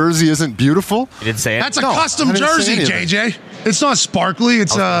sparkly jersey isn't beautiful? You didn't say it. That's a custom jersey, JJ. It's not sparkly.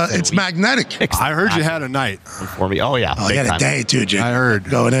 It's magnetic. I heard you had a night for me. Oh yeah. Oh, you had a day too, JJ. I heard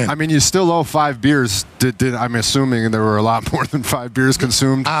going in. I mean, you still owe 5 beers. I'm assuming there were a lot more than 5 beers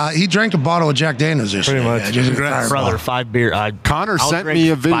consumed. He drank a bottle of Jack Daniels this Pretty much. Brother, 5 beer. Connor sent me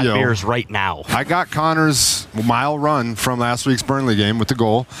a video. 5 beers right now. I got Connor's mile run from last week's Burnley game with the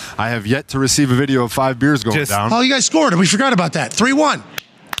goal. I have yet to receive a video of 5 beers going down. Oh, you guys scored. We forgot about that. 3-1.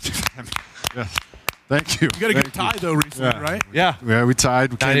 Yes. Thank you. You got a good tie, though, recently, right? Yeah. Yeah, we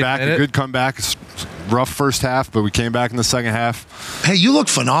tied. We came back. A good comeback. Rough first half, but we came back in the second half. Hey, you look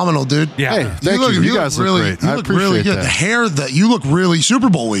phenomenal, dude. Yeah. Hey, thank you. You guys look really, great. You look really good. That. The hair, you look really Super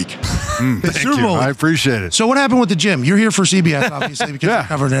Bowl week. Thank you. I appreciate it. So what happened with the gym? You're here for CBS, obviously, because you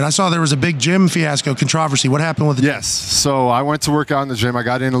covered it. I saw there was a big gym fiasco, controversy. What happened with the gym? Yes. So I went to work out in the gym. I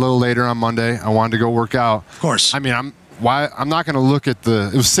got in a little later on Monday. I wanted to go work out. Of course. I mean, I'm not going to look at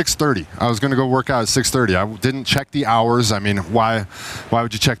it was 6:30. I was going to go work out at 6:30. I didn't check the hours. I mean, why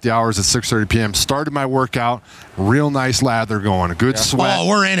would you check the hours at 6:30 p.m.? Started my workout, real nice lather going, a good sweat. Oh,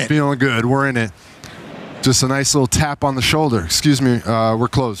 we're in it. Feeling good. We're in it. Just a nice little tap on the shoulder. Excuse me, we're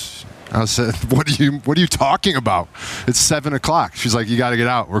closed. I said, what are you talking about? It's 7 o'clock. She's like, you got to get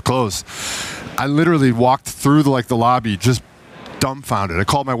out. We're closed. I literally walked through the lobby, just dumbfounded. I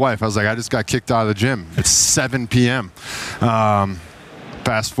called my wife. I was like, I just got kicked out of the gym. It's 7 p.m.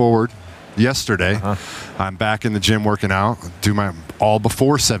 Fast forward yesterday, I'm back in the gym working out, do my all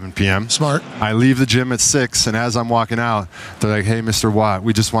before 7 p.m. Smart. I leave the gym at 6, and as I'm walking out, they're like, hey, Mr. Watt,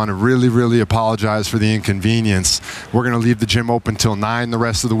 we just want to really, really apologize for the inconvenience. We're going to leave the gym open till 9 the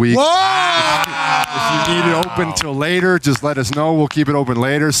rest of the week. If you need it open till later, just let us know. We'll keep it open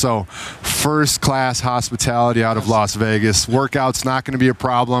later. So first-class hospitality out of Las Vegas. Workout's not going to be a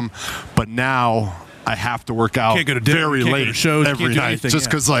problem, but now I have to work out very late every night just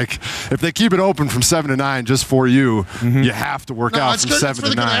because, if they keep it open from 7 to 9 just for you, you have to work out from 7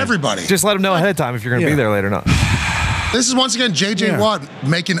 to 9. Everybody. Just let them know ahead of time if you're going to be there late or not. This is once again J.J. Watt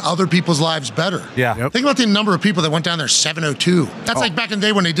making other people's lives better. Yeah. Yep. Think about the number of people that went down there 7:02. That's like back in the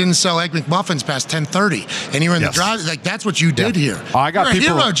day when they didn't sell Egg McMuffins past 10:30, and you were in the drive. Like that's what you did here. Oh, I got You're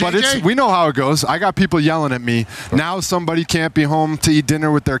people, a hero, but we know how it goes. I got people yelling at me. Now somebody can't be home to eat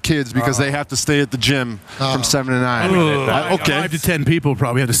dinner with their kids because they have to stay at the gym from 7 to 9. Okay, 5 to 10 people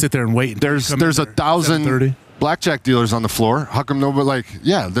probably have to sit there and wait. There's 1,000 blackjack dealers on the floor. How come nobody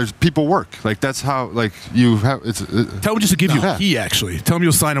there's people work. Like that's how you have tell them just to give you a key actually. Tell them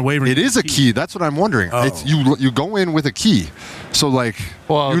you'll sign a waiver. It is a key. That's what I'm wondering. It's you go in with a key. So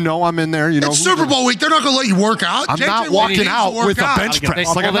I'm in there, It's Super Bowl week. They're not going to let you work out. I'm not walking out with a bench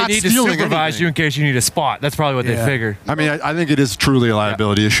press. They need to supervise you in case you need a spot. That's probably what they figured. I mean, I think it is truly a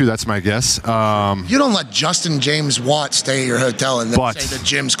liability issue. That's my guess. You don't let Justin James Watt stay at your hotel and then say the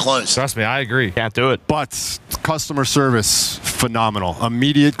gym's closed. Trust me, I agree. Can't do it. But customer service, phenomenal.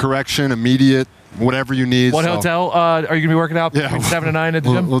 Immediate correction, immediate whatever you need. What hotel are you going to be working out between 7 to 9 at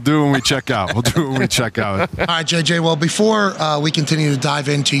the gym? We'll do it when we check out. All right, JJ. Well, before we continue to dive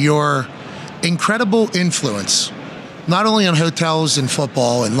into your incredible influence, not only on hotels and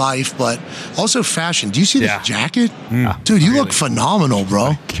football and life, but also fashion. Do you see this jacket? Dude, you look phenomenal,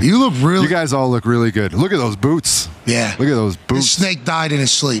 bro. You look really... You guys all look really good. Look at those boots. Yeah. Look at those boots. The snake died in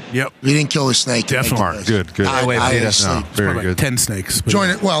his sleep. Yep. We didn't kill the snake. Definitely. Good. Died in his sleep. Very good. 10 snakes.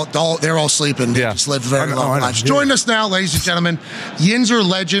 They're all sleeping. They just lived very long lives. Join us now, ladies and gentlemen. Yinzer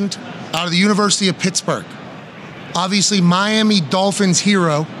legend out of the University of Pittsburgh. Obviously, Miami Dolphins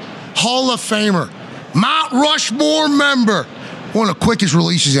hero. Hall of Famer. Mount Rushmore member. One of the quickest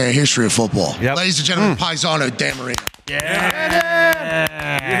releases in the history of football. Yep. Ladies and gentlemen, Paisano Dan Marino. Yeah.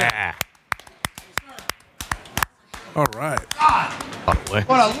 All right. What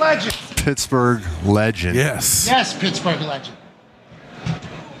a legend. Pittsburgh legend. Yes. Yes, Pittsburgh legend.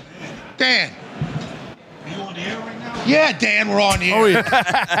 Dan. Are you on the air right now? Yeah, Dan, we're on the air. Oh,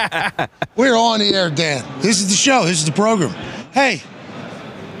 yeah. We're on the air, Dan. This is the show. This is the program. Hey.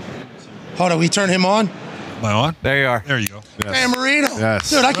 Hold on, we turn him on? Am I on? There you are. There you go. Yes. Dan Marino. Yes.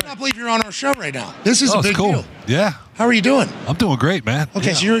 Dude, I cannot believe you're on our show right now. This is a big deal. Yeah. How are you doing? I'm doing great, man.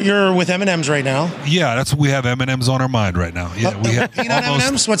 Okay, so you're with M&M's right now. Yeah, that's what we have M&M's on our mind right now. Yeah, we have peanut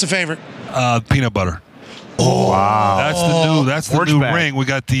M&M's. What's a favorite? Peanut butter. Oh wow! That's the new ring. We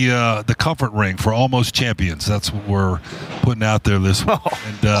got the comfort ring for Almost Champions. That's what we're putting out there this week.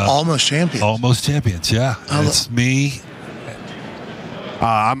 And, Almost Champions. Almost Champions. Yeah, it's me.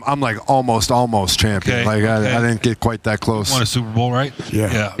 I'm like almost champion. Okay, I didn't get quite that close. You won a Super Bowl, right?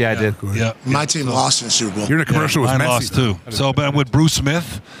 Yeah, I did. Yeah. My team lost in the Super Bowl. You're in a commercial with mine Messi. Lost too. So, but I'm with Bruce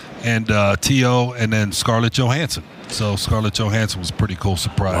Smith and T.O. and then Scarlett Johansson. So Scarlett Johansson was a pretty cool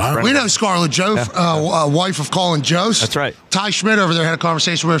surprise. Wow. We know Scarlett Joe, wife of Colin Jost. That's right. Ty Schmidt over there had a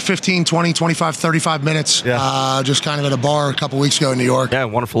conversation with her 15, 20, 25, 35 minutes. Yeah. Just kind of at a bar a couple weeks ago in New York. Yeah,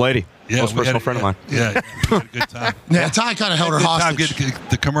 wonderful lady. Yeah, Close personal friend of mine. Yeah, we had a good time. Yeah, Ty kind of held her hostage.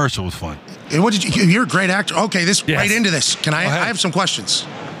 The commercial was fun. And what did you're a great actor. Okay, right into this. Can I ahead. I have some questions.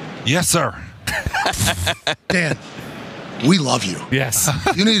 Yes, sir. Dan, we love you. Yes.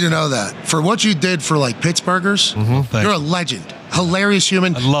 You need to know that. For what you did for like Pittsburghers, you're a legend. Hilarious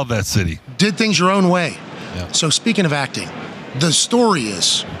human. I love that city. Did things your own way. Yeah. So speaking of acting, the story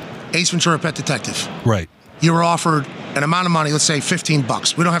is Ace Ventura: Pet Detective. Right. You were offered an amount of money, let's say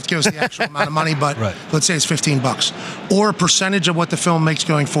 $15. We don't have to give us the actual amount of money, but let's say it's $15 or a percentage of what the film makes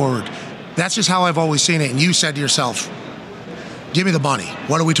going forward. That's just how I've always seen it. And you said to yourself, give me the money.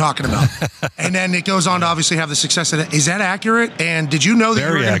 What are we talking about? And then it goes on to obviously have the success of it. Is that accurate? And did you know that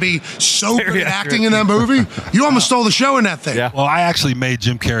you were going to be so good at acting in that movie? You almost stole the show in that thing. Yeah. Well, I actually made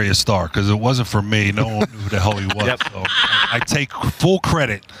Jim Carrey a star because it wasn't for me. No one knew who the hell he was. So I take full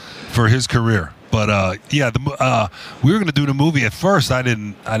credit for his career. But we were going to do the movie. At first, I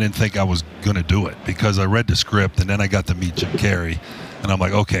didn't think I was going to do it because I read the script and then I got to meet Jim Carrey, and I'm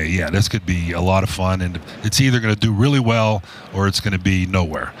like, okay, yeah, this could be a lot of fun, and it's either going to do really well or it's going to be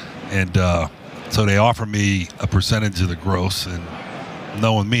nowhere. And so they offered me a percentage of the gross, and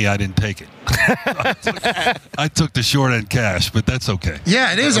knowing me, I didn't take it. I took the short end cash, but that's okay.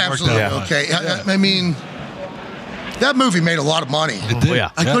 Yeah, it is absolutely okay. Yeah. I mean, that movie made a lot of money. It did.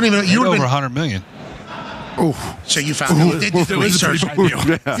 I couldn't even. You over been $100 million. So you found out. Did the research.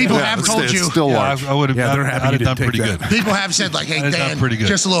 People have told you. Still large. I would have. Yeah, they're happy I'd you have done didn't pretty take good. People have said like, "Hey Dan, pretty good.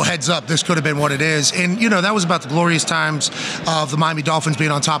 just a little heads up. This could have been what it is." And that was about the glorious times of the Miami Dolphins being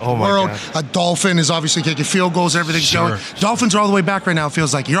on top of the world. A Dolphin is obviously kicking field goals. Everything's going. Dolphins are all the way back right now. It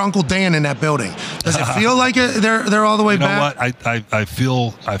feels like your Uncle Dan in that building. Does it feel like it? They're all the way back. You know what?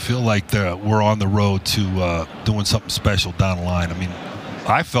 I feel like we're on the road to doing something special down the line. I mean,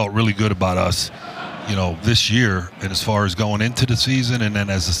 I felt really good about us this year, and as far as going into the season, and then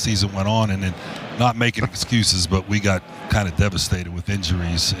as the season went on, and then not making excuses, but we got kind of devastated with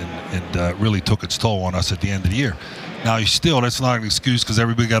injuries, and really took its toll on us at the end of the year. Now, that's not an excuse because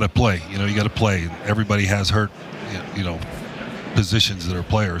everybody got to play. You got to play. Everybody has hurt, positions that are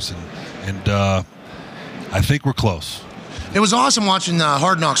players, and I think we're close. It was awesome watching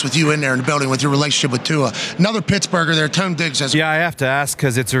Hard Knocks with you in there in the building with your relationship with Tua. Another Pittsburgher there, Tone Diggs has. Yeah, I have to ask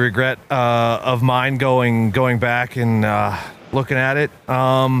because it's a regret of mine going back and looking at it.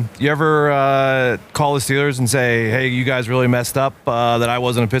 You ever call the Steelers and say, "Hey, you guys really messed up that I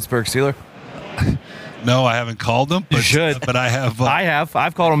wasn't a Pittsburgh Steeler"? No, I haven't called them. But, you should. But I have. I have.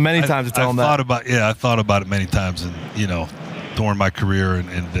 I've called them many times to tell them that. I thought about it many times, and during my career,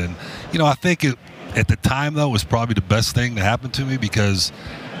 and then I think it. At the time, though, was probably the best thing that happened to me because,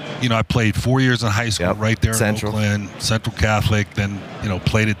 I played 4 years in high school right there in Oakland, Central Catholic, then,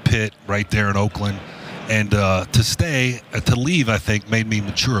 played at Pitt right there in Oakland. And to leave, I think, made me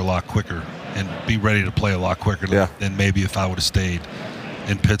mature a lot quicker and be ready to play a lot quicker than maybe if I would have stayed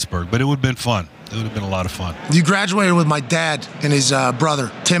in Pittsburgh. But it would have been fun. It would have been a lot of fun. You graduated with my dad and his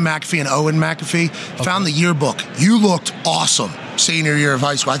brother, Tim McAfee and Owen McAfee. Okay. Found the yearbook. You looked awesome senior year of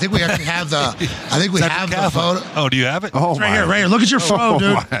high school. I think we actually have the. The photo. Oh, do you have it? Oh, right here. Look at your fro,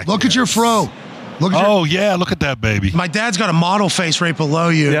 dude. Look at your fro. Look at that baby. My dad's got a model face right below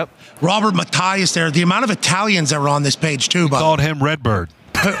you. Yep. Robert Matthias there. The amount of Italians that were on this page too. Called him Redbird.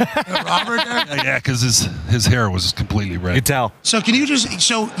 Robert there? Yeah, because his hair was completely red. You tell. So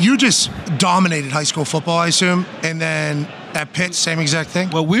you just dominated high school football, I assume, and then at Pitt, same exact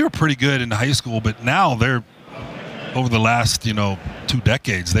thing? Well, we were pretty good in high school, but now they're, over the last, 2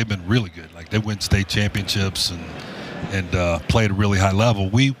 decades, they've been really good. Like, they win state championships and played at a really high level.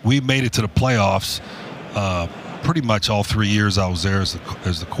 We made it to the playoffs pretty much all 3 years I was there as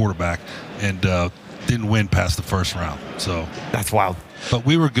the quarterback, and didn't win past the first round. So that's wild. But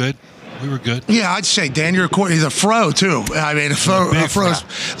we were good. We were good. Yeah, I'd say, Dan, you're a fro, too. I mean, fro's.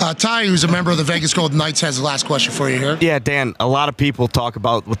 Ty, who's a member of the Vegas Golden Knights, has the last question for you here. Yeah, Dan, a lot of people talk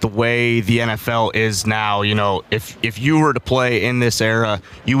about with the way the NFL is now, if you were to play in this era,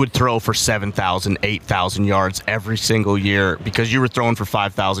 you would throw for 7,000, 8,000 yards every single year because you were throwing for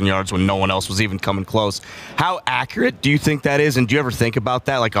 5,000 yards when no one else was even coming close. How accurate do you think that is? And do you ever think about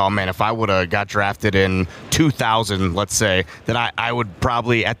that? Like, oh, man, if I would have got drafted in 2000, let's say, then I would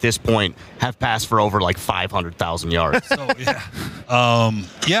probably, at this point, have passed for over like 500,000 yards. So,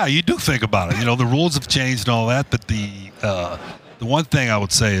 yeah, you do think about it. The rules have changed and all that, but the one thing I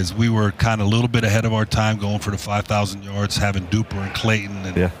would say is we were kind of a little bit ahead of our time going for the 5,000 yards, having Duper and Clayton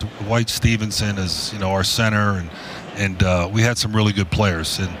and Dwight Stevenson as our center, and we had some really good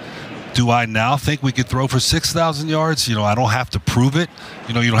players. And do I now think we could throw for 6,000 yards? I don't have to prove it.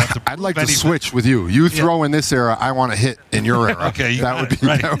 You don't have to. I'd like to switch with you. You throw in this era, I want to hit in your era. Okay, that would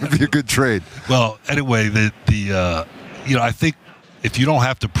be a good trade. Well, anyway, I think if you don't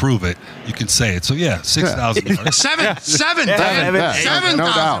have to prove it, you can say it. So 6,000 yards. 7,000. No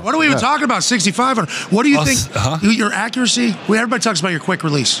doubt. What are we even talking about? 6,500. What do you think? Your accuracy. Everybody talks about your quick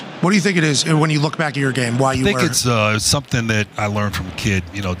release. What do you think it is when you look back at your game? Why you? I think it's something that I learned from a kid.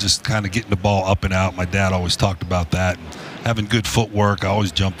 Just kind of getting the ball up and out. My dad always talked about that. And having good footwork. I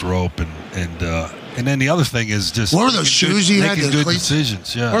always jumped rope and then the other thing is just what were those shoes you had? Making good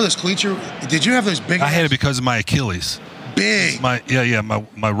decisions. Yeah. What are those cleats? Did you have those big? I had it because of my Achilles. Big. My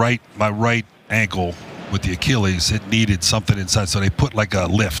right ankle with the Achilles, it needed something inside, so they put like a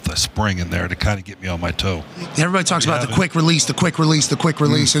spring in there to kind of get me on my toe. Everybody talks about the quick release.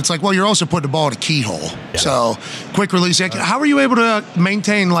 It's like, well, you're also putting the ball in a keyhole. Yeah. So quick release. How were you able to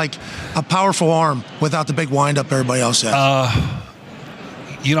maintain like a powerful arm without the big windup everybody else has?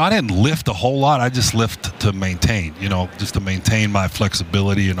 I didn't lift a whole lot. I just lift to maintain, just to maintain my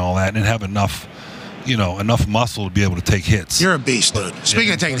flexibility and all that, and have enough muscle to be able to take hits. You're a beast, dude.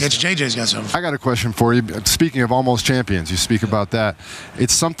 Speaking of taking hits, JJ's got something. I got a question for you. Speaking of almost champions, you speak about that.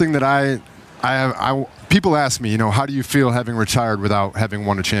 It's something that I people ask me, how do you feel having retired without having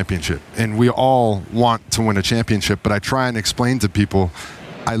won a championship? And we all want to win a championship, but I try and explain to people,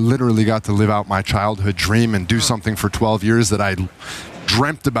 I literally got to live out my childhood dream and do something for 12 years that I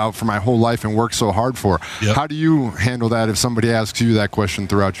dreamt about for my whole life and worked so hard for. Yep. How do you handle that if somebody asks you that question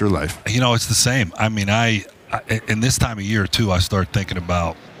throughout your life? It's the same. I mean, I in this time of year too, I start thinking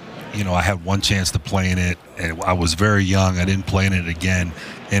about, I had one chance to play in it, and I was very young. I didn't play in it again,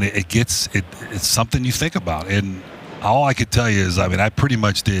 and it's something you think about. And all I could tell you is, I pretty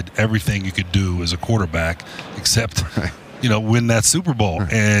much did everything you could do as a quarterback, except win that Super Bowl.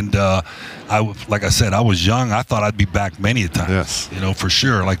 And like I said, I was young. I thought I'd be back many a time. Yes. For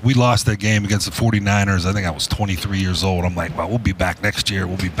sure. Like, we lost that game against the 49ers. I think I was 23 years old. I'm like, well, we'll be back next year.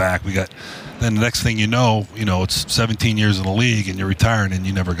 We'll be back. Then the next thing you know, it's 17 years in the league and you're retiring and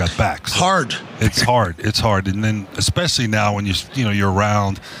you never got back. So hard. It's hard. It's hard. And then especially now when you're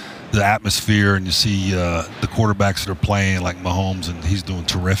around the atmosphere and you see the quarterbacks that are playing like Mahomes, and he's doing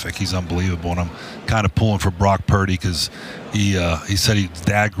terrific. He's unbelievable. And I'm kind of pulling for Brock Purdy because he said his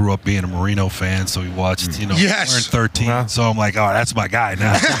dad grew up being a Marino fan, so he watched, Yes. we're in 13. So I'm like, oh, that's my guy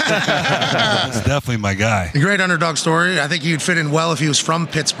now. That's definitely my guy. A great underdog story. I think he'd fit in well if he was from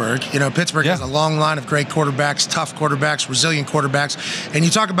Pittsburgh. Pittsburgh has a long line of great quarterbacks, tough quarterbacks, resilient quarterbacks. And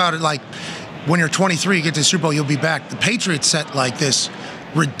you talk about it like when you're 23, you get to the Super Bowl, you'll be back. The Patriots set like this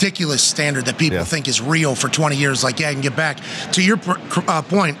ridiculous standard that people think is real for 20 years. Like, I can get back. To your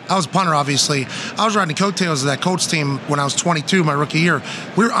point, I was a punter, obviously. I was riding coattails of that Colts team when I was 22, my rookie year.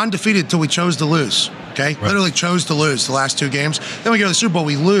 We were undefeated until we chose to lose, okay? Right. Literally chose to lose the last 2 games. Then we go to the Super Bowl,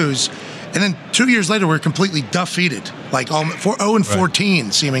 we lose. And then 2 years later, we're completely defeated, like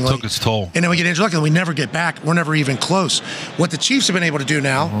 0-14 seemingly. Took its toll. And then we get injured luck, and we never get back. We're never even close. What the Chiefs have been able to do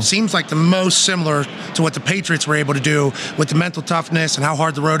now seems like the most similar to what the Patriots were able to do with the mental toughness and how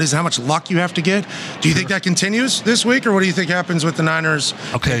hard the road is and how much luck you have to get. Do you think that continues this week, or what do you think happens with the Niners?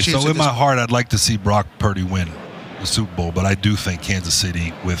 Okay, so in my heart, I'd like to see Brock Purdy win the Super Bowl, but I do think Kansas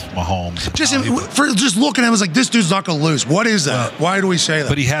City with Mahomes. Just looking at him, I was like, this dude's not going to lose. What is that? Why do we say that?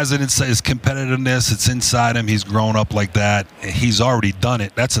 But he has it inside his competitiveness. It's inside him. He's grown up like that. He's already done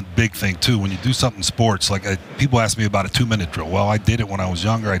it. That's a big thing too. When you do something in sports, like people ask me about a 2-minute drill. Well, I did it when I was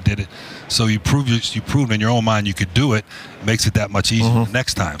younger. I did it. So you proved in your own mind you could do it. It makes it that much easier the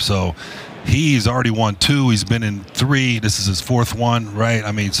next time. So he's already won 2. He's been in 3. This is his 4th one, right?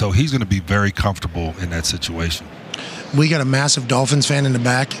 I mean, so he's going to be very comfortable in that situation. We got a massive Dolphins fan in the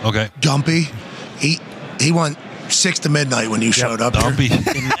back. Okay. Gumpy. He went 6 to midnight when you showed up. Gumpy.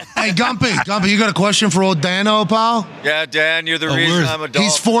 Hey, Gumpy, you got a question for old Dano, pal? Yeah, Dan, you're the reason I'm a Dolphin.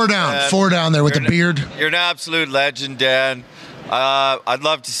 He's 4 down. Dan. 4 down there with the beard. You're an absolute legend, Dan. I'd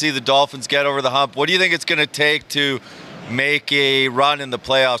love to see the Dolphins get over the hump. What do you think it's going to take to make a run in the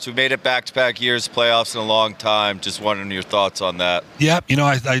playoffs? We've made it back-to-back years playoffs in a long time. Just wondering your thoughts on that. Yeah,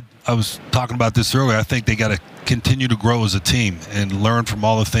 I was talking about this earlier. I think they got to continue to grow as a team and learn from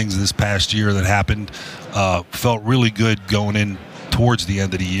all the things this past year that happened. Felt really good going in towards the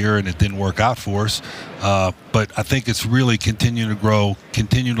end of the year, and it didn't work out for us. But I think it's really continue to grow,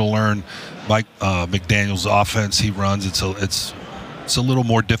 continue to learn. Mike McDaniel's offense he runs, it's a little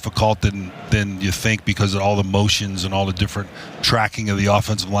more difficult than you think because of all the motions and all the different tracking of the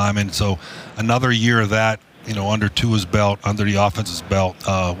offensive linemen. So another year of that, under Tua's belt, under the offense's belt,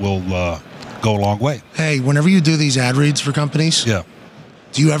 will go a long way. Hey, whenever you do these ad reads for companies, do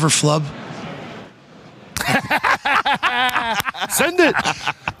you ever flub? Send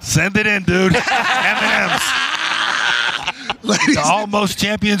it in, dude. M&M's. The Almost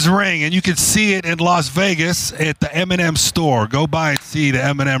Champions ring, and you can see it in Las Vegas at the M&M store. Go by and see the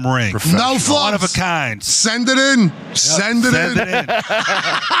M&M ring. No flubs. One of a kind. Send it in. Yep. Send it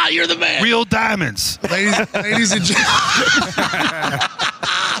in. You're the man. Real diamonds. Ladies and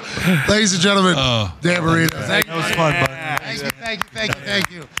gentlemen, Dan Marino. That was fun, buddy.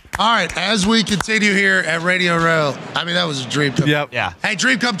 Thank you. All right, as we continue here at Radio Row, that was a dream come true. Yeah. Hey,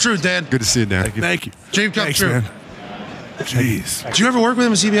 dream come true, Dan. Good to see you, Dan. Thank you. Dream come true. Man. Jeez. Did you ever work with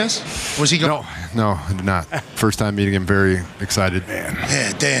him at CBS? Was he No, I did not. First time meeting him, very excited. Man.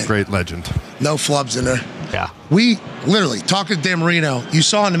 Yeah, Dan. Great legend. No flubs in there. Yeah. We literally, talking to Dan Marino, you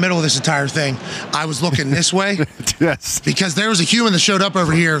saw in the middle of this entire thing, I was looking this way. Yes. Because there was a human that showed up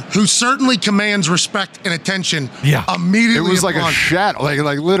over here who certainly commands respect and attention immediately. It was like a shadow, like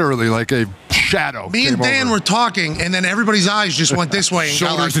literally like a shadow. Me and Dan were talking, and then everybody's eyes just went this way. And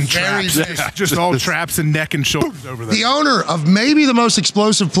shoulders and traps. Just all traps and neck and shoulders over there. The owner of maybe the most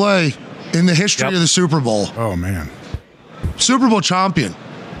explosive play in the history of the Super Bowl. Oh, man. Super Bowl champion,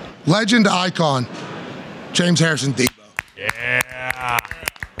 legend, icon, James Harrison Debo. Yeah.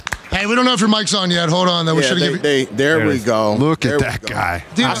 Hey, we don't know if your mic's on yet. Hold on. Though. We there we go. Look at that guy.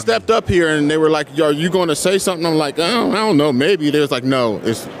 Dude, I stepped up here, and they were like, "Yo, are you going to say something?" I'm like, I don't know. Maybe. They was like, "No."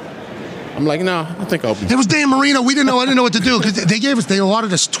 I'm like, no, I think I'll be. It was Dan Marino. I didn't know what to do because they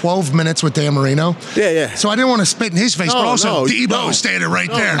allotted us 12 minutes with Dan Marino. Yeah. So I didn't want to spit in his face, but also Debo was standing right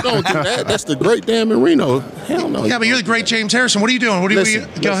there. Don't do that. That's the great Dan Marino. Hell no. Yeah, but you're the great James Harrison. What are you doing?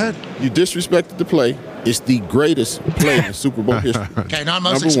 Go ahead. You disrespected the play. It's the greatest play in Super Bowl history. Okay, not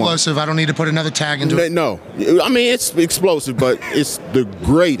most explosive. I don't need to put another tag into it. No. I mean, it's explosive, but it's the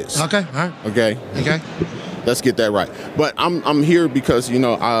greatest. Okay, all right. Okay. Let's get that right. But I'm here because,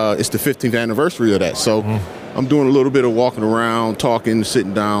 it's the 15th anniversary of that. So I'm doing a little bit of walking around, talking,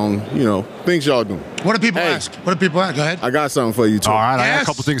 sitting down, things y'all doing. What do people ask? Go ahead. I got something for you, too. All right, I got a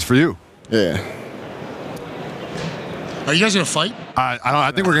couple things for you. Yeah. Are you guys gonna fight?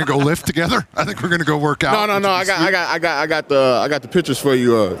 I think we're gonna go lift together. I think we're gonna go work out. No. I got the pictures for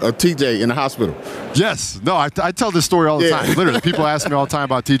you of TJ in the hospital. Yes. No. I tell this story all the time. Literally, people ask me all the time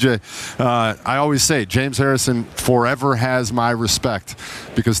about TJ. I always say James Harrison forever has my respect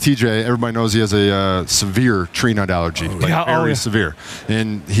because TJ, everybody knows he has a severe tree nut allergy, very severe.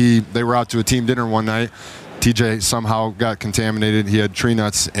 And they were out to a team dinner one night. TJ somehow got contaminated. He had tree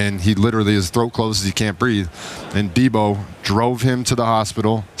nuts, and his throat closes. He can't breathe. And Debo drove him to the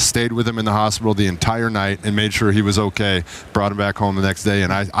hospital, stayed with him in the hospital the entire night, and made sure he was okay. Brought him back home the next day.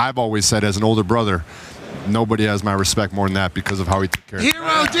 And I've always said, as an older brother, nobody has my respect more than that because of how he took care of him.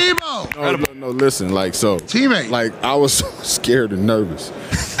 Hero Debo! No, listen, teammate. I was so scared and nervous.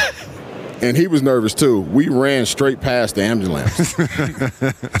 And he was nervous, too. We ran straight past the ambulance.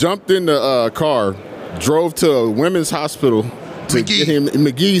 Jumped in the car, drove to a women's hospital to get him in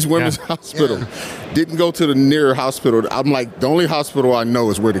McGee's Women's Hospital. Yeah. Didn't go to the near hospital. I'm like, the only hospital I know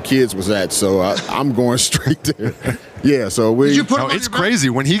is where the kids was at, so I'm going straight there. Yeah, so it's crazy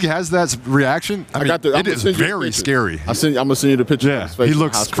when he has that reaction. It is very scary. I'm gonna send you the picture. Yeah, he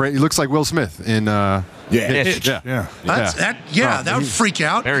looks crazy. He looks like Will Smith in. That would freak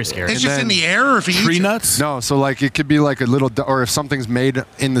out. Very scary. It's just in the air, or if he tree eats nuts. No, so it could be like a little, or if something's made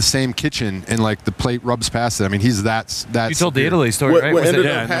in the same kitchen and the plate rubs past it. I mean, he's that. You told the Italy story, right?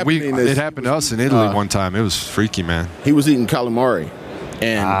 It happened to us in Italy one time. It was freaky, man. He was eating calamari.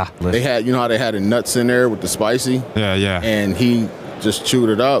 And they had, how they had the nuts in there with the spicy? Yeah. And he just chewed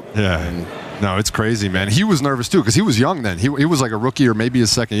it up. Yeah. No, it's crazy, man. He was nervous, too, because he was young then. He was like a rookie or maybe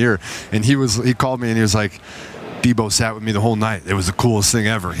his second year. And he called me and he was like, Debo sat with me the whole night. It was the coolest thing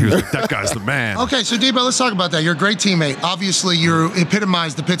ever. He was like, that guy's the man. Okay, so Debo, let's talk about that. You're a great teammate. Obviously, you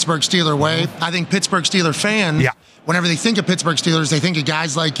epitomize the Pittsburgh Steeler way. I think Pittsburgh Steeler fans, whenever they think of Pittsburgh Steelers, they think of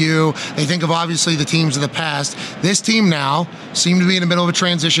guys like you. They think of, obviously, the teams of the past. This team now seem to be in the middle of a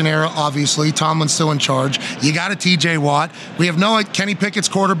transition era, obviously. Tomlin's still in charge. You got a T.J. Watt. We have Kenny Pickett's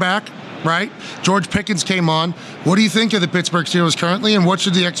quarterback, right? George Pickens came on. What do you think of the Pittsburgh Steelers currently, and what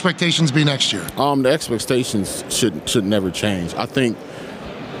should the expectations be next year? The expectations should never change. I think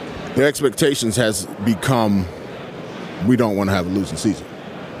the expectations has become we don't want to have a losing season,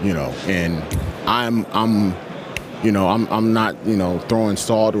 and I'm not, throwing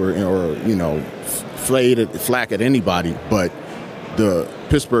salt or flack at anybody, but the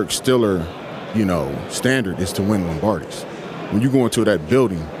Pittsburgh Steeler, standard is to win Lombardis. When you go into that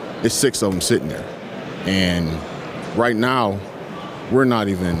building, it's 6 of them sitting there. And right now, we're not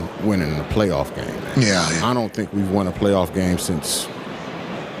even winning a playoff game. Yeah. I don't think we've won a playoff game since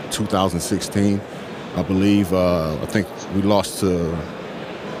 2016. I believe, I think we lost to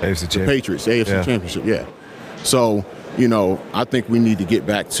the Patriots, AFC Championship, So, I think we need to get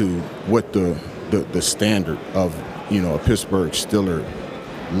back to what the standard of, a Pittsburgh Steeler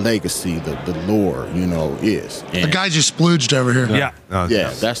legacy, the lore, is. And the guy just splooged over here.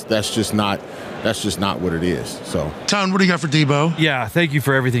 That's just not what it is. So, Ton, what do you got for Debo? Yeah, thank you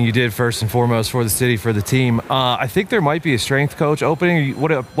for everything you did first and foremost for the city, for the team. I think there might be a strength coach opening.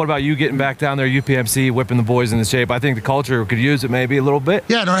 What about you getting back down there, UPMC, whipping the boys into shape? I think the culture could use it maybe a little bit.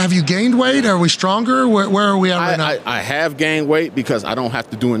 Yeah, have you gained weight? Are we stronger? Where are we at right now? I have gained weight because I don't have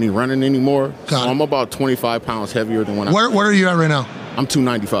to do any running anymore. So I'm about 25 pounds heavier than when Where are you at right now? I'm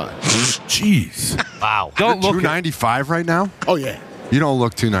 295. Jeez. Wow. Don't look 295 right now? Oh, yeah. You don't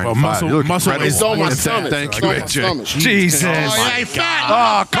look 295. You look muscle. It's on my stomach. Thank you, AJ. Jesus. Oh, yeah, fat.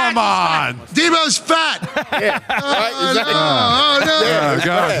 Oh, come on. Debo's fat. Yeah. Exactly. Oh,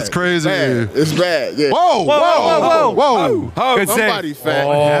 God, it's crazy. It's bad. Yeah. Whoa. Good somebody save.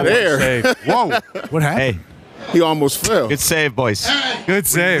 Fat. There. Whoa. What happened? He almost fell. Good save, boys. Good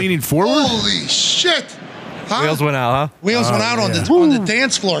save. Leaning forward? Holy shit. Huh? Wheels went out, huh? Wheels went out on the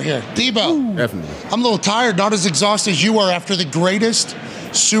dance floor here. Debo. Definitely. I'm a little tired, not as exhausted as you are after the greatest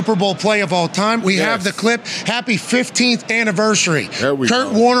Super Bowl play of all time. We have the clip. Happy 15th anniversary.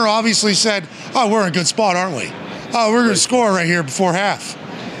 Kurt Warner obviously said, we're in a good spot, aren't we? Oh, we're going to score right here before half.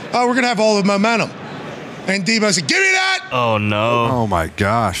 Oh, we're going to have all the momentum. And Debo said, give me that. Oh, no. Oh, my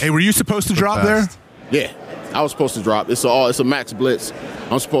gosh. Hey, were you supposed to drop there? Yeah. I was supposed to drop. It's a max blitz.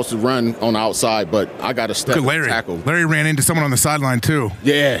 I'm supposed to run on the outside, but I got to step and tackle. Larry ran into someone on the sideline, too.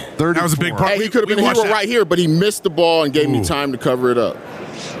 Yeah. That was a big part. Hey, he could have been a hero right here, but he missed the ball and gave me time to cover it up.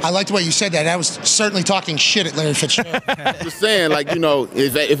 I liked the way you said that. I was certainly talking shit at Larry Fitzgerald. Just saying,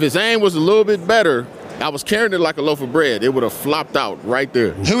 if his aim was a little bit better, I was carrying it like a loaf of bread. It would have flopped out right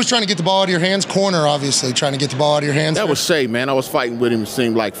there. Who was trying to get the ball out of your hands? Corner, obviously, trying to get the ball out of your hands. That was Shea, man. I was fighting with him, it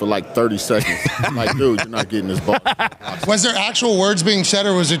seemed like, for like 30 seconds. I'm like, dude, you're not getting this ball. Was there actual words being said,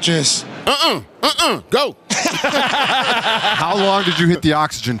 or was it just... go. How long did you hit the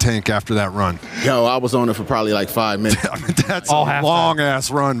oxygen tank after that run? Yo, I was on it for probably like 5 minutes. I mean, that's a long-ass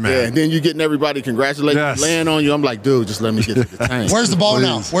run, man. Yeah, and then you getting everybody congratulating you, laying on you. I'm like, dude, just let me get to the tank. Where's the ball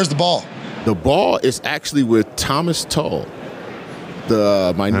now? Where's the ball? The ball is actually with Thomas Tull,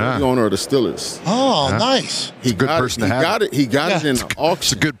 the minority owner of the Steelers. Oh, nice. He's a good person to have. He got it in an auction.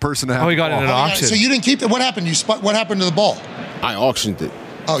 It's a good person to have. Oh, he got it in an auction. So you didn't keep it. What happened? What happened to the ball? I auctioned it.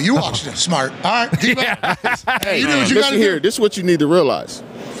 Oh, you auctioned it. Smart. All right. Hey, you do what you listen got to here. do. This is what you need to realize.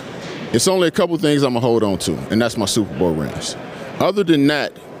 It's only a couple things I'm going to hold on to, and that's my Super Bowl rings. Other than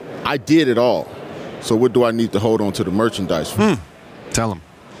that, I did it all. So what do I need to hold on to the merchandise for? Tell him.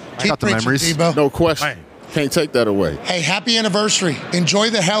 Keep got the preaching, memories. Debo. No question. Can't take that away. Hey, happy anniversary. Enjoy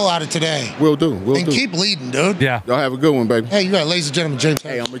the hell out of today. Will do. And keep leading, dude. Yeah. Y'all have a good one, baby. Hey, you got, ladies and gentlemen, James.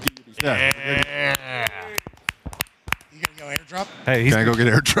 Hey, I'm going to give you these. You going to go airdrop? Hey, Can I go get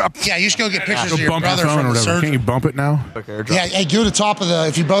airdropped? Yeah, you should go get pictures Go of your bump your brother phone from or the whatever. Can surgery. you bump it now? Yeah, hey, go to the top of the,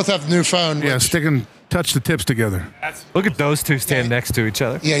 if you both have the new phone. Yeah, touch the tips together. Look at those two stand next to each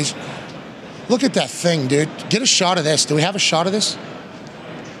other. Yeah, look at that thing, dude. Get a shot of this. Do we have a shot of this?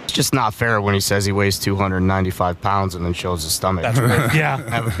 It's just not fair when he says he weighs 295 pounds and then shows his stomach. Yeah.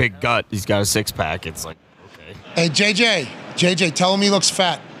 Have a big gut. He's got a six-pack. It's like, okay. Hey, JJ, tell him he looks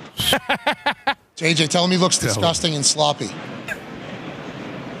fat. JJ, tell him he looks disgusting and sloppy.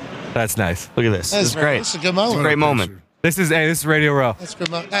 That's nice. Look at this. This is great. This is a good moment. It's a great moment. This is Radio Row. That's a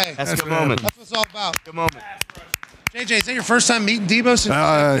good moment. Hey, That's a good moment. That's what it's all about. Good moment. JJ, is that your first time meeting Debo since?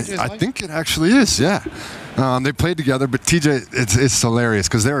 I think it actually is. Yeah, they played together, but TJ, it's hilarious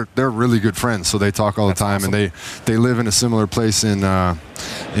because they're really good friends. So they talk all the time, awesome. and they live in a similar place in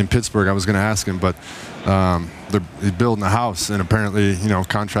Pittsburgh. I was going to ask him, but they're building a house, and apparently,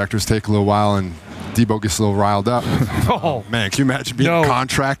 contractors take a little while, and Debo gets a little riled up. Oh man, can you imagine being a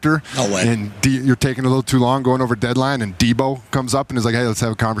contractor? No way. And you're taking a little too long going over deadline, and Debo comes up and is like, "Hey, let's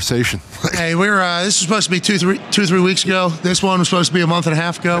have a conversation." Hey, this was supposed to be two, 3 weeks ago. This one was supposed to be a month and a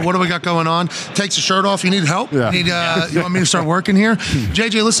half ago. What do we got going on? Takes the shirt off. You need help? Yeah. You want me to start working here?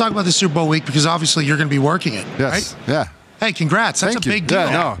 JJ, let's talk about the Super Bowl week because obviously you're going to be working it. Yes. Right? Yeah. Hey, congrats. That's Thank a you. big deal.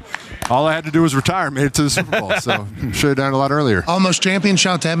 Yeah, no. All I had to do was retire, made it to the Super Bowl. So should have done it a lot earlier. Almost champion.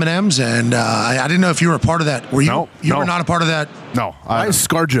 Shout out to M&M's. And I didn't know if you were a part of that. Were you? No, you no. were not a part of that? No. Why is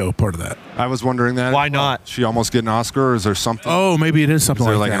ScarJo part of that? I was wondering that. Why not? She almost get an Oscar, or is there something? Oh, maybe it is something Is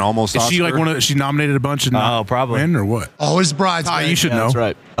there like like that. an almost Is she like Oscar? she nominated a bunch and not probably. win or what? Always bridesmaid. You should know. That's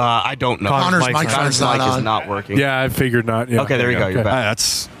right. I don't know. Connor's Mike's mic not- phone's not mic is on. not working. Yeah, I figured not. Yeah. Okay, there you go. You're back.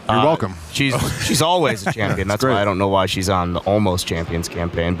 You're welcome. She's always a champion. That's great. why I don't know why she's on the Almost Champions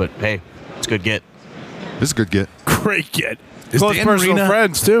campaign. But hey, it's a good get. This is a good get. Great get. Is Close Dan personal Marino-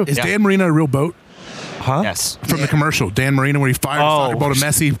 friends, too. Is Yeah. Dan Marino a real boat? Huh? Yes. From the commercial, Dan Marino, where he fired a soccer ball to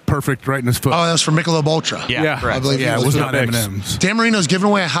Messi, perfect right in his foot. Oh, that was for Michelob Ultra. Yeah. I Correct. believe yeah, it it was was not Mix. M&M's. Dan Marino's giving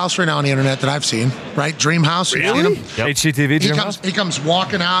away a house right now on the internet that I've seen. Right, Dream House. You seen him? Yep. HGTV. He Jim comes. He comes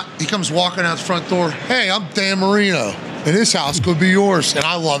walking out. He comes walking out the front door. Hey, I'm Dan Marino, and this house could be yours. And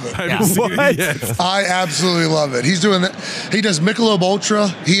I love it. I haven't seen it yet. I absolutely love it. He's doing that. He does Michelob Ultra.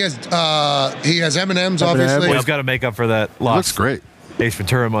 He has M&M's, obviously. Well, he's got to make up for that loss. Looks great. Ace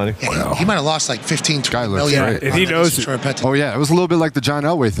Ventura money. Yeah, he might have lost like 15, 20 looks million. great. And he knows it. Oh yeah, it was a little bit like the John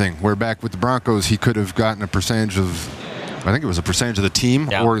Elway thing, where back with the Broncos, he could have gotten a percentage of, I think it was a percentage of the team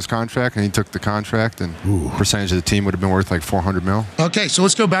or his contract, and he took the contract, and percentage of the team would have been worth like $400 million. Okay, so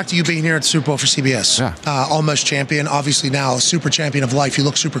let's go back to you being here at the Super Bowl for CBS. Yeah. Almost champion, obviously now a super champion of life. You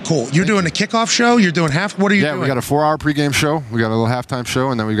look super cool. You're doing a kickoff show? You're doing half? What are you doing? Yeah, we got a 4-hour pregame show. We got a little halftime show,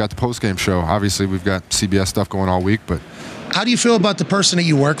 and then we got the postgame show. Obviously, we've got CBS stuff going all week, but How do you feel about the person that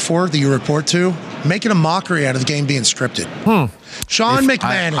you work for, that you report to, making a mockery out of the game being scripted? Sean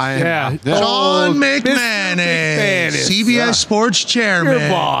McManus. Sean McManus. CBS Sports Chairman. Your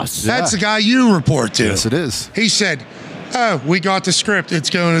boss. That's the guy you report to. Yes, it is. He said, oh, we got the script. It's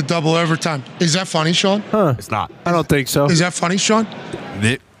going to double overtime. Is that funny, Sean? It's not. I don't think so. Is that funny, Sean?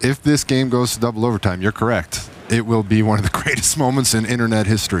 If this game goes to double overtime, you're correct. It will be one of the greatest moments in internet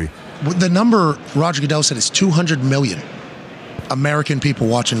history. The number Roger Goodell said is 200 million American people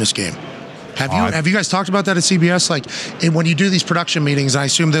watching this game. Have you guys talked about that at CBS? Like, when you do these production meetings, I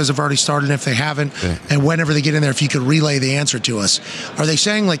assume those have already started. If they haven't, and whenever they get in there, if you could relay the answer to us, are they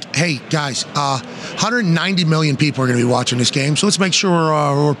saying like, "Hey guys, 190 million people are going to be watching this game, so let's make sure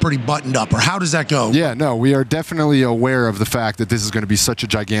we're pretty buttoned up," or how does that go? Yeah, no, we are definitely aware of the fact that this is going to be such a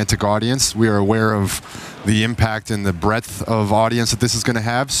gigantic audience. We are aware of the impact and the breadth of audience that this is going to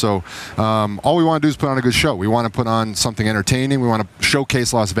have. So all we want to do is put on a good show. We want to put on something entertaining. We want to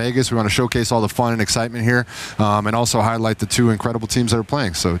showcase Las Vegas. We want to showcase all the fun and excitement here, and also highlight the two incredible teams that are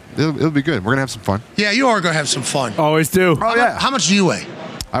playing. So it'll be good. We're going to have some fun. Yeah, you are going to have some fun. Always do. Oh, yeah. How much do you weigh?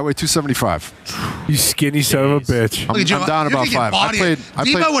 I weigh 275. You skinny son of a bitch. I'm down about 5.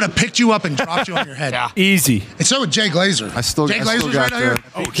 Debo would have picked you up and dropped you on your head. Easy. And so would Jay Glazer. Jay Glazer's right here.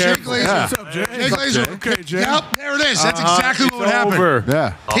 Jay Glazer. What's up, Jay? Jay Glazer. Okay, Jay. Yep, there it is. That's exactly what happened. Over.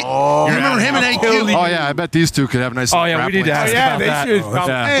 Yeah. You remember him and AQ? Oh, yeah. I bet these two could have nice. Oh, yeah, we need to ask about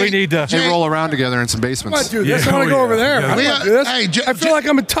that. We need to. They roll around together in some basements. What, dude? Let's not go over there. I feel like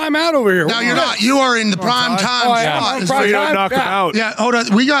I'm in timeout over here. No, you're not. You are in the prime time spot. You don't knock him out. Yeah, hold on.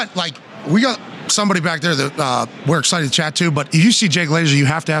 We got somebody back there that we're excited to chat to, but if you see Jay Glazer, you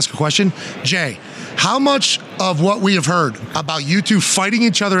have to ask a question. Jay, how much of what we have heard about you two fighting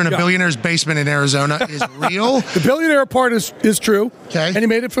each other in a billionaire's basement in Arizona is real? The billionaire part is true. Okay. And he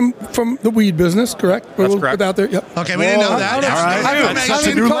made it from the weed business, correct? That's correct. Out there, yep. Okay, we didn't know that. That's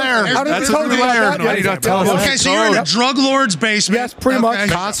a new layer. That's a new layer. Okay, so you're in a drug lord's basement. Yes, pretty much.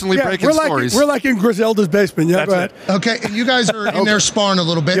 Constantly breaking stories. We're like in Griselda's basement. Yeah, go ahead. Okay, and you guys are in there sparring a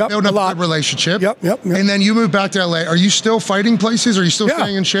little bit, building up a good relationship. Yep. And then you move back to LA. Are you still fighting places? Are you still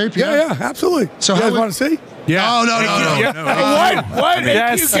staying in shape? Yeah, absolutely. So you guys want to see? Yeah. No. What?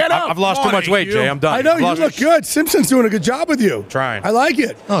 Yes. You get up. I've lost too much weight, Jay. I'm done. I know, you look good. Simpson's doing a good job with you. Trying. I like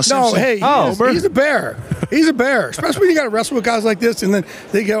it. Oh, Simpson. No, hey, he's a bear. He's a bear. Especially when you got to wrestle with guys like this, and then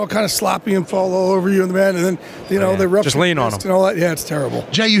they get all kind of sloppy and fall all over you and the man, and then, they rough just lean on them. and all that. Yeah, it's terrible.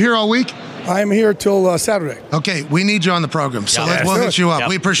 Jay, you here all week? I am here till Saturday. Okay, we need you on the program, so we'll hit you up. Yep.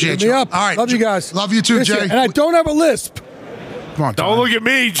 We appreciate Hit me you. up. All right. Love you guys. Love you too, Miss Jay. you. And I don't have a lisp. Come on, Don't look at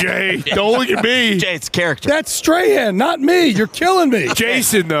me, Jay. Don't look at me. Jay, it's character. That's Strahan, not me. You're killing me.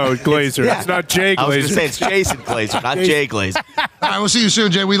 Jason, though, Glazer. It's not Jay Glazer. I was going to say it's Jason Glazer, not Jay Glazer. All right, we'll see you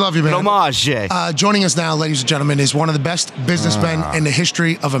soon, Jay. We love you, man. Homage, Jay. Joining us now, ladies and gentlemen, is one of the best businessmen in the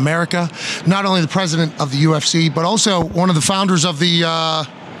history of America. Not only the president of the UFC, but also one of the founders of the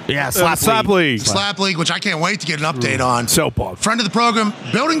Slap League. Slap League, which I can't wait to get an update on. Soap opera. Friend of the program,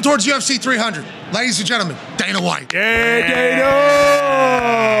 building towards UFC 300. Ladies and gentlemen, Dana White. Yeah, Dana!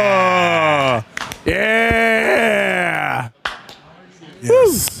 Yeah!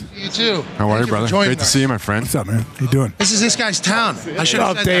 Yes. You too. How are you, brother? Great to us. see you, my friend. What's up, man? How you doing? This is this guy's town. I should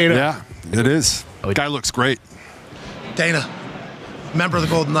have said Dana? Yeah, it is. Guy looks great. that. Dana, member of the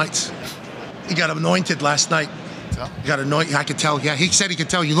Golden Knights. He got anointed last night. You got anointed. I could tell. Yeah, he said he could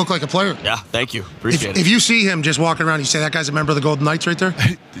tell. You look like a player. Yeah, thank you. Appreciate If you see him just walking around, you say that guy's a member of the Golden Knights right there?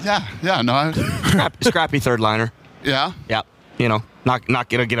 Yeah, no. Scrappy third liner. Yeah? Yeah. Not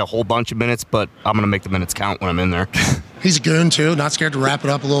going to get a whole bunch of minutes, but I'm going to make the minutes count when I'm in there. He's a goon, too. Not scared to wrap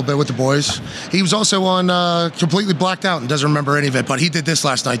it up a little bit with the boys. He was also on completely blacked out and doesn't remember any of it, but he did this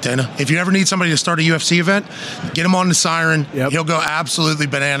last night, Dana. If you ever need somebody to start a UFC event, get him on the siren. Yep. He'll go absolutely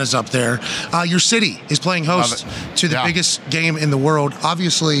bananas up there. Your city is playing host to the biggest game in the world.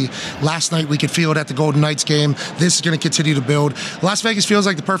 Obviously, last night we could feel it at the Golden Knights game. This is going to continue to build. Las Vegas feels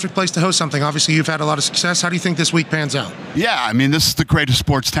like the perfect place to host something. Obviously, you've had a lot of success. How do you think this week pans out? Yeah, I mean, this is the greatest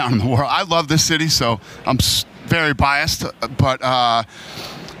sports town in the world. I love this city, so I'm very biased, but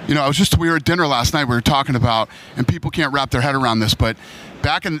we were at dinner last night. We were talking about, and people can't wrap their head around this, but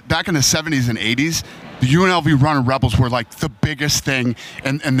back in the 70s and 80s, the UNLV Running Rebels were like the biggest thing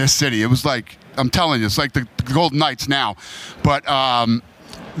in this city. It was like, I'm telling you, it's like the Golden Knights now, but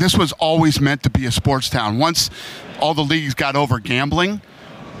this was always meant to be a sports town. Once all the leagues got over gambling,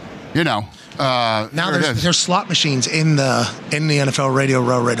 now there's slot machines in the NFL Radio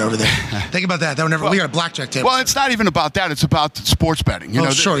Row right over there. Think about that. We got a blackjack table. Well, it's not even about that. It's about sports betting.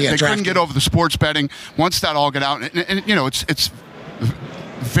 They couldn't get over the sports betting. Once that all got out, and it's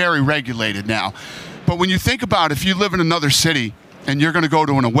very regulated now. But when you think about if you live in another city and you're going to go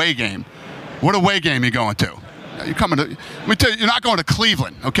to an away game, what away game are you going to? You're coming to. Let me tell you, you're not going to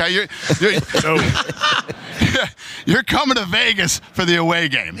Cleveland, okay? You're coming to Vegas for the away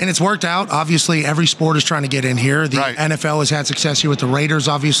game. And it's worked out. Obviously, every sport is trying to get in here. The NFL has had success here with the Raiders,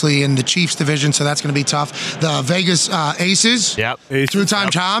 obviously, in the Chiefs division, so that's going to be tough. The Vegas Aces,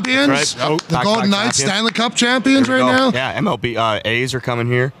 two-time champions. The Golden Knights, Stanley Cup champions right now. Yeah, MLB A's are coming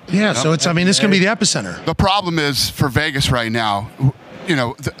here. Yeah, so it's. I mean, this is going to be the epicenter. The problem is for Vegas right now.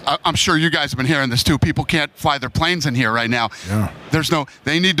 I'm sure you guys have been hearing this too. People can't fly their planes in here right now. Yeah.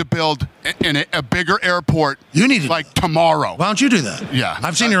 They need to build a bigger airport. You need to like tomorrow. Why don't you do that? Yeah.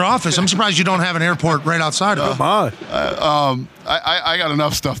 I've seen your office. I'm surprised you don't have an airport right outside of it. I got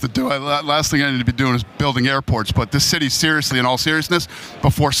enough stuff to do. Last thing I need to be doing is building airports. But this city, seriously, in all seriousness,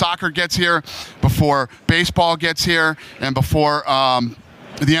 before soccer gets here, before baseball gets here, and before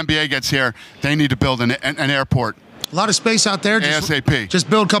the NBA gets here, they need to build an airport. A lot of space out there. ASAP. Just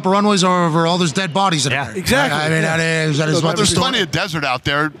build a couple runways over all those dead bodies. Yeah, exactly. I mean, that is what there's plenty of desert out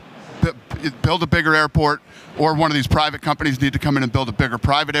there. Build a bigger airport, or one of these private companies need to come in and build a bigger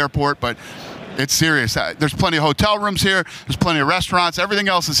private airport. But it's serious. There's plenty of hotel rooms here. There's plenty of restaurants. Everything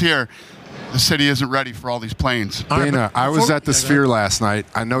else is here. The city isn't ready for all these planes. Dana, I was at the Sphere last night.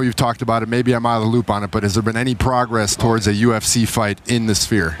 I know you've talked about it. Maybe I'm out of the loop on it, but has there been any progress towards a UFC fight in the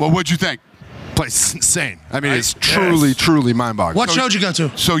Sphere? Well, what'd you think? Place insane. I mean, it's truly mind-boggling. What show did you go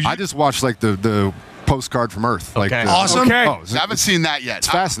to? I just watched like the postcard from Earth. Like awesome. Okay. I haven't seen that yet. It's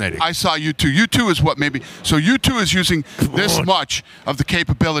fascinating. I saw U2. U2 is what maybe. So U2 is using this much of the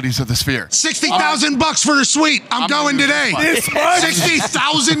capabilities of the Sphere. $60,000 for the suite. I'm going today.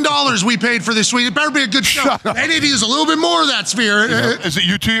 $60,000 we paid for this suite. It better be a good show. They need to use a little bit more of that Sphere. Is it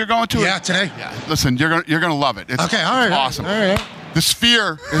U2 you're going to? Yeah, today. Yeah. Listen, you're gonna love it. It's, okay. All right. It's awesome. All right. The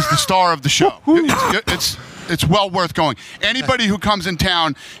Sphere is the star of the show. It's well worth going. Anybody who comes in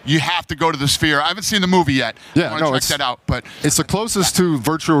town, you have to go to the Sphere. I haven't seen the movie yet. Yeah, I want to check that out. But it's the closest to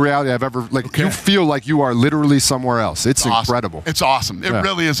virtual reality I've ever. Like you feel like you are literally somewhere else. It's incredible. It's awesome. It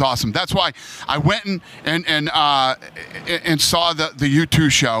really is awesome. That's why I went and saw the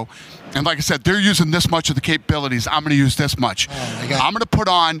U2 show. And like I said, they're using this much of the capabilities. I'm going to use this much. I'm going to put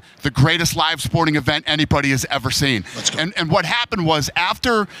on the greatest live sporting event anybody has ever seen. And what happened was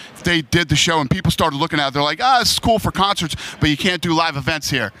after they did the show and people started looking at it, they're like, this is cool for concerts, but you can't do live events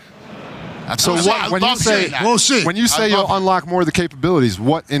here. So when you say you'll unlock more of the capabilities,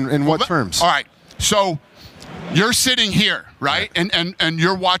 what in what terms? All right. So you're sitting here, right? And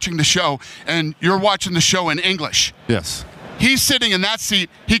you're watching the show, and you're watching the show in English. Yes. He's sitting in that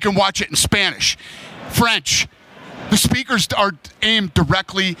seat. He can watch it in Spanish, French. The speakers are aimed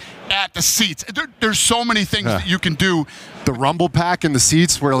directly at the seats. There's so many things that you can do. The rumble pack in the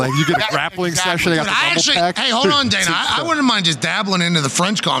seats where like you get a grappling session. They got the rumble pack. Hey, hold on, Dana. I wouldn't mind just dabbling into the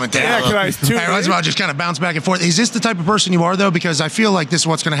French commentary. Yeah, can I too? Hey, once in a while, just kind of bounce back and forth. Is this the type of person you are, though? Because I feel like this is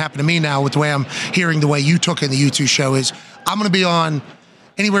what's going to happen to me now with the way I'm hearing the way you took in the U2 show is I'm going to be on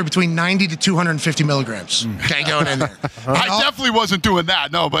anywhere between 90 to 250 milligrams. Okay, going in there. I definitely wasn't doing that,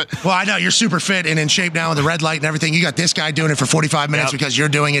 no, but. Well, I know you're super fit and in shape now with the red light and everything. You got this guy doing it for 45 minutes because you're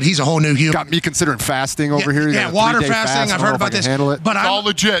doing it. He's a whole new human. Got me considering fasting over here. Yeah, water fasting. I've heard about this. But it's all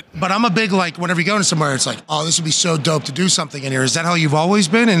legit. But I'm a big, like, whenever you go to somewhere, it's like, oh, this would be so dope to do something in here. Is that how you've always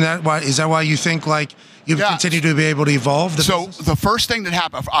been? And is that why you think, like, you continue to be able to evolve the business? The first thing that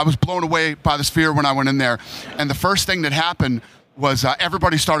happened, I was blown away by the Sphere when I went in there. And the first thing that happened was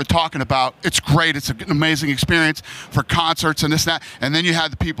everybody started talking about it's great, it's an amazing experience for concerts and this and that. And then you had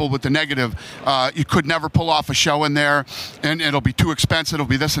the people with the negative. You could never pull off a show in there, and it'll be too expensive, it'll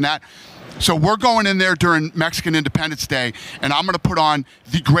be this and that. So we're going in there during Mexican Independence Day, and I'm going to put on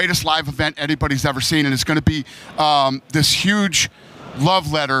the greatest live event anybody's ever seen, and it's going to be this huge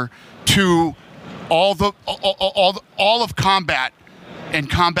love letter to all of combat and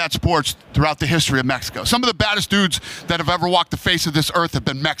combat sports throughout the history of Mexico. Some of the baddest dudes that have ever walked the face of this earth have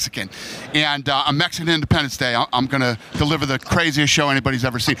been Mexican. And on Mexican Independence Day, I'm going to deliver the craziest show anybody's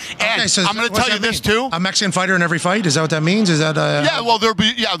ever seen. And so I'm going to tell you this too. A Mexican fighter in every fight? Is that what that means? Is that Yeah, well, there'll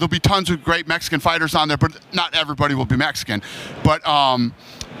be tons of great Mexican fighters on there, but not everybody will be Mexican. But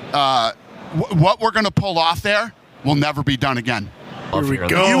what we're going to pull off there will never be done again. Here we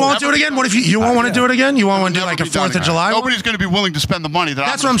go. You won't do it again? What if you won't want to do it again? You won't want to do like a 4th of July? Nobody's going to be willing to spend the money that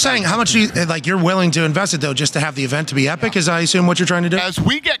That's what I'm saying. How much you're willing to invest it, though, just to have the event to be epic, is I assume what you're trying to do? As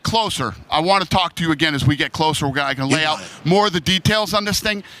we get closer, I want to talk to you again as we get closer. I can lay out more of the details on this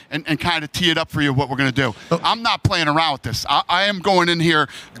thing and kind of tee it up for you what we're going to do. I'm not playing around with this. I am going in here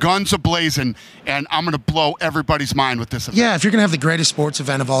guns a-blazing, and I'm going to blow everybody's mind with this event. Yeah, if you're going to have the greatest sports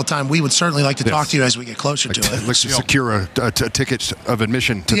event of all time, we would certainly like to talk to you as we get closer to it. Let's secure a ticket of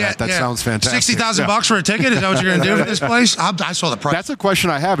admission to that. That sounds fantastic. $60,000 for a ticket? Is that what you're going to do for this place? I saw the price. That's a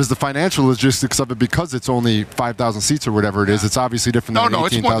question I have, is the financial logistics of it, because it's only 5,000 seats or whatever it is. It's obviously different than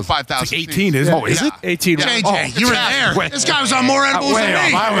 18,000. It's more than 5,000 seats. 18, isn't it? Oh, is it? 18. JJ, you were there. This guy was on more edibles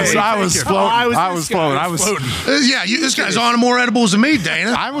than me. I was floating. This guy's on more edibles than me,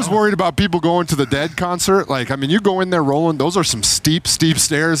 Dana. I was worried about people going to the Dead concert. Like, I mean, you go in there rolling. Those are some steep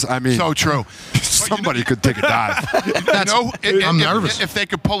stairs. I mean, so true. Somebody could take a dive. If nervous. If they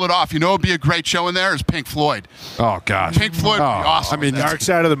could pull it off, it would be a great show in there is Pink Floyd. Oh, gosh. Pink Floyd would be awesome. I mean, Dark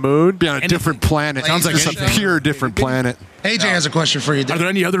Side of the Moon. Be on a different planet. Sounds like just a pure different planet. AJ has a question for you. Are there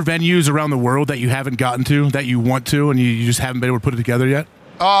any other venues around the world that you haven't gotten to that you want to and you just haven't been able to put it together yet?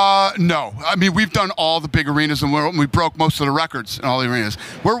 No. I mean, we've done all the big arenas in the world, and we broke most of the records in all the arenas.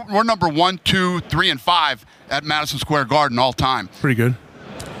 We're number 1, 2, 3, and 5 at Madison Square Garden all time. Pretty good.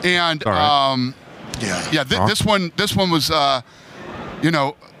 And this one was a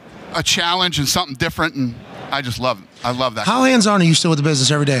challenge and something different, and I just love it. I love that. How hands-on are you still with the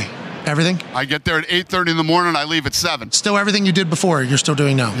business every day? Everything? I get there at 8:30 in the morning. I leave at 7. Still everything you did before, you're still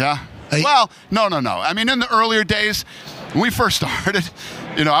doing now? Yeah. Well, no. I mean, in the earlier days, when we first started,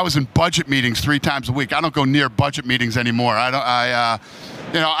 I was in budget meetings 3 times a week. I don't go near budget meetings anymore.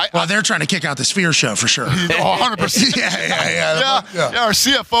 Well, they're trying to kick out the Sphere show for sure. 100%. Yeah. Our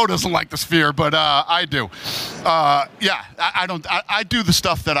CFO doesn't like the Sphere, but I do. I do the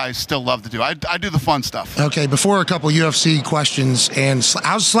stuff that I still love to do. I do the fun stuff. Okay, before a couple UFC questions, and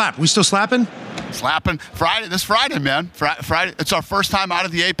how's Slap? We still slapping? Slapping this Friday, man. Friday. It's our first time out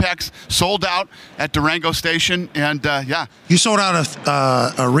of the Apex. Sold out at Durango Station, and You sold out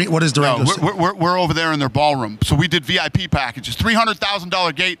what is Durango? No, we're over there in their ballroom. So we did VIP packages.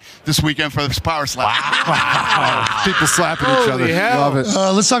 $300,000 gate this weekend for the Power Slap. Wow. People slapping each other. Love it.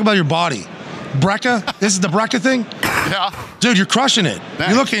 Let's talk about your body. Brecca? This is the Brecca thing? Yeah. Dude, you're crushing it.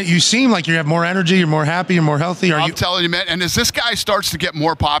 You seem like you have more energy, you're more happy, you're more healthy. I'm telling you, man, and as this guy starts to get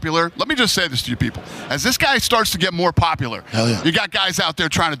more popular, let me just say this to you people. As this guy starts to get more popular, you got guys out there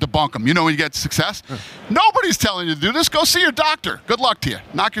trying to debunk him. When you get success, nobody's telling you to do this. Go see your doctor. Good luck to you.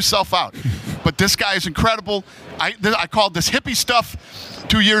 Knock yourself out. But this guy is incredible. I called this hippie stuff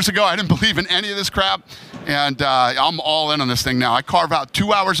 2 years ago. I didn't believe in any of this crap. And I'm all in on this thing now. I carve out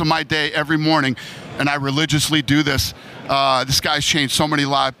 2 hours of my day every morning, and I religiously do this. This guy's changed so many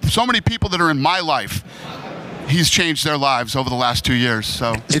lives. So many people that are in my life, he's changed their lives over the last 2 years.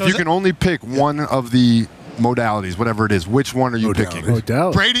 So if you can only pick one of the modalities, whatever it is, which one are you picking?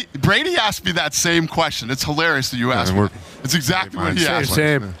 Brady asked me that same question. It's hilarious that you asked me. It's exactly what he asked.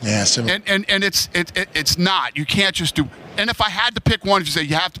 Same. Yeah, similar. And it's not. You can't just do. And if I had to pick one, if you say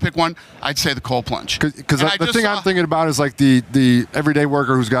you have to pick one, I'd say the cold plunge. Because the thing I'm thinking about is like the everyday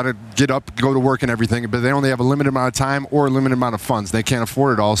worker who's got to get up, go to work and everything, but they only have a limited amount of time or a limited amount of funds. They can't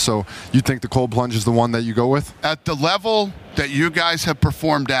afford it all. So you think the cold plunge is the one that you go with? At the level that you guys have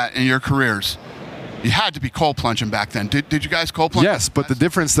performed at in your careers, you had to be cold plunging back then. Did you guys cold plunge? Yes, but the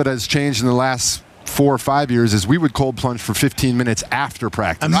difference that has changed in the last 4 or 5 years is we would cold plunge for 15 minutes after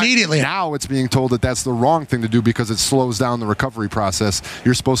practice. Immediately. Now it's being told that that's the wrong thing to do because it slows down the recovery process.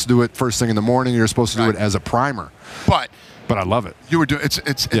 You're supposed to do it first thing in the morning. You're supposed to do it as a primer. But I love it. You were doing it's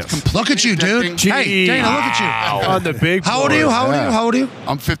completely Look at you, dude. addicting. Hey, Dana, look at you. On the big How old are you? How old are you?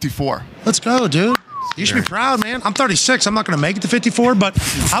 I'm 54. Let's go, dude. You should be proud, man. I'm 36. I'm not going to make it to 54, but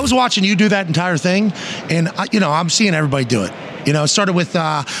I was watching you do that entire thing, and I'm seeing everybody do it. It started with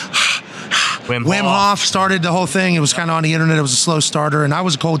Wim Hof started the whole thing. It was kind of on the internet. It was a slow starter, and I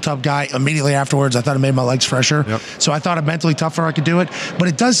was a cold tub guy immediately afterwards. I thought it made my legs fresher. Yep. So I thought it mentally tougher I could do it. But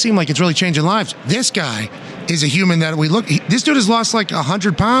it does seem like it's really changing lives. This guy is a human that we look. This dude has lost like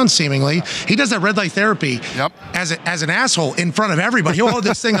 100 pounds seemingly. He does that red light therapy as an asshole in front of everybody. He'll hold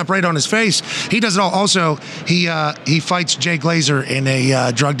this thing up right on his face. He does it all. Also, he fights Jay Glazer in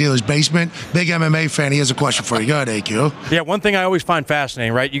a drug dealer's basement. Big MMA fan. He has a question for you. Go ahead, AQ. Yeah, one thing I always find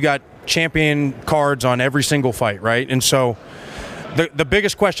fascinating, right? You got champion cards on every single fight, right? And so the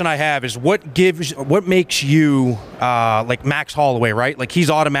biggest question I have is what makes you like Max Holloway, right? Like he's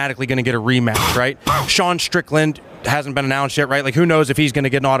automatically going to get a rematch, right? Sean Strickland hasn't been announced yet, right? Like who knows if he's going to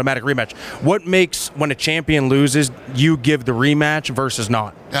get an automatic rematch. What makes when a champion loses, you give the rematch versus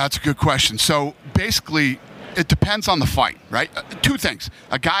not? Yeah, that's a good question. So basically, it depends on the fight, right? 2 things.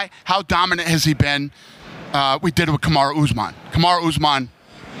 A guy, how dominant has he been? We did it with Kamaru Usman. Kamaru Usman,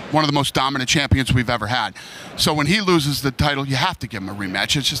 one of the most dominant champions we've ever had. So when he loses the title, you have to give him a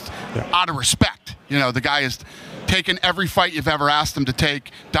rematch. It's just out of respect. The guy has taken every fight you've ever asked him to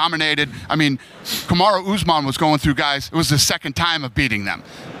take, dominated. I mean, Kamaru Usman was going through guys. It was the second time of beating them.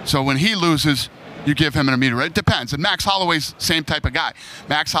 So when he loses, you give him an immediate. It depends. And Max Holloway's the same type of guy.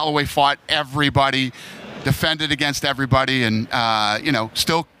 Max Holloway fought everybody, defended against everybody, and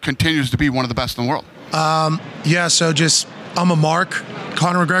still continues to be one of the best in the world. So just I'm a mark.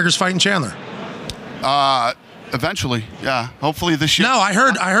 Conor McGregor's fighting Chandler. Eventually, yeah. Hopefully this year. No, I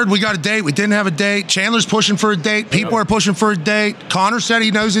heard we got a date. We didn't have a date. Chandler's pushing for a date. People are pushing for a date. Conor said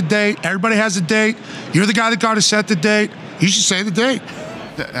he knows a date. Everybody has a date. You're the guy that got to set the date. You should say the date.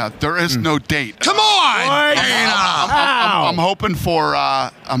 There is no date. Come on! I'm hoping for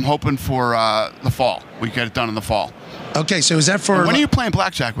the fall. We get it done in the fall. Okay, so is that for... And when are you playing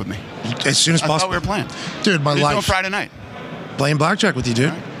blackjack with me? As soon as I possible. thought we were playing. Dude, my What are you life. doing Friday night? Playing blackjack with you,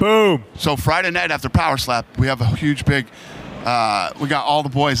 dude. Boom. So Friday night after Power Slap, we have a huge big... we got all the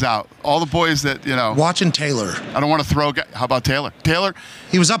boys out. All the boys that, Watching Taylor. I don't want to throw... How about Taylor? Taylor?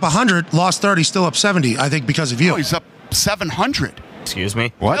 He was up 100, lost 30, still up 70, I think, because of you. Oh, he's up 700. Excuse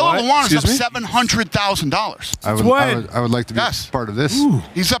me? Taylor Lewan is up Excuse me? $700,000. I would like to be part of this.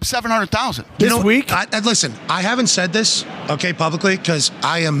 He's up 700,000 week. Listen, I haven't said this, publicly, because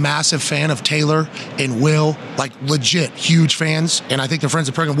I am a massive fan of Taylor and Will, like legit huge fans, and I think they're friends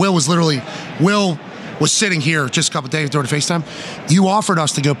of the program. Will was sitting here just a couple of days during the FaceTime. You offered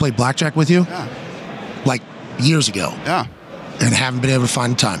us to go play blackjack with you, like years ago. Yeah. And haven't been able to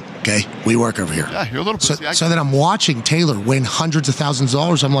find the time. Okay, we work over here. Yeah, you're a little busy. So that I'm watching Taylor win hundreds of thousands of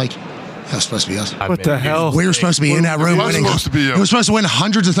dollars. I'm like, that's supposed to be us. What the hell? We were supposed to be in that room winning. supposed to be you. He was supposed to win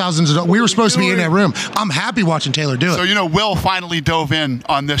hundreds of thousands of dollars. We were supposed to be in that room. I'm happy watching Taylor do it. So, Will finally dove in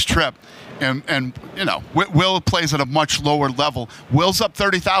on this trip. And Will plays at a much lower level. Will's up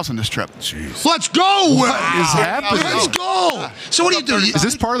 30,000 this trip. Jeez. Let's go, Will. What is happening? Let's go. So what do you do? Is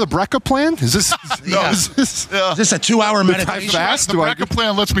this part of the Brecca plan? Is this? Is this a 2-hour meditation? The Brecca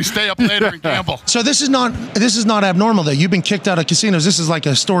plan lets me stay up later and gamble. So this is not abnormal though. You've been kicked out of casinos. This is like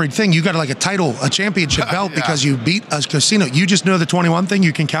a storied thing. You got like a title, a championship belt because you beat a casino. You just know the 21 thing.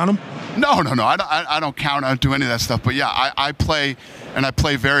 You can count them. No. I don't count. I don't do any of that stuff. But yeah, I play, and I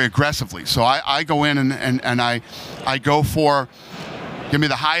play very aggressively. So I go in and I go for, give me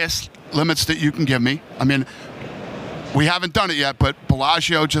the highest limits that you can give me. I mean, we haven't done it yet, but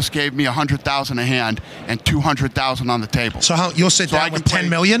Bellagio just gave me 100,000 a hand and 200,000 on the table. So you'll sit down with 10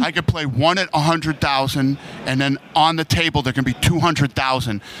 million? I could play one at 100,000, and then on the table there can be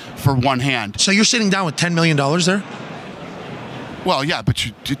 200,000 for one hand. So you're sitting down with $10 million there? Well, yeah, but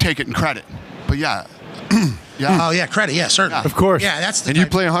you take it in credit. But yeah. Yeah. Oh, yeah, credit. Yeah, certainly. Of course. Yeah, that's the And you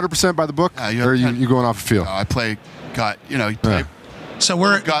play 100% by the book? Or are you going off the field? I play gut. You play So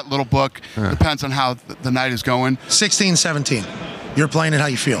we're gut, little book. Depends on how the night is going. 16, 17. You're playing it how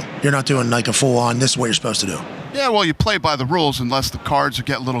you feel. You're not doing like a full-on, this is what you're supposed to do. Yeah, well, you play by the rules unless the cards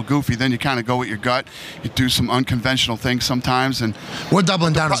get a little goofy. Then you kind of go with your gut. You do some unconventional things sometimes. And we're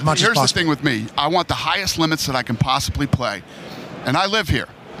doubling down as much as possible. Here's the thing with me. I want the highest limits that I can possibly play. And I live here.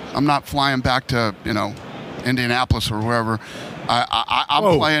 I'm not flying back to, Indianapolis or wherever.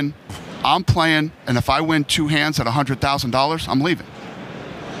 I'm playing, and if I win 2 hands at $100,000, I'm leaving.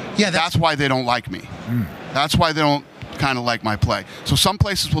 Yeah, that's why they don't like me. That's why they don't kind of like my play. So some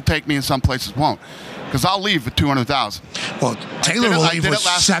places will take me and some places won't, because I'll leave with 200,000. Well, Taylor will leave with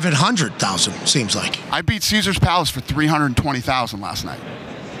 700,000. Seems like I beat Caesar's Palace for 320,000 last night.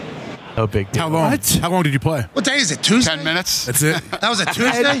 No big deal. How long? How long did you play? What day is it? Tuesday? 10 minutes. That's it. That was a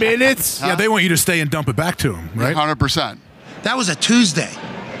Tuesday? 10 minutes? Yeah, they want you to stay and dump it back to them, right? 100%. That was a Tuesday.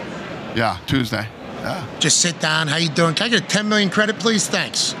 Yeah, Tuesday. Yeah. Just sit down. How you doing? Can I get a 10 million credit, please?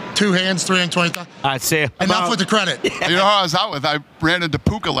 Thanks. 2 hands, 320,000. I'd say enough with the credit. You know who I was out with? I ran into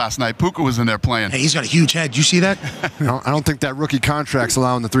Puka last night. Puka was in there playing. Hey, he's got a huge head. You see that? I don't think that rookie contract's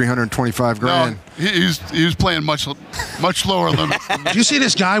allowing the 325 grand. No, he was playing much lower limits. Did you see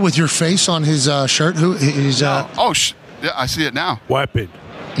this guy with your face on his shirt? Who is? Yeah, I see it now. Weapon.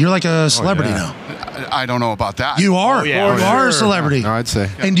 You're like a celebrity now. I don't know about that. You are. You are a celebrity. No, I'd say.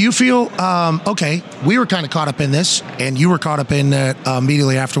 And do you feel okay? We were kind of caught up in this, and you were caught up in that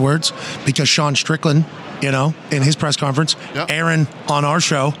immediately afterwards because Sean Strickland, in his press conference, Aaron on our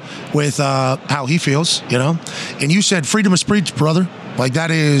show with how he feels, and you said freedom of speech, brother. Like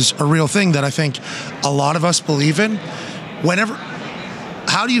that is a real thing that I think a lot of us believe in.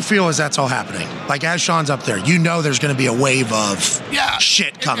 How do you feel as that's all happening? Like as Sean's up there, there's going to be a wave of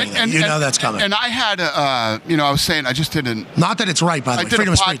shit coming. That's coming. And I had, I was saying I just didn't. Not that it's right, by the way. I did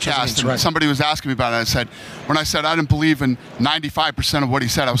a podcast, and somebody was asking me about it. When I said I didn't believe in 95% of what he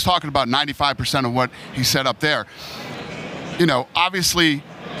said, I was talking about 95% of what he said up there. Obviously,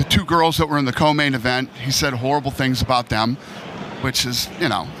 the 2 girls that were in the co-main event, he said horrible things about them, which is,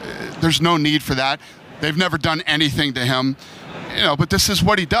 there's no need for that. They've never done anything to him. But this is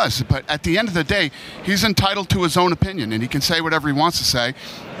what he does. But at the end of the day, he's entitled to his own opinion, and he can say whatever he wants to say.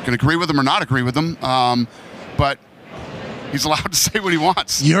 You can agree with him or not agree with him, but he's allowed to say what he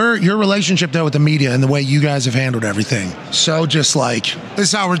wants. Your relationship, though, with the media and the way you guys have handled everything, so just like, this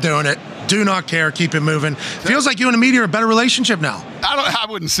is how we're doing it. Do not care. Keep it moving. Feels like you and the media are a better relationship now. I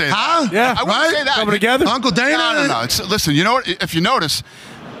wouldn't say that. Huh? Yeah. I wouldn't say that. Coming together? Uncle Dana? No. Listen, you know what? If you notice,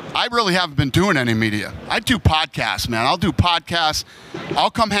 I really haven't been doing any media. I do podcasts, man. I'll do podcasts.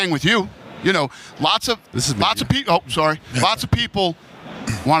 I'll come hang with you. You know, lots of people. Oh, sorry. Lots of people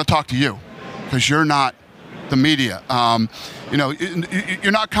want to talk to you because you're not the media. You know,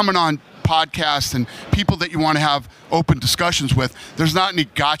 you're not coming on podcasts and people that you want to have open discussions with. There's not any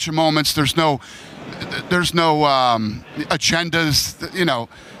gotcha moments. There's no agendas. You know,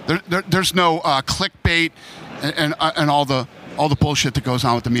 there's no clickbait and all the bullshit that goes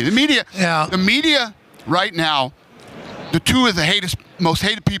on with the media. The media right now, the two of the most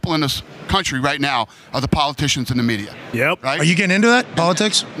hated people in this country right now are the politicians and the media. Yep. Right? Are you getting into that,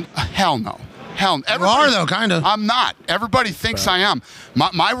 politics? Hell no. You are, though, kind of. I'm not. Everybody thinks I am.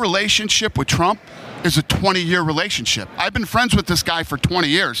 My relationship with Trump is a 20-year relationship. I've been friends with this guy for 20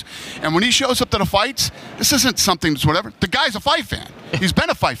 years. And when he shows up to the fights, this isn't something that's whatever. The guy's a fight fan. He's been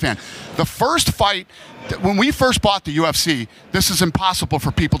a fight fan. The first fight, when we first bought the UFC, this is impossible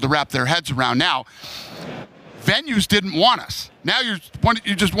for people to wrap their heads around now. Venues didn't want us. Now one of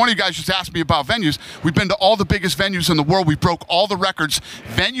you guys just asked me about venues. We've been to all the biggest venues in the world. We broke all the records.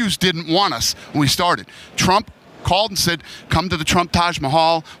 Venues didn't want us when we started. Trump called and said, come to the Trump Taj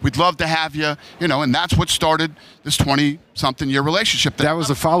Mahal. We'd love to have you. You know, and that's what started this 20-something-year relationship. That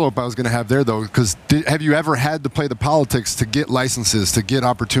was a follow-up I was going to have there, though, because have you ever had to play the politics to get licenses, to get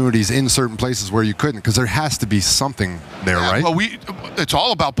opportunities in certain places where you couldn't? Because there has to be something there, right? Well, it's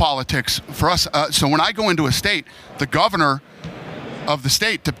all about politics for us. So when I go into a state, the governor of the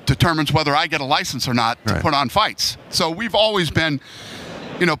state determines whether I get a license or not to put on fights. So we've always been,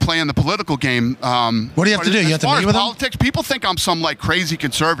 you know, playing the political game. What do you have to do? You have to meet with politics, people think I'm some like crazy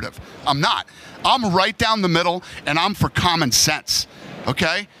conservative. I'm not. I'm right down the middle, and I'm for common sense.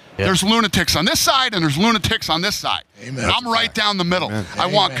 Okay? Yep. There's lunatics on this side, and there's lunatics on this side. Amen. And I'm right down the middle. Amen. I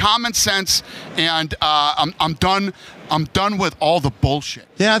want common sense, and I'm done. I'm done with all the bullshit.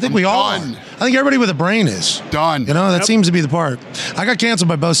 Yeah, I think we all. I think everybody with a brain is done. You know, that seems to be the part. I got canceled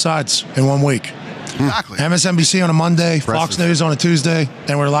by both sides in 1 week. Exactly. MSNBC on a Monday, Fox News on a Tuesday,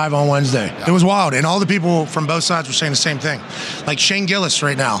 and we're live on Wednesday. Yeah. It was wild, and all the people from both sides were saying the same thing. Like Shane Gillis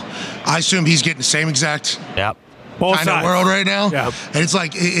right now, I assume he's getting the same exact kind of world right now. Yep. And it's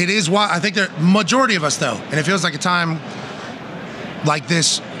like it is wild. I think the majority of us though, and it feels like a time like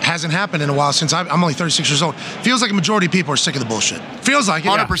this hasn't happened in a while since I'm only 36 years old. Feels like a majority of people are sick of the bullshit. Feels like it.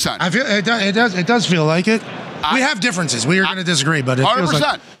 100%. I feel it does feel like it. We have differences. We are going to disagree, but it 100%. feels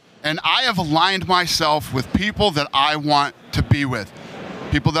like. And I have aligned myself with people that I want to be with,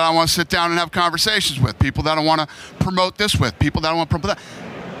 people that I want to sit down and have conversations with, people that I want to promote this with, people that I want to promote that.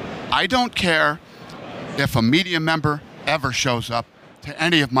 I don't care if a media member ever shows up to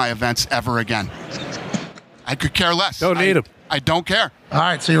any of my events ever again. I could care less. Don't need them. I don't care. All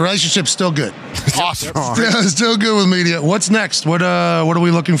right, so your relationship's still good. Awesome. Still good with media. What's next? What are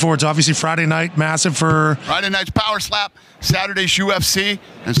we looking forward to? Obviously, Friday night, massive for... Friday night's Power Slap, Saturday's UFC,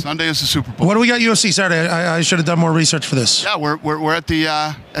 and Sunday is the Super Bowl. What do we got UFC Saturday? I should have done more research for this. Yeah, we're at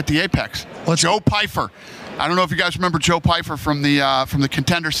the Apex. Joe Pyfer. I don't know if you guys remember Joe Pyfer from the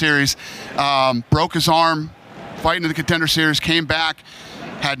Contender Series. Broke his arm fighting in the Contender Series, came back,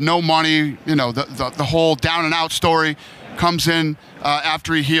 had no money, you know, the whole down and out story. Comes in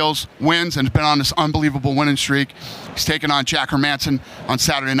after he heals, wins, and has been on this unbelievable winning streak. He's taking on Jack Hermanson on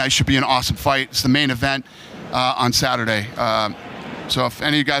Saturday night. Should be an awesome fight. It's the main event on Saturday. So if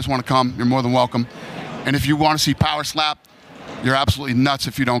any of you guys want to come, you're more than welcome. And if you want to see Power Slap, you're absolutely nuts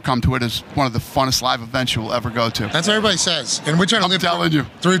if you don't come to it. It's one of the funnest live events you will ever go to. That's what everybody says. And we're trying to live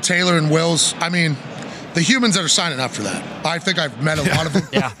through Taylor and Will's. I mean, the humans that are signing up for that. I think I've met a lot of them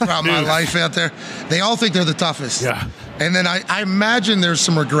throughout my life out there. They all think they're the toughest. Yeah. And then I imagine there's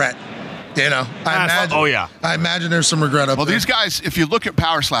some regret. You know, I imagine there's some regret up there. Well, these guys, if you look at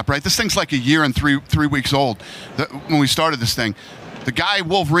Power Slap, right, this thing's like a year and three weeks old when we started this thing. The guy,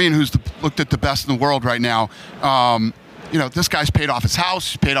 Wolverine, who's looked at the best in the world right now, you know, this guy's paid off his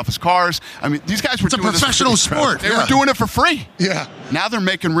house, he's paid off his cars. I mean, these guys were doing this. It's a professional sport. They were doing it for free. Yeah. Now they're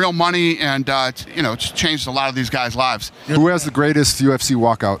making real money, and, you know, it's changed a lot of these guys' lives. Who has the greatest UFC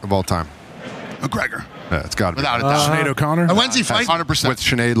walkout of all time? McGregor. Yeah, it's got to be. Without a doubt. Sinead O'Connor? When's he fighting? 100%. With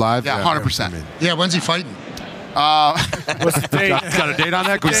Sinead live? Yeah, 100%. Yeah, when's he fighting? What's the date? Got a date on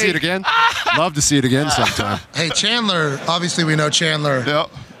that? Can we see it again? Love to see it again sometime. Hey, Chandler, obviously we know Chandler. Yep.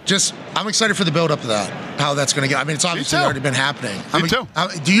 Just, I'm excited for the build up to that, how that's going to get. I mean, it's obviously already been happening. Me too.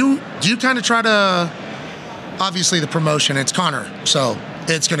 Do you kind of try to, obviously the promotion, it's Connor, so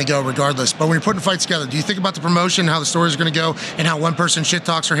it's going to go regardless. But when you're putting fights together, do you think about the promotion, how the story's going to go, and how one person shit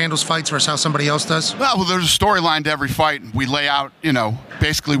talks or handles fights versus how somebody else does? Well, there's a storyline to every fight. We lay out,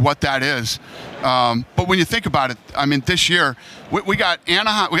 basically what that is. But when you think about it, I mean, this year, we got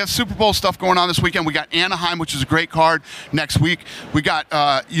Anaheim. We got Super Bowl stuff going on this weekend. We got Anaheim, which is a great card next week. We got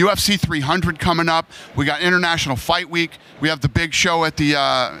UFC 300 coming up. We got International Fight Week. We have the big show at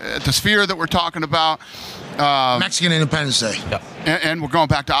the Sphere that we're talking about. Mexican Independence Day. Yep. And we're going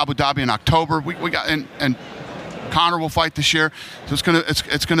back to Abu Dhabi in October. We got and Conor will fight this year, so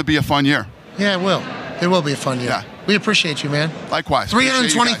it's gonna be a fun year. Yeah, it will. It will be a fun year. Yeah. We appreciate you, man. Likewise.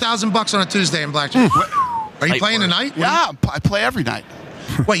 $320,000 on a Tuesday in blackjack. Are you playing tonight? Yeah, I play every night.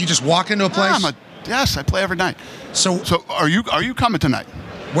 What, you just walk into a place? Yes, I play every night. So are you coming tonight?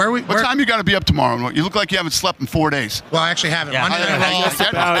 What time you got to be up tomorrow? You look like you haven't slept in 4 days. Well, I actually haven't. Yeah. Monday Night Raw.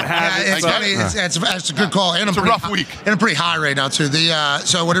 It's a good call. And it's a rough week. And I'm pretty high right now, too.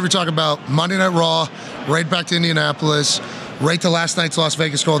 So whatever you're talking about, Monday Night Raw, right back to Indianapolis, right to last night's Las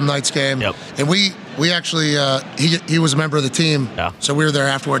Vegas Golden Knights game. Yep. And we actually, he was a member of the team. Yeah. So we were there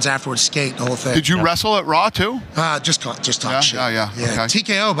afterwards skate, the whole thing. Did you wrestle at Raw, too? Just talk shit. Yeah. Okay.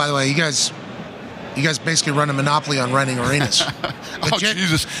 TKO, by the way, you guys basically run a monopoly on renting arenas. Oh,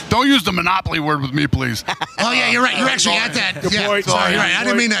 Jesus. Don't use the monopoly word with me, please. Oh, yeah, you're right. You're actually at that. Good point. Sorry, you're right. I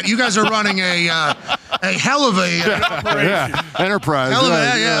didn't mean that. You guys are running a hell of a enterprise. Hell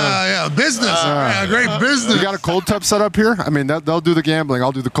of a business. Great business. You got a cold tub set up here? I mean, they'll do the gambling.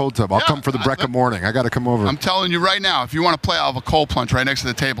 I'll do the cold tub. I'll come for the Brecca morning. I got to come over. I'm telling you right now, if you want to play, I'll have a cold plunge right next to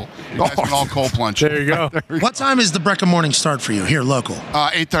the table. You guys can all cold plunge. There you go. What time is the Brecca morning start for you here, local?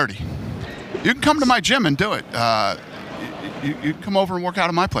 8:30. You can come to my gym and do it. You can come over and work out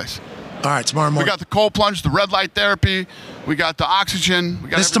at my place. All right, tomorrow morning. We got the cold plunge, the red light therapy. We got the oxygen. We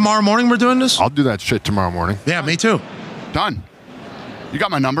got this tomorrow morning we're doing this? I'll do that shit tomorrow morning. Yeah, me too. Done. You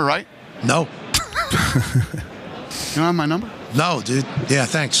got my number, right? No. You don't have my number? No, dude. Yeah,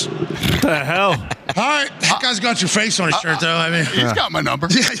 thanks. What the hell? All right. That guy's got your face on his shirt, though. I mean, he's got my number.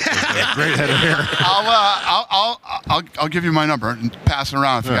 Great head of hair. I'll give you my number and pass it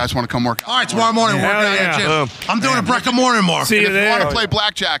around if you guys want to come work out. All right, tomorrow morning we're working out at the gym. I'm doing a Brecca morning more. See you if there. you want to play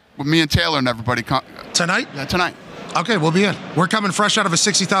blackjack with me and Taylor and everybody, tonight? Yeah, tonight. Okay, we'll be in. We're coming fresh out of a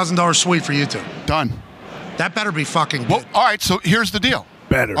 $60,000 suite for you two. Done. That better be fucking good. Well, all right, so here's the deal.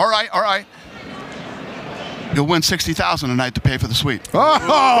 Better. All right. You'll win $60,000 tonight to pay for the suite.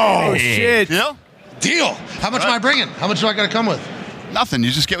 Oh shit! Deal. How much am I bringing? How much do I got to come with? Nothing.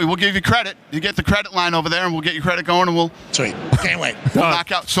 We'll give you credit. You get the credit line over there, and we'll get your credit going, and we'll. Sweet. Can't wait. We'll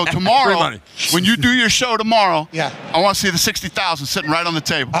knock out. So tomorrow, when you do your show tomorrow, yeah, I want to see the $60,000 sitting right on the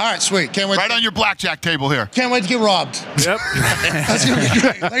table. All right, sweet. Can't wait. Right on your blackjack table here. Can't wait to get robbed. Yep. That's gonna be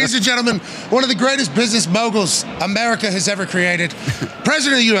great, ladies and gentlemen. One of the greatest business moguls America has ever created.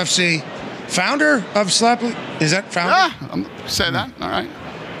 President of the UFC. Founder of Slappy? Is that founder? Yeah, say that. All right.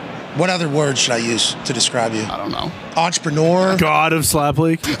 What other word should I use to describe you? I don't know. Entrepreneur. God of Slap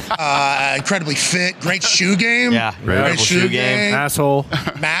League. Incredibly fit. Great shoe game. Yeah. Great shoe game. Asshole.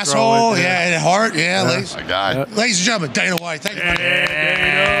 Masshole. Yeah. Heart. Yeah. Ladies. My God. Ladies and gentlemen, Dana White. Thank you.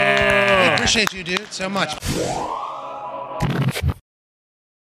 I appreciate you, dude, so much.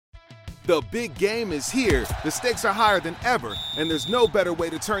 The big game is here. The stakes are higher than ever, and there's no better way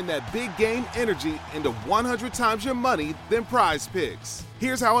to turn that big game energy into 100 times your money than Prize Picks.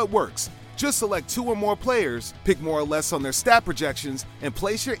 Here's how it works. Just select 2 or more players, pick more or less on their stat projections, and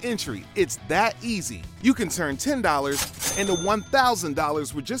place your entry. It's that easy. You can turn $10 into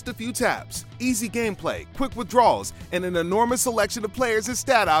 $1,000 with just a few taps. Easy gameplay, quick withdrawals, and an enormous selection of players and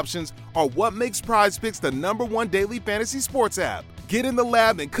stat options are what makes Prize Picks the #1 daily fantasy sports app. Get in the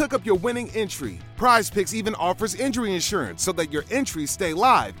lab and cook up your winning entry. Prize Picks even offers injury insurance so that your entries stay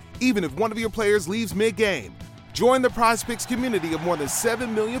live, even if one of your players leaves mid-game. Join the Prize Picks community of more than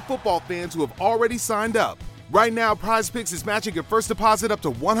 7 million football fans who have already signed up. Right now, Prize Picks is matching your first deposit up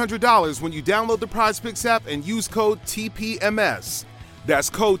to $100 when you download the Prize Picks app and use code TPMS. That's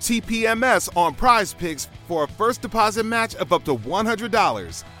code TPMS on Prize Picks for a first deposit match of up to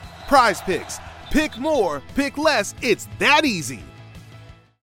 $100. Prize Picks. Pick more, pick less. It's that easy.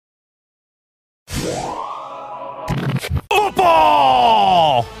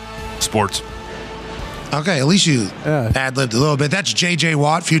 Football! Sports. Okay, at least you ad-libbed a little bit. That's J.J.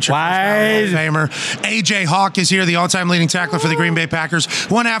 Watt, future Hall of Famer. A.J. Hawk is here, the all-time leading tackler for the Green Bay Packers.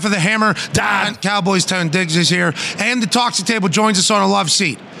 One half of the Hammer, Don Cowboys, Tone Diggs is here. And the Toxic Table joins us on a love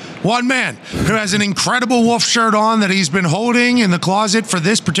seat. One man who has an incredible Wolf shirt on that he's been holding in the closet for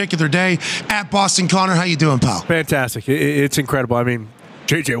this particular day at Boston. Connor, how you doing, pal? Fantastic. It's incredible. I mean,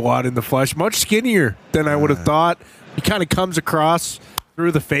 J.J. Watt in the flesh, much skinnier than I would have thought. He kind of comes across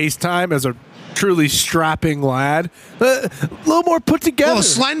through the FaceTime as a truly strapping lad. A little more put together. A little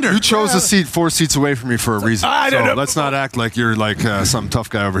slender. You chose a seat 4 seats away from me for a reason. I don't know. Let's not act like you're like some tough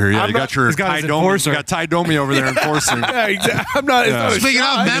guy over here. Yeah, you got your Ty Domi. You got Ty Domi over there enforcing. Yeah, exactly. I'm not. Yeah. Speaking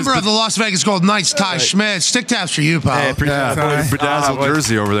of, member of the Las Vegas Golden Knights, Ty Schmidt. Stick taps for you, pal. Hey, your bedazzled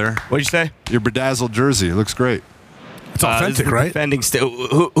jersey over there. What'd you say? Your bedazzled jersey. It looks great. It's authentic, right? Defending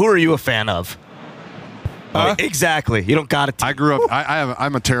who are you a fan of? Exactly. You don't got it. I grew up.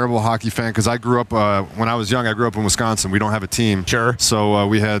 I'm a terrible hockey fan because I grew up when I was young. I grew up in Wisconsin. We don't have a team. Sure. So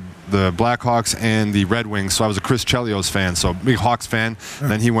we had the Blackhawks and the Red Wings. So I was a Chris Chelios fan. So big Hawks fan.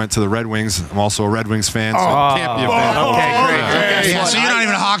 Then he went to the Red Wings. I'm also a Red Wings fan. So I can't be a fan. Okay, great. So you're not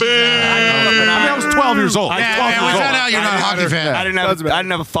even a hockey fan. I was 12 years old. Yeah, we found out you're not a hockey fan. I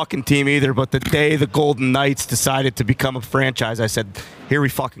didn't have a fucking team either. But the day the Golden Knights decided to become a franchise, I said, "Here we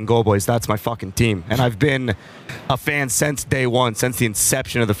fucking go, boys. That's my fucking team." And I've been a fan since day one, since the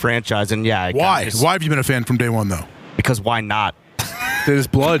inception of the franchise. And yeah, why have you been a fan from day one though? Because why not? There's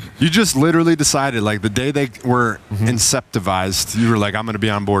blood. You just literally decided, like the day they were inceptivized, you were like, "I'm going to be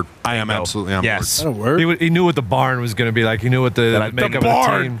on board. I am absolutely on board." He knew what the barn was going to be like. He knew what the makeup of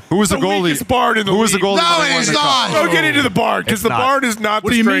the team. Who was the goalie? Weakest barn in the Who was the league. goalie? No, it's not. Don't get into the barn because the barn is not. What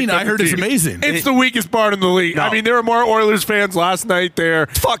the do you strength mean? of I the heard it's team. amazing. It's the weakest barn in the league. No. I mean, there were more Oilers fans last night there.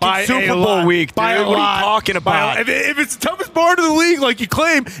 It's fucking by Super a Bowl lot. week, By dude. a What are you lot. talking about? If it's the toughest barn in the league, like you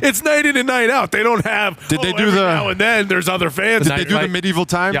claim, it's night in and night out. They don't have. Did they do every the- now and then there's other fans. Did they do the medieval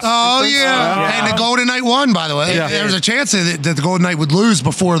times? Oh, yeah. And the Golden Knight won, by the way. Yeah. There was a chance that the Golden Knight would lose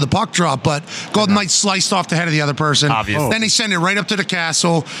before the puck drop, but Golden Knight sliced off the head of the other person. Obviously. Then they send it right up to the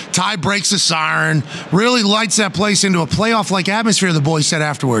castle. Ty breaks the siren, really lights that place into a playoff-like atmosphere, the boys said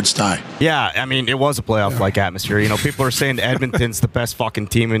afterwards, Ty. Yeah, I mean, it was a playoff-like atmosphere. You know, people are saying Edmonton's the best fucking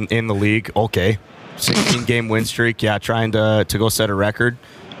team in the league. Okay. 16-game win streak. Yeah, trying to go set a record.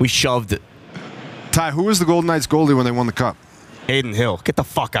 We shoved it. Ty, who was the Golden Knights goalie when they won the cup? Hayden Hill. Get the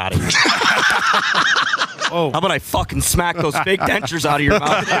fuck out of here. How about I fucking smack those fake dentures out of your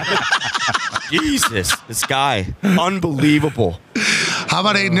mouth? Jesus, this guy. Unbelievable. How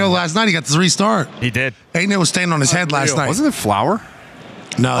about Aiden Hill last night? He got the 3-star. He did. Aiden Hill was standing on his head last night. Wasn't it Flower?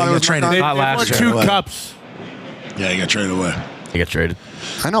 No, he got traded. Not last year. 2 cups. Yeah, he got traded away. He got traded.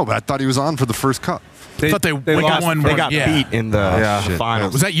 I know, but I thought he was on for the first cup. I thought they got won. They got beat in the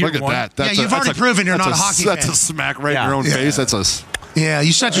finals. Was that year Look at one? that. That's you've already proven you're not a hockey fan. That's a smack right in your own face. That's a. Yeah,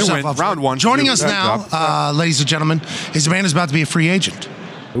 you set yourself win. up. Round one. Joining You us good now, job. ladies and gentlemen, is a man who's about to be a free agent.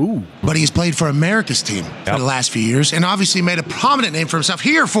 Ooh. But he's played for America's team for the last few years and obviously made a prominent name for himself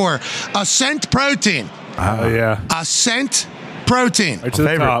here for Ascent Protein. Oh, yeah. Ascent Protein. Right to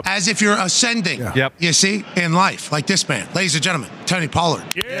the top. As if you're ascending, Yep. you see, in life, like this man. Ladies and gentlemen, Tony Pollard.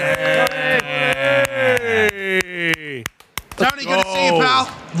 Yay! Tony, good to see you, pal.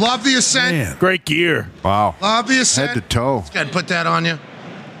 Love the Ascent. Man. Great gear. Wow. Love the Ascent. Head to toe. Let's go ahead and put that on you.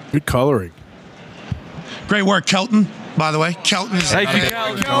 Good coloring. Great work, Kelton, by the way. Kelton is Thank you,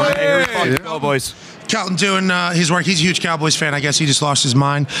 Cowboys. Kelton doing his work. He's a huge Cowboys fan. I guess he just lost his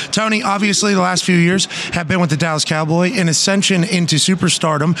mind. Tony, obviously, the last few years have been with the Dallas Cowboy, an ascension into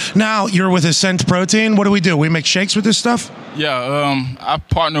superstardom. Now you're with Ascent Protein. What do? We make shakes with this stuff? Yeah, I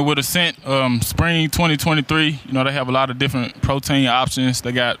partner with Ascent spring 2023. You know, they have a lot of different protein options.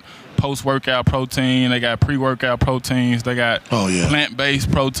 They got post-workout protein. They got pre-workout proteins. They got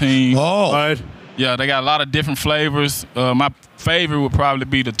plant-based protein. Oh. Yeah, they got a lot of different flavors. My favorite would probably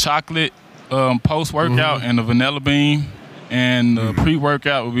be the chocolate post-workout and the vanilla bean. And the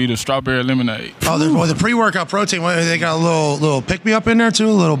pre-workout would be the strawberry lemonade. Oh, the pre-workout protein, they got a little pick-me-up in there, too?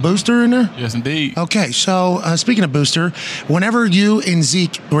 A little booster in there? Yes, indeed. Okay, so speaking of booster, whenever you and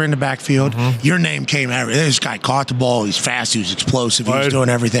Zeke were in the backfield, your name came out. This guy caught the ball. He's fast. He was explosive. He was doing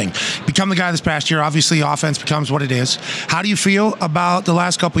everything. Become the guy this past year. Obviously, offense becomes what it is. How do you feel about the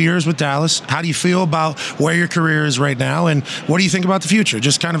last couple years with Dallas? How do you feel about where your career is right now? And what do you think about the future?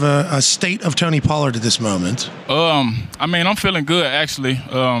 Just kind of a state of Tony Pollard at this moment. I mean, I'm feeling good actually,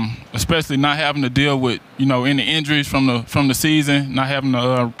 especially not having to deal with any injuries from the season, not having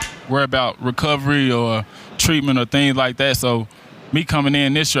to worry about recovery or treatment or things like that. So, me coming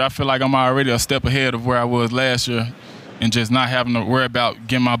in this year, I feel like I'm already a step ahead of where I was last year, and just not having to worry about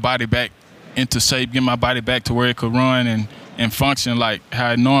getting my body back into shape, getting my body back to where it could run and function like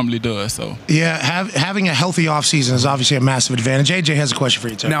how it normally does. So yeah, having a healthy offseason is obviously a massive advantage. AJ has a question for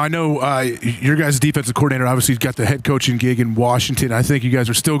you, too. Now, I know your guys' defensive coordinator obviously got the head coaching gig in Washington. I think you guys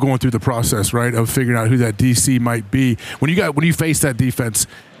are still going through the process, right, of figuring out who that DC might be. When you face that defense,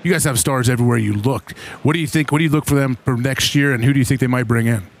 you guys have stars everywhere you look. What do you think? What do you look for them for next year, and who do you think they might bring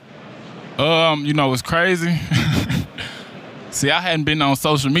in? It's crazy. See, I hadn't been on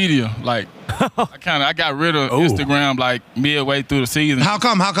social media. Like, I got rid of Instagram like midway through the season. How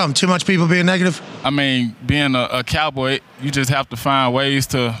come? Too much people being negative? I mean, being a Cowboy, you just have to find ways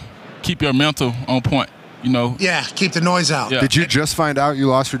to keep your mental on point. You know. Yeah, keep the noise out. Yeah. Did you just find out you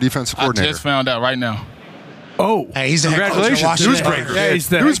lost your defensive coordinator? I just found out right now. Oh, hey, he's the head coach of Washington. Newsbreaker. Yeah, he's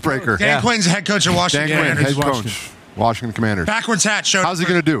the Newsbreaker. Dan Quinn's the head coach of Washington. Dan Quinn, head coach, Washington Commanders. Backwards hat. How's he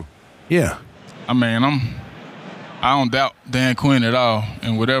going to do? Yeah. I mean, I don't doubt Dan Quinn at all,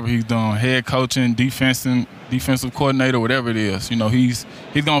 and whatever he's doing, head coaching, defensive coordinator, whatever it is, you know, he's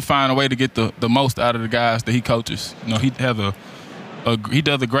gonna find a way to get the most out of the guys that he coaches. You know, he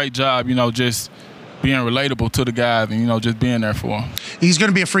does a great job, you know, just being relatable to the guys and, you know, just being there for them. He's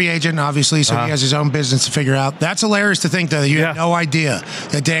going to be a free agent, obviously, so he has his own business to figure out. That's hilarious to think, though, that you have no idea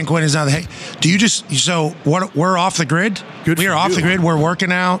that Dan Quinn is not the head. Do you just – so what? We're off the grid? We are off the grid. We're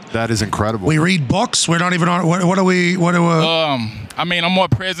working out. That is incredible. We read books. We're not even on – what do we I mean, I'm more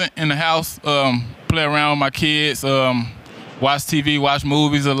present in the house, play around with my kids, watch TV, watch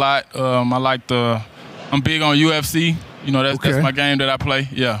movies a lot. I'm big on UFC. You know, that's my game that I play.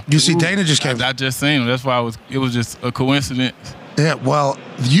 Yeah. You see, Dana just came. I just seen him. That's why it was just a coincidence. Yeah, well,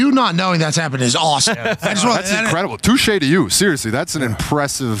 you not knowing that's happened is awesome. That's incredible. Touche to you. Seriously, that's an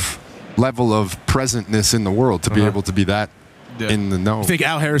impressive level of presentness in the world to be able to be that in the know. You think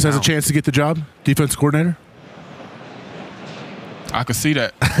Al Harris has a chance to get the job, defense coordinator? I could see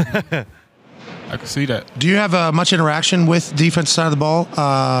that. I can see that. Do you have much interaction with defense side of the ball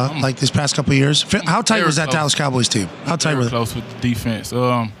like this past couple of years? How tight was that Dallas Cowboys team? How tight was it? Close with the defense.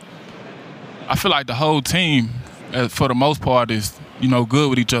 I feel like the whole team, for the most part, is, you know,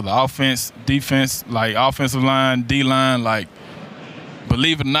 good with each other. Offense, defense, like offensive line, D-line, like,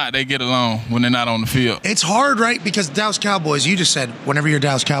 believe it or not, they get along when they're not on the field. It's hard, right? Because Dallas Cowboys, you just said, whenever you're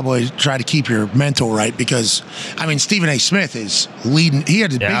Dallas Cowboys, try to keep your mental right. Because, I mean, Stephen A. Smith is leading. He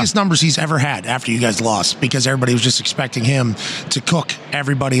had the biggest numbers he's ever had after you guys lost because everybody was just expecting him to cook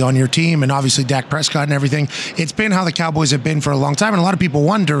everybody on your team and obviously Dak Prescott and everything. It's been how the Cowboys have been for a long time. And a lot of people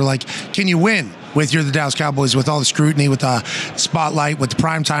wonder, like, can you win with the Dallas Cowboys, with all the scrutiny, with the spotlight, with the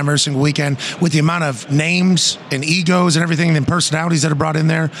prime time every single weekend, with the amount of names and egos and everything and personalities that are brought in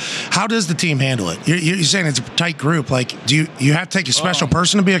there? How does the team handle it? You're saying it's a tight group. Like, do you have to take a special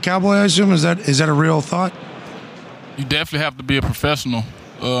person to be a Cowboy, I assume? Is that a real thought? You definitely have to be a professional.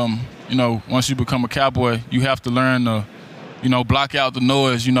 You know, once you become a Cowboy, you have to learn to, you know, block out the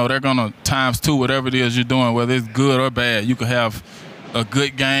noise. You know, they're going to ×2 whatever it is you're doing, whether it's good or bad. You could have a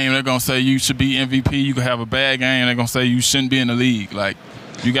good game, they're going to say you should be MVP. You could have a bad game, they're going to say you shouldn't be in the league. Like,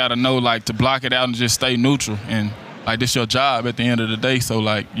 you got to know, like, to block it out and just stay neutral. And, like, this your job at the end of the day. So,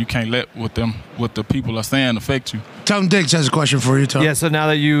 like, you can't let what the people are saying affect you. Tom Diggs has a question for you, Tom. Yeah, so now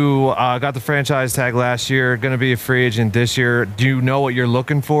that you got the franchise tag last year, going to be a free agent this year, do you know what you're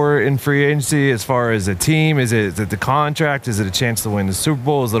looking for in free agency as far as a team? Is it the contract? Is it a chance to win the Super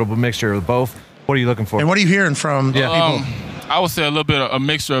Bowl? Is it a little bit mixture of both? What are you looking for? And what are you hearing from people? I would say a little bit of a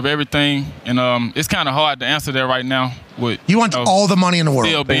mixture of everything, and it's kind of hard to answer that right now. You want all the money in the world.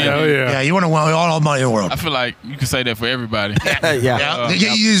 Still being you want all the money in the world. I feel like you can say that for everybody.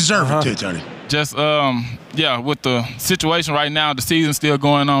 You deserve it too, Tony. Just, with the situation right now, the season's still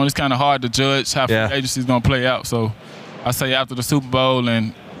going on. It's kind of hard to judge how free agency's going to play out. So I say after the Super Bowl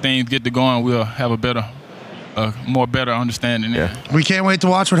and things get to going, we'll have a better understanding. We can't wait to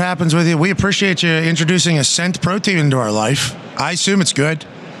watch what happens with you. We appreciate you introducing Ascent protein into our life. I assume it's good.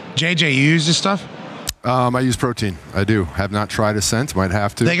 JJ, you use this stuff? I use protein. I do. Have not tried Ascent. Might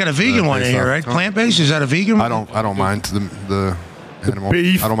have to. They got a vegan one in here, right? Plant-based? Is that a vegan one? I don't mind the animal.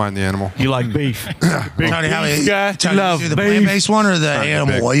 Beef. I don't mind the animal. You like beef? Tony, guy. Love you do the plant-based one or the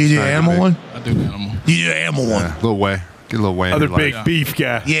animal one? You do the animal one? I do the animal. You do the animal one. A little whey. Get a little whey. Other big beef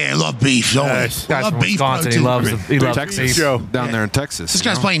guy. Yeah, I love beef. Guy's love from beef Wisconsin. protein. He loves Texas. beef. Down there in Texas. This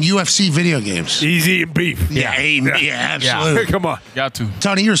guy's playing UFC video games. He's eating beef. Yeah, absolutely. Come on. Got to.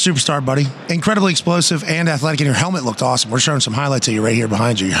 Tony, you're a superstar, buddy. Incredibly explosive and athletic, and your helmet looked awesome. We're showing some highlights of you right here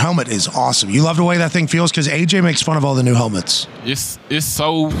behind you. Your helmet is awesome. You love the way that thing feels because AJ makes fun of all the new helmets. It's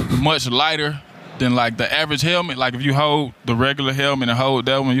so much lighter than, like, the average helmet. Like, if you hold the regular helmet and hold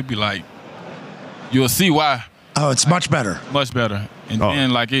that one, you'll see why. Oh, it's much better. Much better. And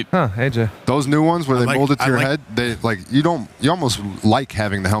then, like, it. AJ. Those new ones where they mold it to your head, they you almost like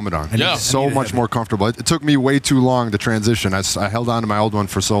having the helmet on. Yeah. It's so much more comfortable. It took me way too long to transition. I held on to my old one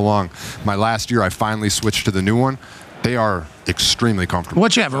for so long. My last year, I finally switched to the new one. They are extremely comfortable.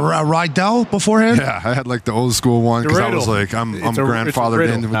 What you have, a Rydell beforehand? Yeah, I had like the old school one because I was like, I'm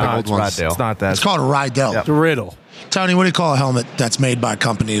grandfathered in with the old ones. It's not that. It's called a Rydell. It's a riddle. Tony, what do you call a helmet that's made by a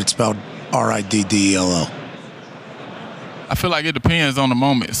company that's spelled R-I-D-D-E-L-L? I feel like it depends on the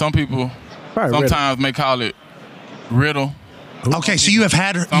moment. Some people sometimes may call it riddle. Okay, so you have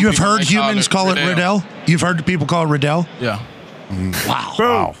heard humans call it Riddell? You've heard people call it Riddell? Yeah. Wow.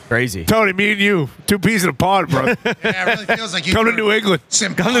 Bro, crazy. Tony, me and you, 2 peas in a pod, bro. Yeah, it really feels like you come to New England.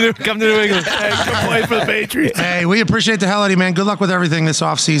 Come to New England. Hey, come play for the Patriots. Hey, we appreciate the hell out of you, man. Good luck with everything this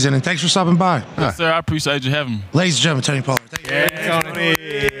offseason, and thanks for stopping by. Yes, sir. I appreciate you having me. Ladies and gentlemen, Tony Pollard. Thank you. Tony.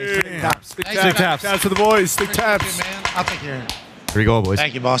 Stick taps. Taps for the boys. Stick taps. Man, I'll take care. Where you going, boys?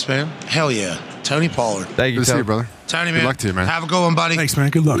 Thank you, boss man. Hell yeah. Tony Pollard. Thank you, Good to see you, brother. Tony, Good man. luck to you, man. Have a good one, buddy. Thanks, man.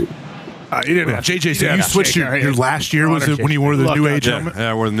 Good luck. You didn't have, JJ, so you switched your last year, was it when you wore the new age helmet?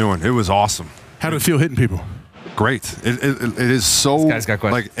 Yeah, I wore the new one. It was awesome. How did it feel hitting people? Great. It is so, This guy's got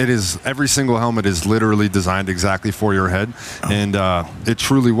questions. like, it is, every single helmet is literally designed exactly for your head. And it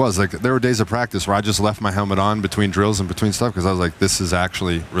truly was. Like, there were days of practice where I just left my helmet on between drills and between stuff because I was like, this is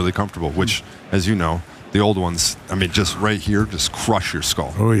actually really comfortable, which, as you know, the old ones, I mean, just right here, just crush your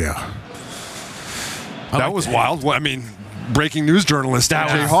skull. Oh, yeah. That was wild. Well, I mean, breaking news journalist,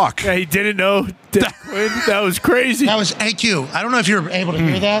 AJ Hawk. Yeah, he didn't know Dan Quinn. That was crazy. That was AQ. I don't know if you were able to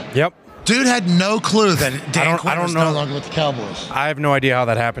hear that. Yep. Dude had no clue that Dan Quinn was no know. longer with the Cowboys. I have no idea how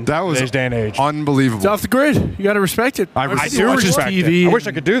that happened. That was today's day and age. unbelievable. It's off the grid. You got to respect it. I do respect TV it. I wish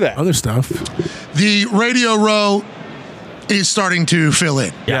I could do that. Other stuff. The radio row is starting to fill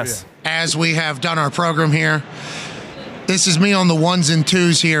in. Yes. As we have done our program here. This is me on the ones and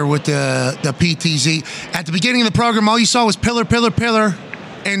twos here with the PTZ. At the beginning of the program, all you saw was pillar,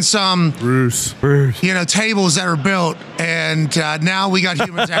 and some Bruce. tables that are built. And now we got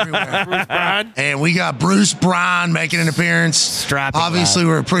humans everywhere. Bruce Bryan. And we got Bruce Bryan making an appearance. Strapping Obviously,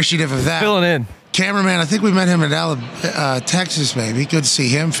 we're appreciative of that. Filling in. Cameraman, I think we met him at Texas, maybe. Good to see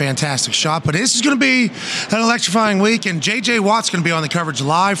him. Fantastic shot. But this is going to be an electrifying week, and J.J. Watt's going to be on the coverage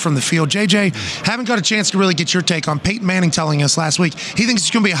live from the field. J.J., haven't got a chance to really get your take on Peyton Manning telling us last week he thinks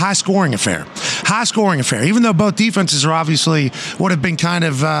it's going to be a high-scoring affair. High-scoring affair. Even though both defenses are obviously would have been kind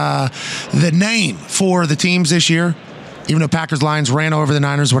of the name for the teams this year. Even though Packers-Lions ran over the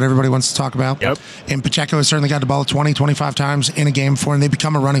Niners, what everybody wants to talk about. Yep. And Pacheco has certainly got the ball 20, 25 times in a game before, and they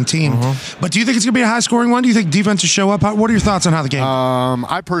become a running team. But do you think it's going to be a high-scoring one? Do you think defenses show up? What are your thoughts on how the game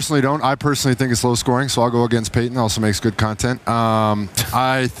I personally don't. I personally think it's low-scoring, so I'll go against Peyton. Also makes good content.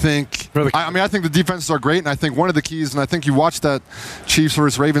 I think the defenses are great, and I think one of the keys, and I think you watched that Chiefs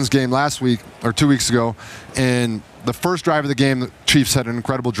versus Ravens game last week or 2 weeks ago, and the first drive of the game, the Chiefs had an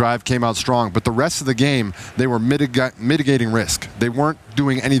incredible drive, came out strong. But the rest of the game, they were mitigating risk. They weren't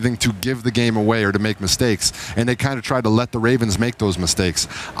doing anything to give the game away or to make mistakes. And they kind of tried to let the Ravens make those mistakes.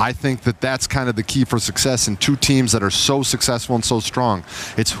 I think that that's kind of the key for success in two teams that are so successful and so strong.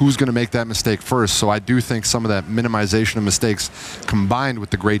 It's who's going to make that mistake first. So I do think some of that minimization of mistakes combined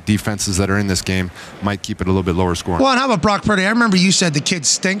with the great defenses that are in this game might keep it a little bit lower scoring. Well, and how about Brock Purdy? I remember you said the kid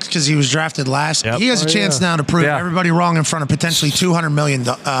stinks because he was drafted last. Yep. He has a chance now to prove everybody wrong in front of potentially 200 million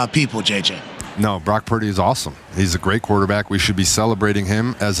people, JJ. No, Brock Purdy is awesome. He's a great quarterback. We should be celebrating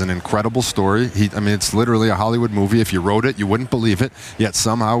him as an incredible story. It's literally a Hollywood movie. If you wrote it, you wouldn't believe it. Yet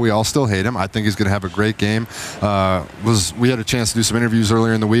somehow we all still hate him. I think he's going to have a great game. We had a chance to do some interviews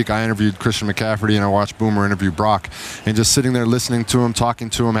earlier in the week. I interviewed Christian McCaffrey, and I watched Boomer interview Brock. And just sitting there listening to him, talking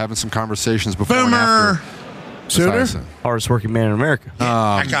to him, having some conversations before and after. Sooner? Hardest working man in America.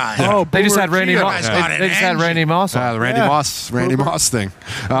 That guy. They just had Randy Moss. They just had Randy Moss. The Randy Moss thing.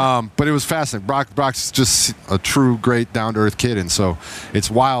 But it was fascinating. Brock's just a true great down-to-earth kid, and so it's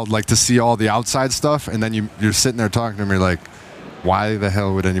wild to see all the outside stuff, and then you're sitting there talking to him, you're like, why the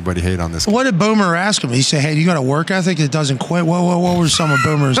hell would anybody hate on this guy? What did Boomer ask him? He said, hey, you got a work ethic that doesn't quit? What were some of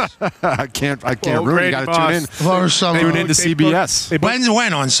Boomer's? I can't ruin it. You got to tune in. What were some tune into CBS.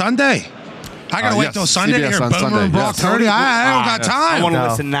 When? On Sunday? I got to wait till Sunday to hear Boomer and Brock Purdy. I don't got time. I want to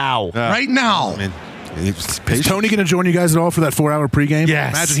listen now. Right now. Is Tony going to join you guys at all for that 4-hour pregame?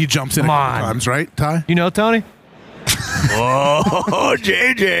 Yes. Imagine he jumps in a couple times, right, Ty? You know Tony? Oh,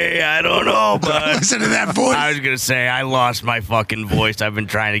 JJ, I don't know, but listen to that voice. I was going to say, I lost my fucking voice. I've been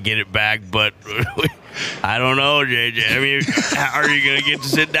trying to get it back, but I don't know, JJ. I mean, are you going to get to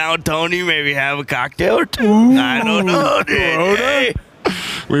sit down, Tony, maybe have a cocktail or two? I don't know, JJ.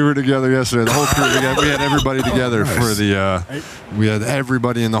 We were together yesterday. The whole crew together. We had everybody together for the. We had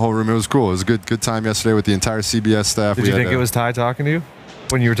everybody in the whole room. It was cool. It was a good time yesterday with the entire CBS staff. Did you think it was Ty talking to you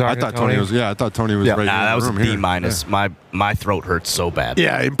when you were talking? I thought Tony was. Yeah, I thought Tony was right. That was a D minus. Yeah. My throat hurts so bad.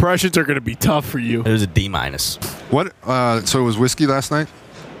 Yeah, impressions are going to be tough for you. It was a D minus. What? So it was whiskey last night.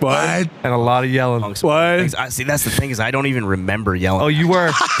 What? And a lot of yelling. What? See, that's the thing is I don't even remember yelling. Oh, you were.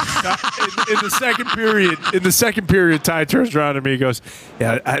 in the second period, Ty turns around to me and goes,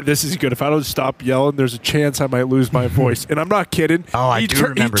 "Yeah, this is good. If I don't stop yelling, there's a chance I might lose my voice." And I'm not kidding. Oh, I do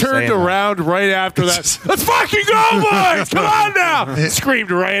remember He turned around right after that. Let's fucking go, boys! Come on now!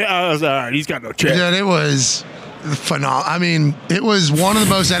 Screamed right. I was all right. He's got no chance. Dude, it was phenomenal. I mean, it was one of the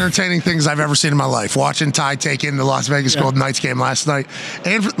most entertaining things I've ever seen in my life. Watching Ty take in the Las Vegas Golden Knights game last night.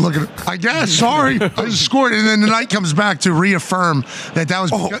 And look at, I guess, sorry, I just scored. And then the night comes back to reaffirm that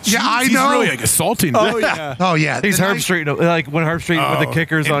was. I know. He's really like assaulting. Oh yeah. Oh yeah. He's Herb Street, like when Herb Street with the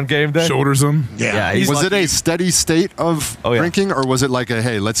kickers on game day. Shoulders him. Yeah. Was it a steady state of drinking, or was it like a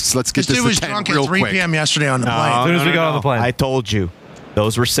hey, let's get This this dude was to 10 drunk real at 3 quick? p.m. yesterday on the plane. As soon as we got on the plane. I told you.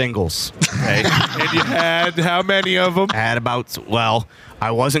 Those were singles. Okay? And you had how many of them? I had about, well,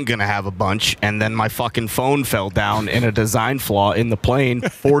 I wasn't going to have a bunch, and then my fucking phone fell down in a design flaw in the plane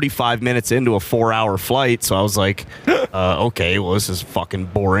 45 minutes into a 4-hour flight. So I was like, okay, well, this is fucking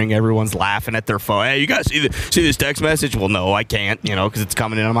boring. Everyone's laughing at their phone. Hey, you guys see this text message? Well, no, I can't, because it's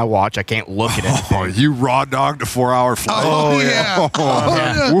coming in on my watch. I can't look at it. Oh, you raw dogged a 4-hour flight. Oh, yeah.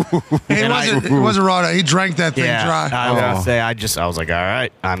 It wasn't raw. He drank that thing dry. I was gonna say, I was like, all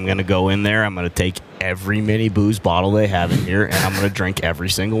right, I'm going to go in there. I'm going to take every mini booze bottle they have in here, and I'm going to drink every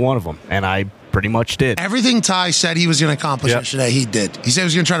single one of them. And I pretty much did. Everything Ty said he was going to accomplish yesterday, he did. He said he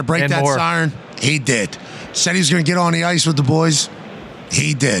was going to try to break that siren. He did. Said he was going to get on the ice with the boys.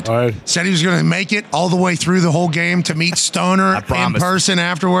 He did. Said he was going to make it all the way through the whole game to meet Stoner in person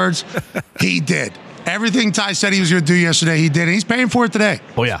afterwards. He did. Everything Ty said he was going to do yesterday, he did. And he's paying for it today.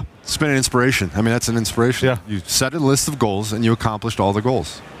 Oh, yeah. It's been an inspiration. I mean, that's an inspiration. Yeah. You set a list of goals, and you accomplished all the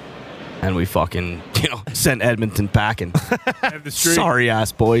goals. And we fucking, sent Edmonton packing. Sorry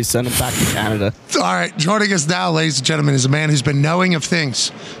ass boys, send them back to Canada. All right, joining us now, ladies and gentlemen, is a man who's been knowing of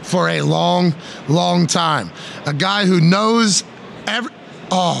things for a long, long time. A guy who knows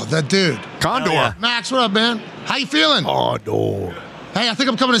that dude. Condor. Yeah. Max, what up, man? How you feeling? Condor. Hey, I think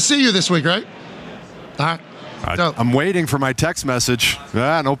I'm coming to see you this week, right? All right. I'm waiting for my text message.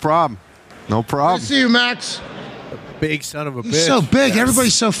 Yeah, no problem. No problem. Good to see you, Max. Big son of a bitch. He's so big. Yes.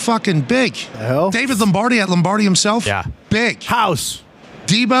 Everybody's so fucking big. The hell? David Lombardi at Lombardi himself. Yeah. Big. House.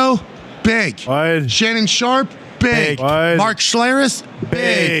 Debo. Big. Wide. Shannon Sharpe. Big. Wide. Mark Schlereth.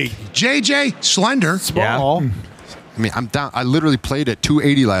 Big. JJ. Slender. Small. I mean, I'm down. I literally played at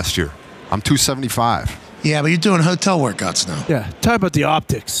 280 last year. I'm 275. Yeah, but you're doing hotel workouts now. Yeah. Talk about the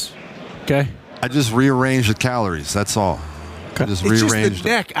optics. Okay. I just rearranged the calories. That's all. I just It's rearranged. just the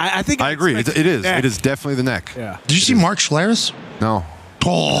neck. I think. I agree. It is. Neck. It is definitely the neck. Yeah. Did you see Mark Schlereth? No.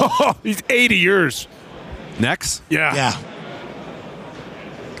 Oh. He's 80 years. Necks? Yeah.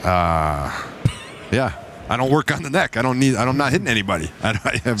 Yeah. Yeah. I don't work on the neck. I'm not hitting anybody. I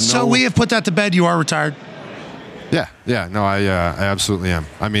have no. So we have put that to bed. You are retired. Yeah. No, I absolutely am.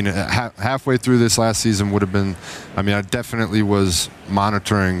 I mean, halfway through this last season would have been. I mean, I definitely was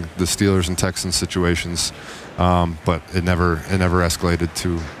monitoring the Steelers and Texans situations, but it never escalated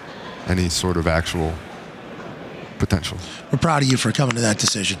to any sort of actual potential. We're proud of you for coming to that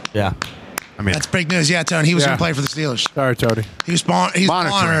decision. Yeah. I mean, That's big news. Yeah, Tony. He was going to play for the Steelers. Sorry, Tony. He was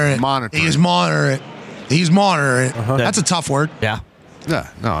monitoring it. Monitoring. He was monitoring it. He's monitoring it. That's a tough word. Yeah. Yeah.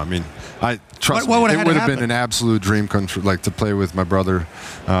 No, I mean, trust What me, would it have would had have to been an absolute dream come true. Like to play with my brother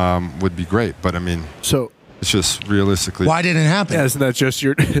would be great, but I mean, So it's just realistically. Why didn't it happen? isn't that just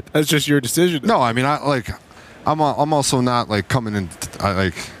your? That's just your decision. No, I mean, I'm also not like coming in.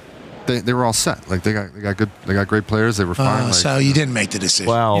 They were all set. Like they got great players. They were fine. So you didn't make the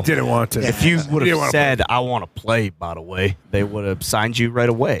decision. Well, You didn't want to. if you would have said, I want to play, by the way, they would have signed you right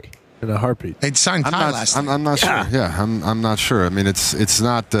away. In a heartbeat. They'd signed Ty last night. I'm not sure. Yeah, I'm not sure. I mean, it's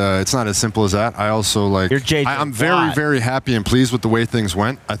not as simple as that. I also You're JJ I'm very Watt. very happy and pleased with the way things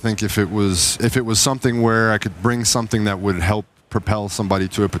went. I think if it was something where I could bring something that would help propel somebody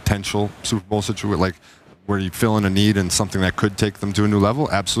to a potential Super Bowl situation, like where you fill in a need and something that could take them to a new level,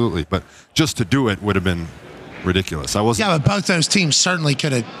 absolutely. But just to do it would have been ridiculous. I wasn't. Yeah, but both those teams certainly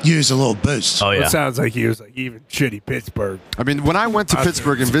could have used a little boost. Oh, yeah. It sounds like he was like even shitty Pittsburgh. I mean, when I went to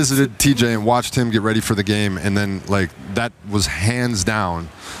Pittsburgh and visited TJ and watched him get ready for the game, and then like that was hands down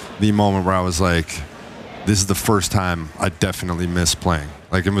the moment where I was like, this is the first time I definitely miss playing.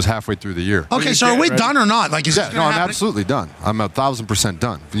 Like it was halfway through the year. Okay, so are we done or not? Like, is Yeah, no, I'm absolutely done. I'm 1,000%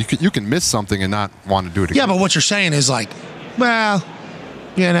 done. You can miss something and not want to do it again. Yeah, but what you're saying is like, well,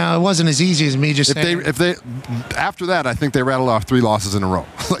 You know, it wasn't as easy as me just saying. If they after that, I think they rattled off 3 losses in a row.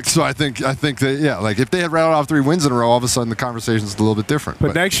 So I think that if they had rattled off 3 wins in a row, all of a sudden the conversation's a little bit different.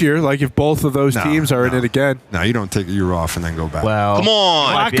 But next year, if both of those teams are in it again, no, you don't take a year off and then go back. Well, come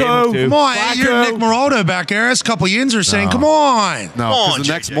on, Flacco, come on, hey, you're Nick Maroldo back there. That's a couple yins are saying, come on. No, because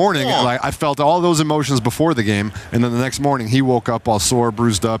the next morning, I felt all those emotions before the game, and then the next morning he woke up all sore,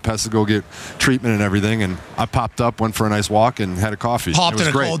 bruised up, has to go get treatment and everything, and I popped up, went for a nice walk, and had a coffee. Hopped in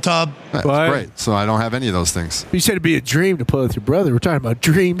a cold tub. That was great. So I don't have any of those things. You said it'd be a dream to play with your brother. We're talking about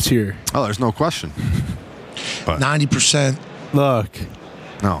dreams here. Oh, there's no question. 90%. Look.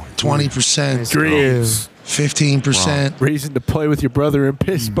 No. 20%. Dreams. 15%. Reason to play with your brother in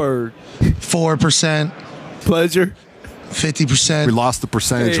Pittsburgh. 4%. Pleasure. 50%. We lost the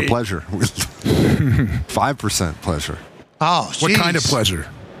percentage of pleasure. 5% pleasure. Oh, what kind of pleasure?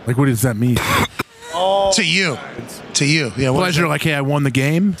 What does that mean? To you. Yeah. Pleasure, hey, I won the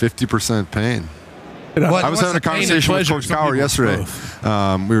game. 50% pain. What, I was having a conversation with Coach Cowher yesterday.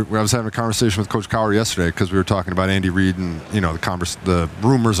 I was having a conversation with Coach Cowher yesterday because we were talking about Andy Reid and the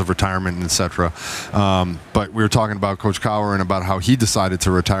rumors of retirement and etc. But we were talking about Coach Cowher and about how he decided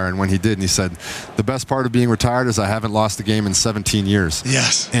to retire and when he did. And he said the best part of being retired is I haven't lost a game in 17 years.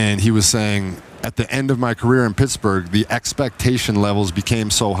 Yes. And he was saying, at the end of my career in Pittsburgh, the expectation levels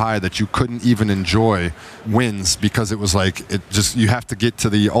became so high that you couldn't even enjoy wins because it was you have to get to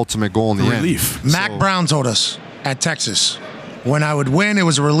the ultimate goal in the relief. end. Mac Brown told us at Texas, when I would win, it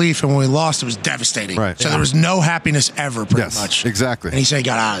was a relief, and when we lost, it was devastating. Right. So there was no happiness ever, pretty much. Exactly. And he said he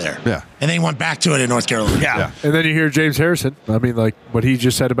got out of there. Yeah. And then he went back to it in North Carolina. Yeah. And then you hear James Harrison. I mean, what he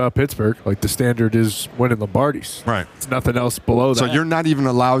just said about Pittsburgh, the standard is winning Lombardis. Right. It's nothing else below that. So you're not even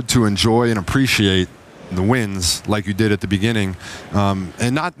allowed to enjoy and appreciate the wins like you did at the beginning,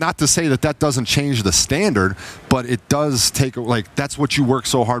 and not to say that doesn't change the standard, but it does take that's what you work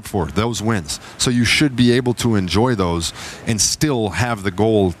so hard for, those wins. So you should be able to enjoy those and still have the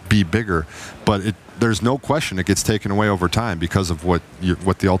goal be bigger, but there's no question it gets taken away over time because of what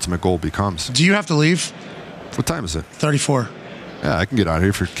the ultimate goal becomes. Do you have to leave? What time is it? 34. Yeah, I can get out of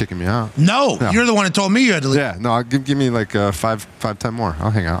here if you're kicking me out. No, you're the one that told me you had to leave. Yeah, no, give me 5-10 more. I'll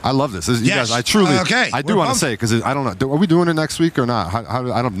hang out. I love this. You guys, I truly, I do want to say because I don't know. Are we doing it next week or not?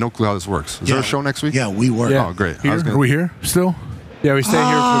 I have no clue how this works. Is there a show next week? Yeah, we work. Oh, great. Are we here still? Yeah, we stay here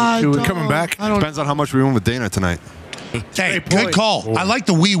for 2 weeks. Coming back. Depends on how much we win with Dana tonight. Hey, good call. I like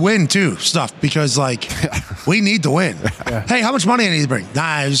the we win too stuff because we need to win. Yeah. Hey, how much money I need to bring? Nah,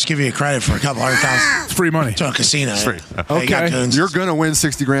 I'll just give you a credit for a couple $100,000. It's free money to a casino. It's free. Okay, you're gonna win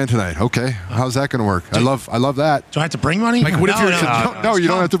 $60,000 tonight. Okay, how's that gonna work? I love that. Do I have to bring money? What if you're no, you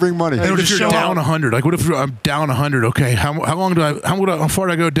don't have to bring money. What if you're down 100? What if I'm down 100? Okay, how far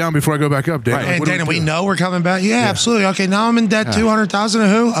do I go down before I go back up, Dana? Right. And Dana, we know we're coming back. Yeah, absolutely. Okay, now I'm in debt. $200,000 to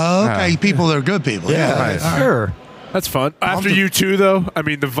who? Oh, okay, people that are good people. Yeah, right. Sure. That's fun. After you two, though, I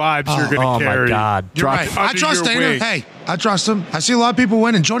mean, the vibes you're going to carry. Oh, my God. You're right. I trust Dana. Hey, I trust him. I see a lot of people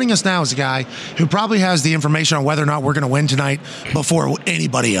win. And joining us now is a guy who probably has the information on whether or not we're going to win tonight before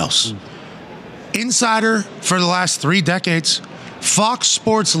anybody else. Insider for the last 3 decades, Fox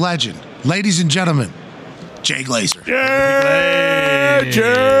Sports legend, ladies and gentlemen, Jay Glazer. Jay!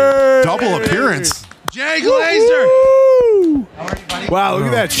 Double appearance. Jay Glazer. Wow, look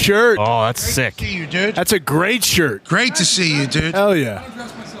at that shirt. Oh, that's sick. Great to see you, dude. That's a great shirt. Great to see you, dude. Hell yeah.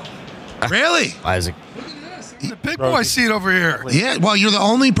 Really? Isaac. The big boy seat over here. Yeah, well, you're the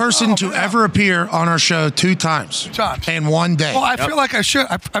only person to ever appear on our show 2 times. 2 times. In one day. Well, I feel like I should.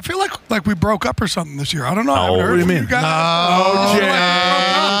 I feel like we broke up or something this year. I don't know. I haven't heard what do you from mean? You guys.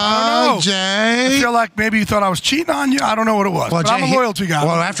 No, Jay. I feel like maybe you thought I was cheating on you. I don't know what it was. Well, but I'm a loyalty guy.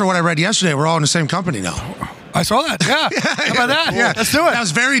 Well, after what I read yesterday, we're all in the same company now. I saw that. Yeah. How about that? Yeah. Let's do it. That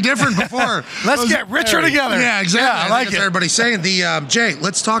was very different before. Let's get richer together. Yeah, exactly. Yeah, I like that's it. what everybody's saying. Jay,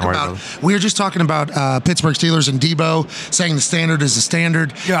 let's talk about. We were just talking about Pittsburgh Steelers and Debo saying the standard is the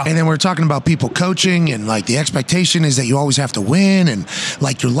standard. Yeah. And then we were talking about people coaching and the expectation is that you always have to win and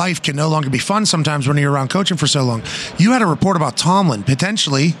your life can no longer be fun sometimes when you're around coaching for so long. You had a report about Tomlin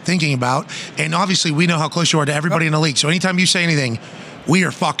potentially thinking about, and obviously we know how close you are to everybody in the league. So anytime you say anything, we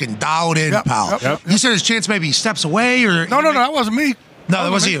are fucking dialed in, pal. You said his chance maybe he steps away or... No, that wasn't me. No,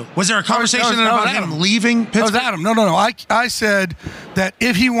 that wasn't you. Was there a conversation about him leaving Pittsburgh? That was Adam. No. I said that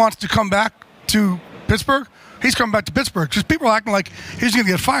if he wants to come back to Pittsburgh, he's coming back to Pittsburgh. Because people are acting like he's going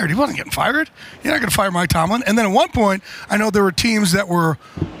to get fired. He wasn't getting fired. You're not going to fire Mike Tomlin. And then at one point, I know there were teams that were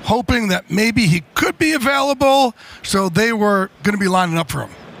hoping that maybe he could be available, so they were going to be lining up for him.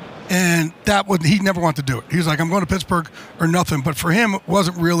 And he never wanted to do it. He was like, I'm going to Pittsburgh or nothing. But for him, it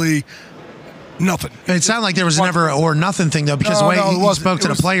wasn't really nothing. It sounded like there was never a or nothing thing, though, because the way he spoke to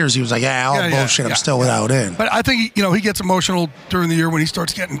the players, he was like, bullshit, I'm still without in. But I think, he gets emotional during the year when he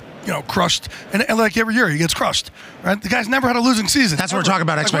starts getting, crushed. And like every year, he gets crushed, right? The guy's never had a losing season. That's what we're talking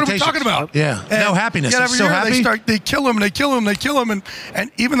about, expectations. What are we talking about? Yeah. No happiness. Every still year happy? they kill him.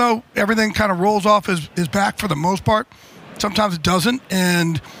 And even though everything kind of rolls off his back for the most part, sometimes it doesn't.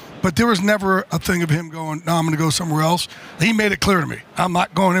 But there was never a thing of him going, no, I'm going to go somewhere else. He made it clear to me. I'm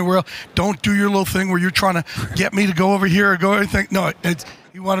not going anywhere else. Don't do your little thing where you're trying to get me to go over here or go anything. No,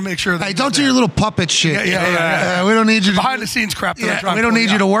 you want to make sure that. Hey, don't do your little puppet shit. Yeah. We don't need you to. Behind the scenes crap. We don't need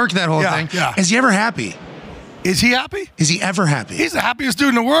you to work that whole thing. Yeah. Is he ever happy? Is he happy? Is he ever happy? He's the happiest dude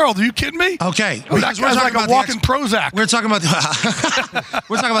in the world. Are you kidding me? Okay. That guy's like a walking Prozac. We're talking about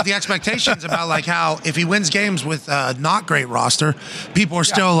the expectations about like how if he wins games with not great roster, people are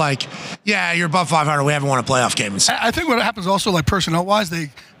still like, yeah, you're above 500. We haven't won a playoff game. I think what happens also, like personnel-wise, they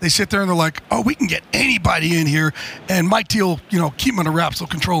sit there and they're like, oh, we can get anybody in here, and Mike T will, keep him under wraps, they'll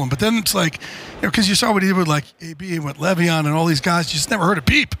control him. But then it's like, because you saw what he did with like AB and with Le'Veon and all these guys, you just never heard a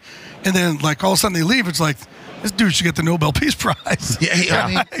peep. And then like all of a sudden they leave, it's like, this dude should get the Nobel Peace Prize. I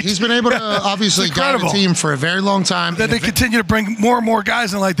mean, he's been able to obviously guide the team for a very long time. Then they continue to bring more and more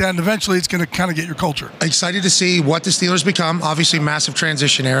guys in like that, and eventually it's going to kind of get your culture. Excited to see what the Steelers become. Obviously, massive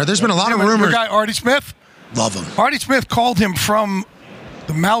transition era. There's been a lot of rumors. Your guy, Artie Smith? Love him. Artie Smith called him from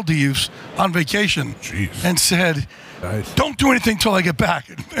the Maldives on vacation and said, don't do anything till I get back.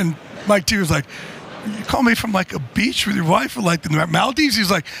 And Mike T was like, you call me from like a beach with your wife or like the Maldives?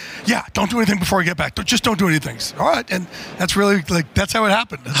 He's like, yeah, don't do anything before I get back. Just don't do anything. All right. And that's really like, that's how it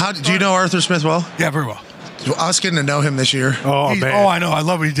happened. Do you know Arthur Smith well? Yeah, very well. Us getting to know him this year. Oh, man. Oh, I know. I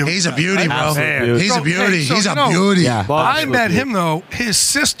love what he did. He's a beauty, bro. He's a beauty. He's a beauty. Yeah. I met him, though. His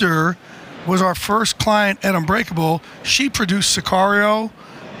sister was our first client at Unbreakable. She produced Sicario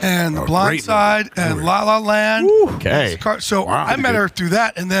and The Blind Side and La La Land. Okay. So I met her through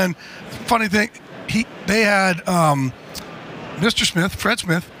that. And then, funny thing, they had Mr. Smith, Fred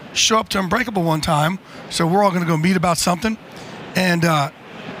Smith, show up to Unbreakable one time. So we're all going to go meet about something. And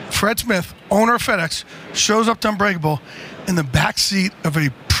Fred Smith, owner of FedEx, shows up to Unbreakable in the back seat of a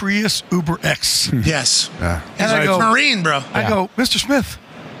Prius Uber X. Yes. And I go, Marine, bro. I go, Mr. Smith,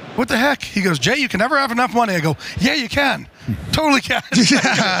 what the heck? He goes, Jay, you can never have enough money. I go, yeah, you can. Totally can.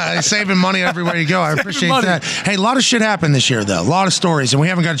 Saving money everywhere you go. I appreciate that. Hey, a lot of shit happened this year, though. A lot of stories, and we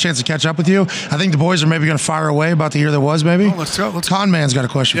haven't got a chance to catch up with you. I think the boys are maybe going to fire away about the year that was, maybe. Oh, let's go. Con Man's got a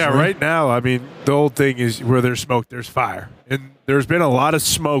question for you. Yeah, right now, I mean, the whole thing is where there's smoke, there's fire. And there's been a lot of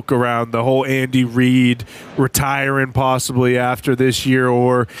smoke around the whole Andy Reid retiring possibly after this year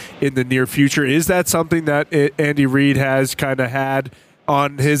or in the near future. Is that something that Andy Reid has kind of had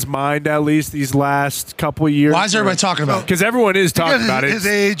on his mind, at least these last couple of years? Why is everybody talking about it? Because everyone is talking about it. His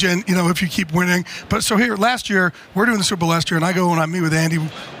age and, if you keep winning. But so here, last year, we're doing the Super Bowl last year, and I go and I meet with Andy. We're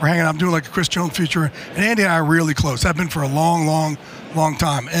hanging out. I'm doing like a Chris Jones feature. And Andy and I are really close. I've been for a long, long, long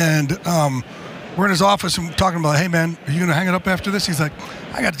time. And we're in his office and we're talking about, hey, man, are you going to hang it up after this? He's like,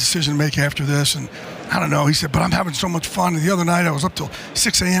 I got a decision to make after this. And I don't know. He said, but I'm having so much fun. And the other night I was up till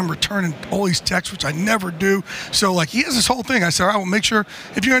 6 a.m. returning all these texts, which I never do. So, like, he has this whole thing. I said, all right, well, make sure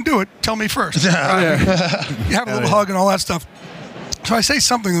if you're going to do it, tell me first. You have a little hug and all that stuff. So I say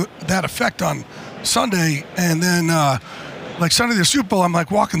something to that effect on Sunday. And then, like, Sunday, the Super Bowl, I'm, like,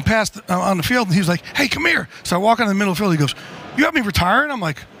 walking past on the field. And he's like, hey, come here. So I walk in the middle of the field. He goes, you have me retiring? I'm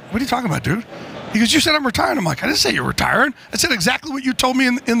like, what are you talking about, dude? He goes, you said I'm retiring. I'm like, I didn't say you're retiring. I said exactly what you told me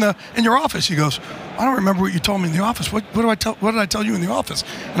in your office. He goes, I don't remember what you told me in the office. What did I tell you in the office?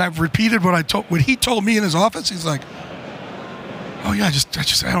 And I've repeated what he told me in his office. He's like, oh yeah,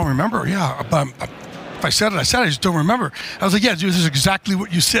 I don't remember. Yeah, but if I said it, I just don't remember. I was like, yeah, dude, this is exactly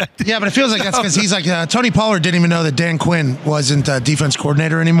what you said. Yeah, but it feels like that's because he's like, Tony Pollard didn't even know that Dan Quinn wasn't defense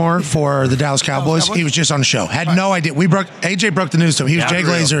coordinator anymore for the Dallas Cowboys. He was just on the show. Had no idea. AJ broke the news to him. He was Jay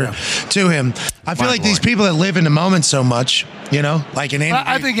Glazer to him. I feel like these people that live in the moment so much, like an Andy.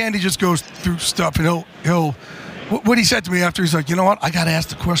 I think Andy just goes through stuff and he'll what he said to me after, he's like, you know what? I got asked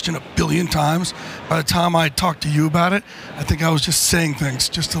the question 1 billion times. By the time I talked to you about it, I think I was just saying things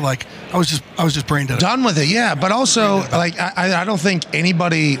just to like, I was just brain dead. Done with it, yeah. But also, like, I don't think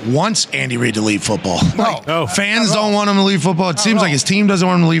anybody wants Andy Reid to leave football. No. Fans don't want him to leave football. It seems like his team doesn't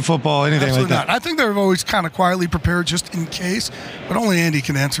want him to leave football, anything Absolutely like that. Not. I think they're always kind of quietly prepared just in case, but only Andy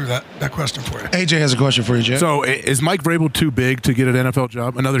can answer that question for you. AJ has a question for you, Jay. So is Mike Vrabel too big to get an NFL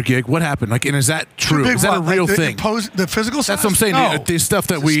job, another gig? What happened? Like, and is that true? Is that a real thing? the physical side. That's what I'm saying. No. The stuff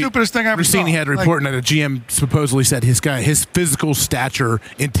that It's the stupidest thing I ever Rossini saw. had reporting that a GM supposedly said his physical stature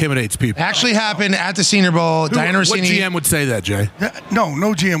intimidates people. Actually happened at the Senior Bowl. Diana Rossini. What GM would say that, Jay?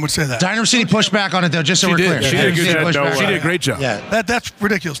 No GM would say that. Diana Rossini pushed back on it though, just so She we're did. clear. She did a good job. She did a great job. Yeah. That's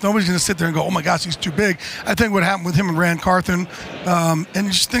ridiculous. Nobody's going to sit there and go, "Oh my gosh, he's too big." I think what happened with him and Rand Carthen,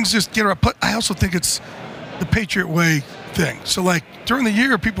 and things just get up. But I also think it's the Patriot way thing. So like during the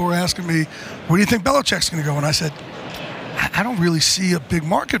year, people were asking me, "Where do you think Belichick's going to go?" And I said, "I don't really see a big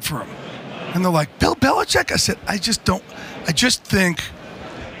market for him." And they're like, "Bill Belichick?" I said, "I just don't. I just think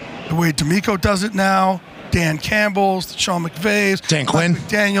the way D'Amico does it now." Dan Campbell's, Sean McVay's, Dan Quinn,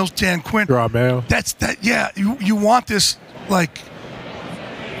 Daniels, Dan Quinn. That's that. Yeah, you want this like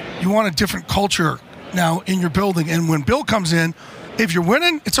you want a different culture now in your building. And when Bill comes in, if you're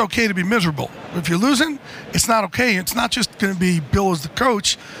winning, it's okay to be miserable. If you're losing, it's not okay. It's not just going to be Bill as the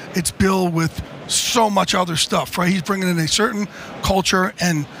coach. It's Bill with so much other stuff, right? He's bringing in a certain culture,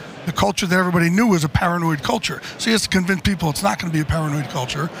 and the culture that everybody knew was a paranoid culture. So he has to convince people it's not going to be a paranoid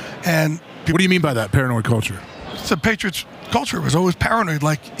culture. And what do you mean by that, paranoid culture? It's the Patriots culture. It was always paranoid.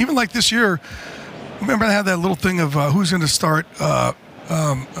 Like even like this year, remember they had that little thing of who's going to start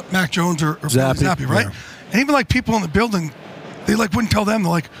Mac Jones or Zappe, right? Yeah. And even like people in the building, they like wouldn't tell them.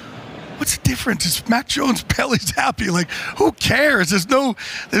 They're like, "What's the difference? It's Mac Jones, Bailey Zappe. Like, who cares? There's no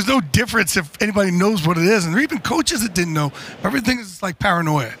difference if anybody knows what it is." And there are even coaches that didn't know. Everything is like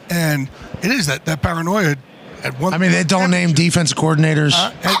paranoia, and it is that paranoia. I mean, they don't name defensive coordinators,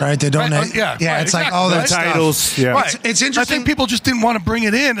 right? They don't name. Yeah, right, it's exactly, like all that titles. stuff. Yeah, Right. It's interesting. I think people just didn't want to bring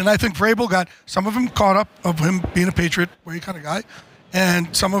it in, and I think Vrabel got some of them caught up of him being a Patriot way kind of guy,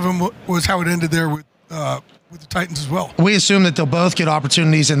 and some of them was how it ended there with the Titans as well. We assume that they'll both get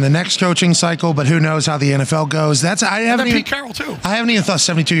opportunities in the next coaching cycle, but who knows how the NFL goes? I haven't even Pete Carroll too. I haven't even thought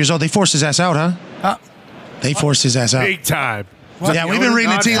 72 years old. They forced his ass out, huh? They forced his ass out. Big time. Yeah, we've been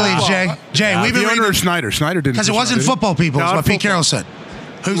reading the tea leaves, Jay. We've been reading Snyder. Snyder didn't. because it wasn't football people. Is what Pete Carroll said.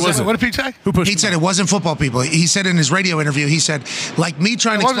 Who was it? What did Pete say? Who pushed? Pete said it wasn't football people. He said in his radio interview, he said, like me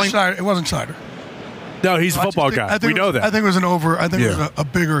trying to explain. It wasn't Snyder. No, he's a football guy. We know that. I think it was an over. I think it was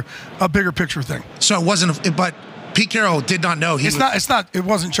a bigger picture thing. So it wasn't. But Pete Carroll did not know. It's not. It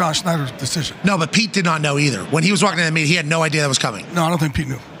wasn't John Schneider's decision. No, but Pete did not know either. When he was walking in the meeting, he had no idea that was coming. No, I don't think Pete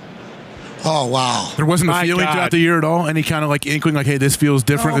knew. Oh wow! There wasn't a feeling throughout the year at all. Any kind of like inkling, like, hey, this feels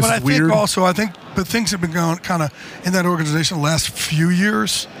different. No, this but is weird. But things have been going kind of in that organization the last few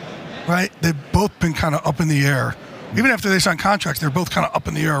years, right? They've both been kind of up in the air. Even after they signed contracts, they're both kind of up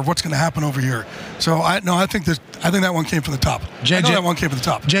in the air of what's going to happen over here. So I think that one came from the top. I know that one came from the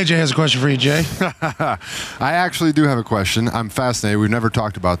top. JJ has a question for you, Jay. I actually do have a question. I'm fascinated. We've never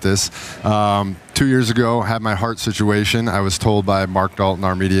talked about this. 2 years ago, I had my heart situation. I was told by Mark Dalton,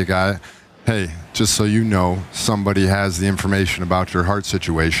 our media guy, hey, just so you know, somebody has the information about your heart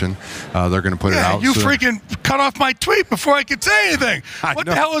situation. They're going to put it out. You freaking cut off my tweet before I could say anything. What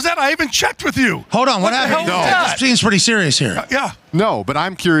the hell was that? I even checked with you. Hold on. What happened? This seems pretty serious here. Yeah. No, but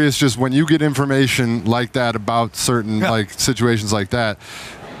I'm curious just when you get information like that about certain like situations like that,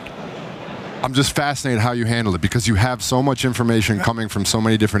 I'm just fascinated how you handle it because you have so much information coming from so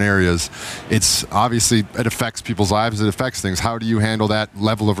many different areas. It's obviously, it affects people's lives. It affects things. How do you handle that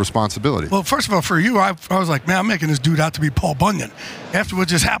level of responsibility? Well, first of all, for you, I was like, man, I'm making this dude out to be Paul Bunyan. After what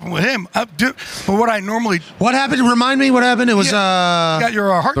just happened with him, but what I normally... What happened? Remind me what happened. It was... got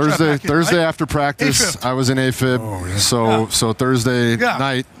your heart Thursday right? after practice, AFib. I was in AFib. So Thursday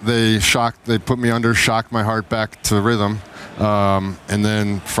night, they put me under, shocked my heart back to rhythm. And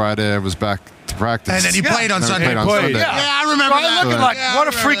then Friday I was back to practice. And then you played on Sunday. Yeah, I remember that. I looked like, what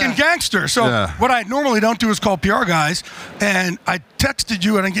a freaking gangster. So what I normally don't do is call PR guys. And I texted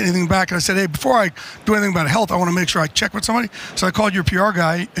you and I didn't get anything back. And I said, hey, before I do anything about health, I want to make sure I check with somebody. So I called your PR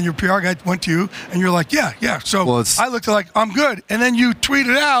guy, and your PR guy went to you, and you're like, yeah. So I looked like, I'm good. And then you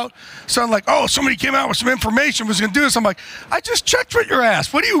tweeted out something like, oh, somebody came out with some information, was going to do this. I'm like, I just checked with your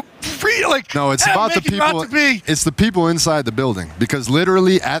ass. What do you read? Like, no, it's about the people. It's the people inside the building because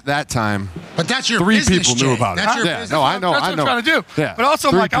literally at that time, but that's your 3 business, people knew about it. That's your yeah, business. no, I know. That's what I'm trying to do. Yeah. But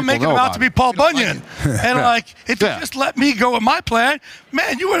also, I'm making him out to be Paul Bunyan. And like, if you just let me go with my plan,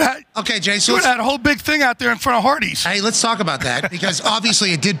 man, you would have had Jay, so you would have had a whole big thing out there in front of Hardee's. Hey, let's talk about that because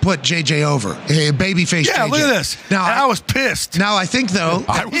obviously it did put JJ over. Babyface JJ. Yeah, look at this. Now I was pissed. Now I think though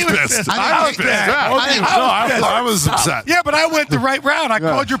I was pissed. I was upset. Yeah, but I went the right route. I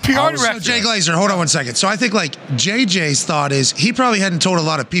called your PR director. So Jay Glazer, hold on one second. So I think like JJ's thought is he probably hadn't told a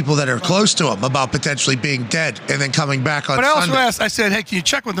lot of people that are close to him about potentially being dead and then coming back on But I also Sunday. asked, I said, hey, can you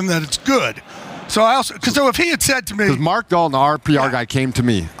check with them that it's good? So if he had said to me, because Mark Dalton, our PR guy, came to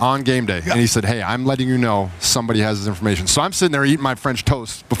me on game day and he said, "Hey, I'm letting you know somebody has this information." So I'm sitting there eating my French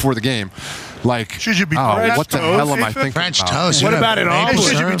toast before the game, like, should you be? What the hell am I thinking French about? toast? What about it all?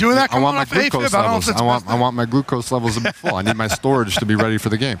 Should you be doing that? I want my glucose levels. I want my glucose levels to be full. I need my storage to be ready for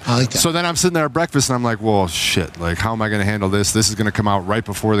the game. I like that. So then I'm sitting there at breakfast and I'm like, well, shit. Like, how am I going to handle this? This is going to come out right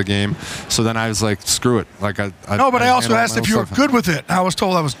before the game. So then I was like, screw it. Like I also asked if you were good with it. I was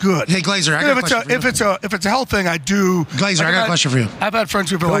told I was good. Hey, Glazer, I got a question for you. If it's a health thing, I do. Glazer, I got a question for you. I've had friends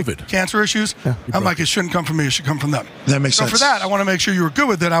who've had like cancer issues. I'm like, it shouldn't come from me. It should come from them. That makes sense. So for that, I want to make sure you were good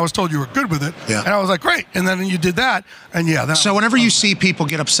with it. I was told you were good with it. Yeah. And I was like, great. And then you did that. And so whenever you see people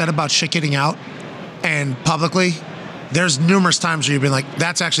get upset about shit getting out and publicly, there's numerous times where you've been like,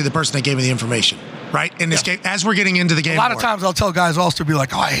 that's actually the person that gave me the information, right? In this game, as we're getting into the game, a lot of times I'll tell guys also to be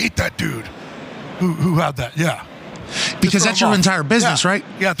like, oh, I hate that dude who had that. Yeah. Because that's your entire business, right?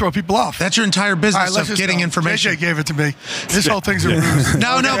 Yeah, throw people off. That's your entire business of getting information. JJ gave it to me. This whole thing's a ruse.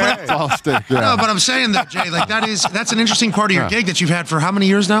 No, but I'm saying that, Jay, like that's an interesting part of your gig that you've had for how many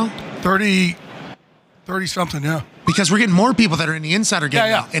years now? 30 something, yeah. Because we're getting more people that are in the insider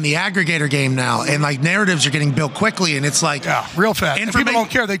game now, in the aggregator game now, and like narratives are getting built quickly, and it's like real fast. And people don't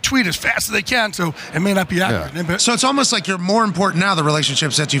care; they tweet as fast as they can, so it may not be accurate. Yeah. So it's almost like you're more important now, the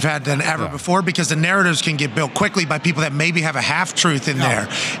relationships that you've had than ever before, because the narratives can get built quickly by people that maybe have a half truth in there.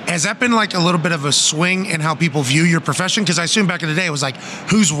 Has that been like a little bit of a swing in how people view your profession? Because I assume back in the day it was like,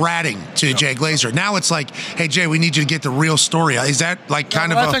 who's ratting to Jay Glazer? Now it's like, hey Jay, we need you to get the real story. Is that like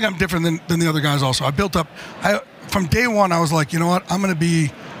kind of? I think I'm different than the other guys. Also, I built up. From day one, I was like, you know what? I'm going to be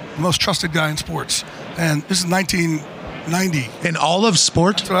the most trusted guy in sports. And this is 1990. In all of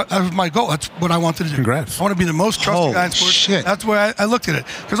sport? That was my goal. That's what I wanted to do. Congrats. I want to be the most trusted guy in sports. Shit. That's the way I looked at it.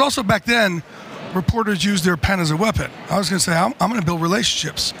 Because also back then, reporters used their pen as a weapon. I was going to say, I'm going to build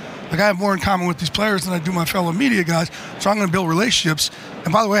relationships. Like, I have more in common with these players than I do my fellow media guys. So I'm going to build relationships.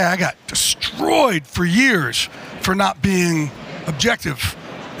 And by the way, I got destroyed for years for not being objective.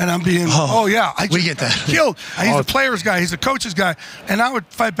 And I'm being, we get that. Killed. He's the player's guy. He's the coach's guy. And I would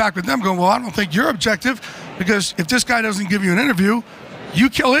fight back with them going, well, I don't think you're objective because if this guy doesn't give you an interview, you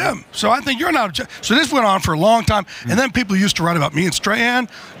kill him. So I think you're not objective. So this went on for a long time. And then people used to write about me and Strahan,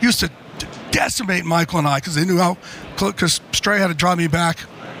 used to decimate Michael and I because they knew how, because Strahan had to drive me back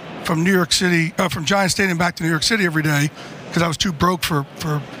from New York City, from Giant Stadium back to New York City every day because I was too broke for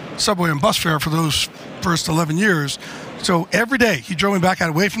subway and bus fare for those first 11 years. So every day he drove me back. I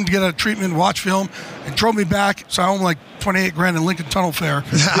had to wait for him to get out of treatment, watch film, and drove me back. So I owe him like $28,000 in Lincoln Tunnel fare.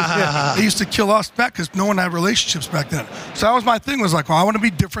 They used to kill us back because no one had relationships back then. So that was my thing. Was like, well, I want to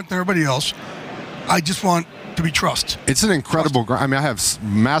be different than everybody else. I just want to be trust. It's an incredible grind. I mean, I have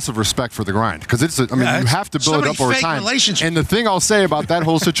massive respect for the grind because you have to build it up over time. And the thing I'll say about that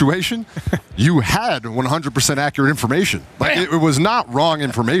whole situation, you had 100% accurate information. Like it was not wrong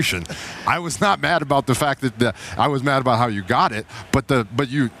information. I was not mad about the fact that I was mad about how you got it, but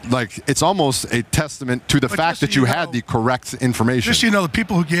you like it's almost a testament to the fact that you had the correct information. Just so you know, the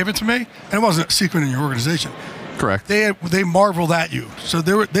people who gave it to me, and it wasn't a secret in your organization. Correct. They marveled at you. So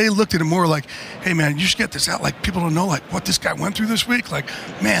they looked at it more like, hey, man, you should get this out. Like, people don't know, like, what this guy went through this week. Like,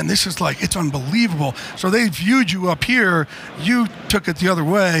 man, this is, like, it's unbelievable. So they viewed you up here. You took it the other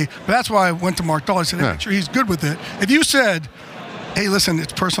way. But that's why I went to Mark Dahl. I said, hey, make sure he's good with it. If you said, hey, listen,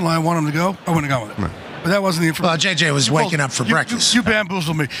 it's personal, I want him to go, I wouldn't have gone with it. Right. But that wasn't the information. Well, JJ was waking up for breakfast. You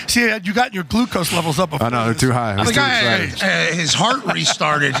bamboozled me. See, you got your glucose levels up before. I know, they're too high. The guy, his heart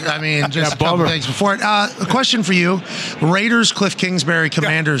restarted. I mean, just a couple things before it. A question for you. Raiders, Cliff Kingsbury.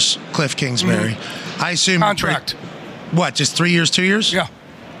 Commanders, Cliff Kingsbury. I assume. Contract. What, just 3 years, 2 years? Yeah.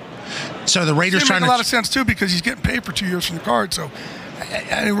 So the Raiders trying to. Makes a lot of sense, too, because he's getting paid for 2 years from the card. So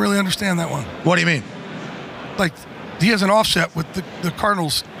I didn't really understand that one. What do you mean? Like, he has an offset with the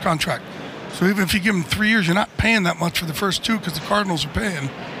Cardinals contract. So even if you give him 3 years, you're not paying that much for the first two because the Cardinals are paying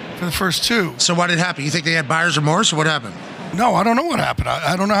for the first two. So what did happen? You think they had buyer's remorse, or what happened? No, I don't know what happened.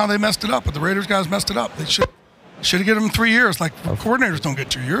 I don't know how they messed it up, but the Raiders guys messed it up. They should have given him 3 years. Like, coordinators don't get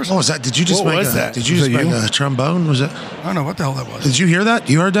 2 years. What was that? Did you just make a trombone? Was it? I don't know what the hell that was. Did you hear that?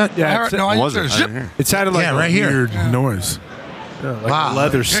 You heard that? Yeah, I heard a zip. It sounded like right here. Weird noise. Yeah, like a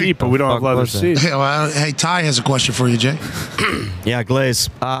leather seat, but we don't have leather seats. Yeah, well, hey, Ty has a question for you, Jay. Yeah, Glaze.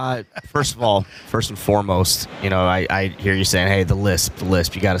 First of all, first and foremost, I hear you saying, hey, the lisp,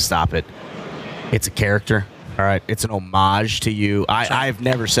 you got to stop it. It's a character, all right? It's an homage to you. I've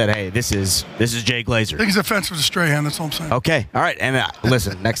never said, hey, this is Jay Glazer. I think it's offensive to Strahan, that's all I'm saying. Okay, all right. And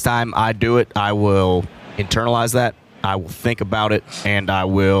listen, next time I do it, I will internalize that. I will think about it, and I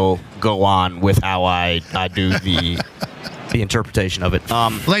will go on with how I do the the interpretation of it.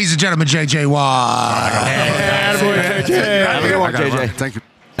 Ladies and gentlemen, JJ Watt. JJ. Thank you.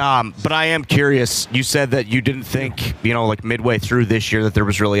 But I am curious. You said that you didn't think, like midway through this year that there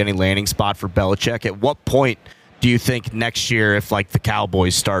was really any landing spot for Belichick. At what point do you think next year, if like the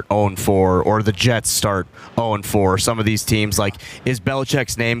Cowboys start 0-4 or the Jets start 0-4, some of these teams, like, is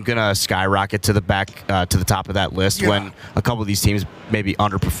Belichick's name gonna skyrocket to the top of that list when a couple of these teams maybe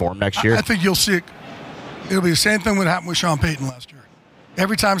underperform next year? I think you'll see it. It'll be the same thing that happened with Sean Payton last year.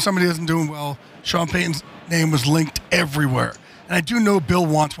 Every time somebody isn't doing well, Sean Payton's name was linked everywhere. And I do know Bill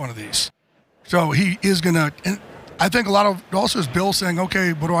wants one of these. So he is gonna. And I think a lot of it also is Bill saying,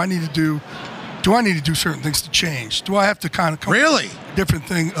 okay, what do I need to do? Do I need to do certain things to change? Do I have to kind of come up with a different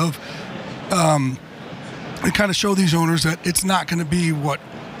thing of and kind of show these owners that it's not going to be what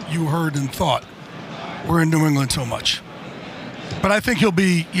you heard and thought. We're in New England so much. But I think he'll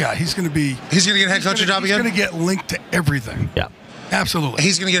be, he's going to be. He's going to get a head coaching job again? He's going to get linked to everything. Yeah. Absolutely.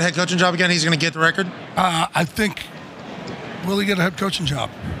 He's going to get a head coaching job again? He's going to get the record? I think, will he get a head coaching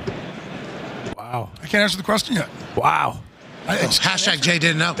job? Wow. I can't answer the question yet. Wow. Hashtag Jay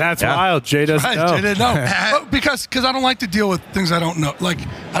didn't know. That's wild. Jay doesn't know. Jay didn't know. because I don't like to deal with things I don't know. Like,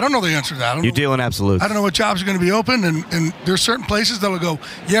 I don't know the answer to that. You deal in absolutes. I don't know what jobs are going to be open, and there's certain places that will go,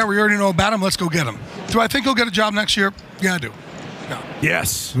 yeah, we already know about him. Let's go get him. Do I think he'll get a job next year? Yeah, I do. No.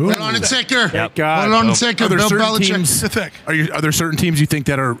 Yes. Put on and ticker. Thank God. Put on and ticker. Bill Belichick. Are there certain teams you think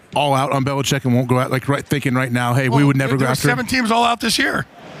that are all out on Belichick and won't go out, like thinking right now, hey, we would never go after him? 7 teams all out this year.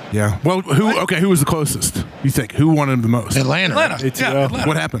 Yeah. Well, who was the closest, you think? Who wanted him the most? Atlanta. Atlanta.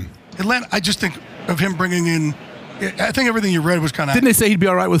 What happened? Atlanta. I just think of him bringing in. I think everything you read was kind of. Didn't they say he'd be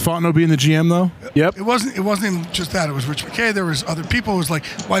all right with Fontenot being the GM though? Yep. It wasn't even just that. It was Rich McKay. There was other people. It was like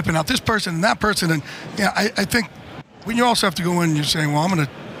wiping out this person and that person. And I think when you also have to go in, and you're saying, well, I'm going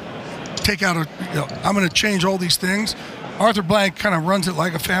to take out I'm going to change all these things. Arthur Blank kind of runs it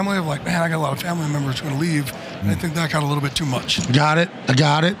like a family of like, man, I got a lot of family members going to leave. And I think that got a little bit too much. I got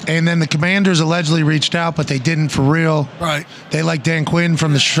it. And then the Commanders allegedly reached out, but they didn't for real. Right. They like Dan Quinn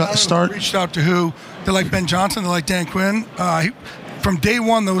from the start. Reached out to who? They like Ben Johnson. They like Dan Quinn. From day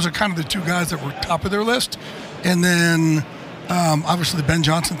one, those are kind of the two guys that were top of their list. And then obviously the Ben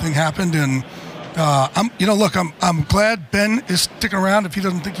Johnson thing happened. And I'm glad Ben is sticking around if he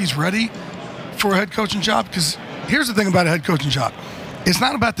doesn't think he's ready for a head coaching job. Because here's the thing about a head coaching job. It's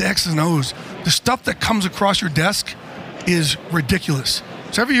not about the X's and O's. The stuff that comes across your desk is ridiculous.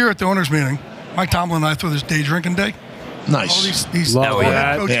 So every year at the owners' meeting, Mike Tomlin and I throw this day drinking day. Nice. All these Love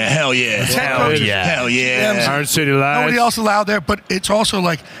that. coaches. Yeah, hell yeah. Hell yeah. Iron City Lights. Nobody else allowed there, but it's also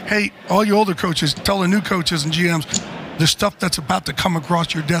like, hey, all you older coaches, tell the new coaches and GMs the stuff that's about to come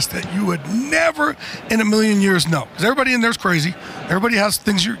across your desk that you would never in a million years know. Because everybody in there is crazy. Everybody has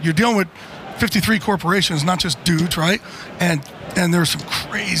things you're dealing with. 53 corporations, not just dudes, right? And there's some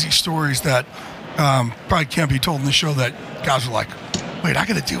crazy stories that probably can't be told in the show that guys are like, wait, I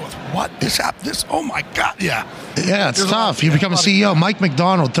got to deal with what? This happened? This? Oh, my God. Yeah. Yeah, it's tough. You become a CEO. Mike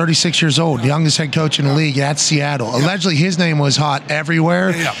McDonald, 36 years old, youngest head coach in the league at Seattle. Allegedly, his name was hot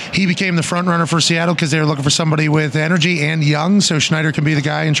everywhere. Yeah. He became the front runner for Seattle because they were looking for somebody with energy and young, so Schneider can be the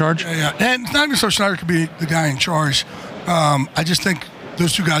guy in charge. Yeah. And it's not even so Schneider could be the guy in charge. I just think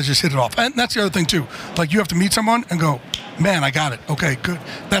those two guys just hit it off. And that's the other thing, too. Like, you have to meet someone and go, man, I got it. Okay, good.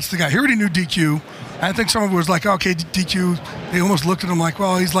 That's the guy. He already knew DQ. I think some of it was like, okay, DQ, they almost looked at him like,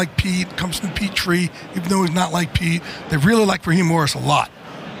 well, he's like Pete, comes from the Pete tree, even though he's not like Pete. They really like Raheem Morris a lot.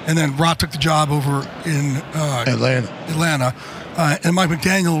 And then Rod took the job over in Atlanta. And Mike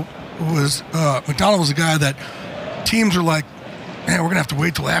McDaniel McDonald was a guy that teams are like, man, we're going to have to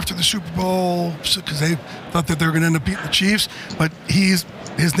wait till after the Super Bowl because they thought that they were going to end up beating the Chiefs. But his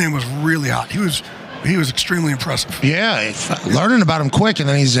name was really hot. He was extremely impressive. Yeah, learning about him quick, and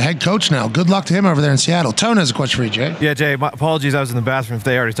then he's a head coach now. Good luck to him over there in Seattle. Tone has a question for you, Jay. Yeah, Jay, my apologies. I was in the bathroom if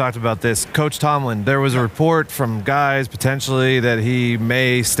they already talked about this. Coach Tomlin, there was a report from guys potentially that he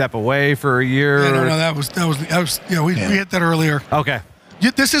may step away for a year. Yeah, no, that was we hit that earlier. Okay.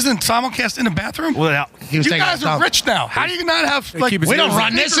 This isn't simulcast in the bathroom? Well, you guys are rich now. How do you not have, like... We don't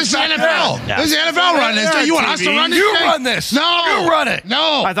run this. This is the NFL. This is the NFL run this. Do you want us to run this? You run this. No. You run it.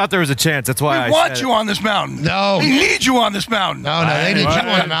 No. I thought there was a chance. That's why we want you on this mountain. No. They need you on this mountain. No, they need you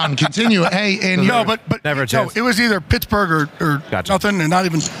on the mountain. Continue. Hey, and no, but never a chance. No, it was either Pittsburgh or nothing, and not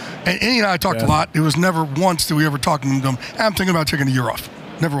even... And Andy and I talked a lot. It was never once that we ever talked to them. I'm thinking about taking a year off.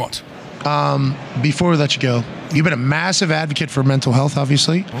 Never once. Before we let you go, you've been a massive advocate for mental health,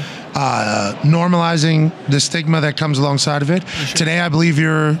 obviously, normalizing the stigma that comes alongside of it. Today, I believe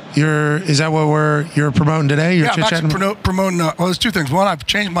is that what you're promoting today? I'm actually promoting, well, there's two things. One, I've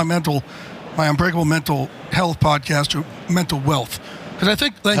changed my mental my Unbreakable Mental Health podcast to Mental Wealth. Because I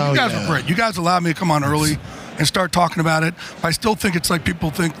think you guys were great. You guys allowed me to come on early and start talking about it. I still think it's like people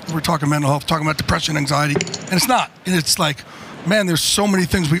think we're talking mental health, talking about depression, anxiety, and it's not. And it's like, man, there's so many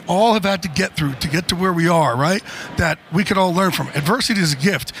things we all have had to get through to get to where we are, right? That we could all learn from. Adversity is a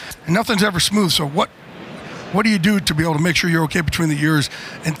gift, and nothing's ever smooth. So what do you do to be able to make sure you're okay between the ears,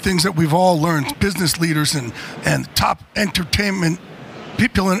 and things that we've all learned, business leaders and top entertainment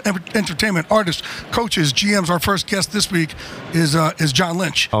people in entertainment, artists, coaches, GMs. Our first guest this week is John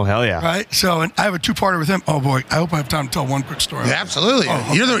Lynch. Oh, hell yeah. Right? So, and I have a two-parter with him. Oh, boy. I hope I have time to tell one quick story. Yeah, absolutely.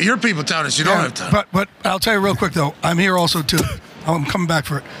 You're people telling us you don't have time. But I'll tell you real quick, though. I'm here also I'm coming back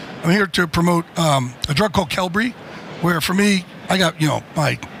for it. I'm here to promote a drug called Qelbree, where for me, I got,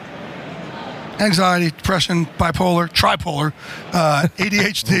 my anxiety, depression, bipolar, tripolar,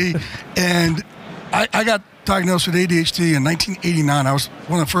 ADHD, and I got diagnosed with ADHD in 1989. I was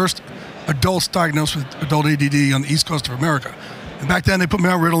one of the first adults diagnosed with adult ADD on the East Coast of America. And back then, they put me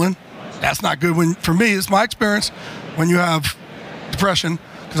on Ritalin. That's not good. For me, it's my experience when you have depression,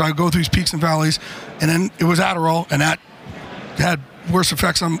 because I go through these peaks and valleys, and then it was Adderall, and that had worse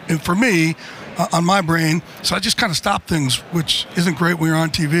effects for me on my brain. So I just kind of stopped things, which isn't great when you're on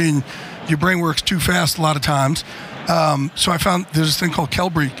TV and your brain works too fast a lot of times. So I found there's this thing called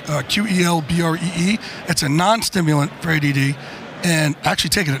Qelbree, Qelbree. It's a non-stimulant for ADD, and I actually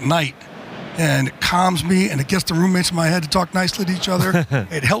take it at night, and it calms me, and it gets the roommates in my head to talk nicely to each other.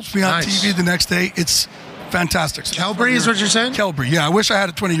 It helps me on TV the next day. It's fantastic. Qelbree is what you're saying? Qelbree, yeah. I wish I had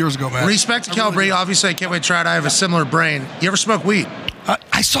it 20 years ago, man. Respect to Qelbree. Obviously, I can't wait to try it. I have a similar brain. You ever smoke weed?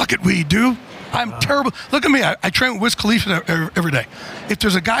 I suck at weed, dude. I'm terrible. Look at me. I train with Wiz Khalifa every day. If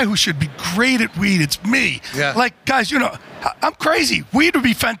there's a guy who should be great at weed, it's me. Yeah. Like, guys, I'm crazy. Weed would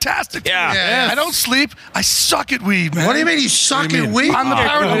be fantastic. Yeah. I don't sleep. I suck at weed, man. What do you mean you suck at weed? I'm the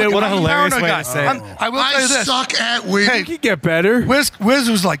paranoid. What a hilarious way guy. to say it. I will tell you this. I suck at weed. You can get better. Wiz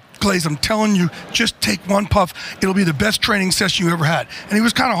was like, Glaze, I'm telling you, just take one puff. It'll be the best training session you ever had. And he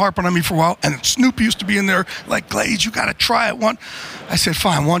was kind of harping on me for a while. And Snoop used to be in there like, Glaze, you got to try it one. I said,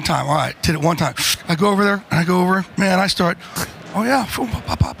 fine, one time. All right, did it one time. I go over there, and I go over. Man, I start, oh, yeah,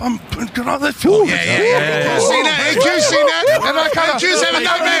 I'm good on that. Yeah. Seen that? Hey, Q's seen that? And I kind of, Q's having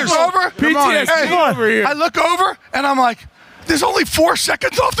nightmares. Over here. I look over, and I'm like, there's only 4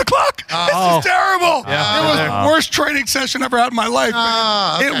 seconds off the clock. This is terrible. Yeah. It was the worst training session I ever had in my life.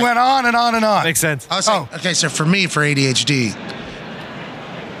 Okay. It went on and on and on. Makes sense. Okay, so for me, for ADHD,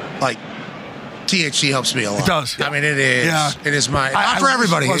 like, THC helps me a lot. It does. I mean, it is. Yeah. It is my. Not for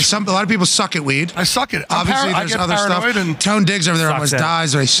everybody. A lot of people suck at weed. I suck at it. Obviously, there's other stuff. And Tone Diggs over there almost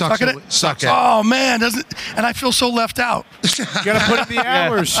dies, or he sucks at it. Sucks. Oh man, and I feel so left out. You got to put in the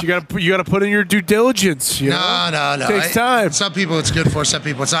hours. You got to put in your due diligence. No. It takes time. Some people it's good for. Some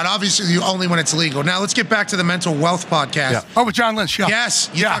people it's not. Obviously, only when it's legal. Now let's get back to the Mental Wealth podcast. Yeah. Oh, with John Lynch. Yeah. Yes.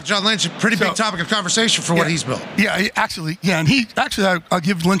 Talked John Lynch. Pretty big topic of conversation for what he's built. Yeah. And I'll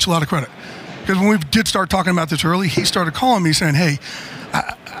give Lynch a lot of credit. Because when we did start talking about this early, he started calling me saying, hey,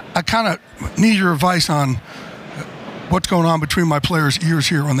 I kind of need your advice on what's going on between my players' ears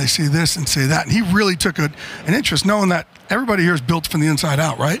here when they see this and say that. And he really took an interest, knowing that everybody here is built from the inside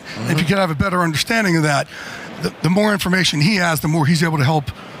out, right? Mm-hmm. If you could have a better understanding of that, the more information he has, the more he's able to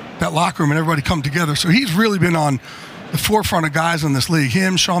help that locker room and everybody come together. So he's really been on the forefront of guys in this league.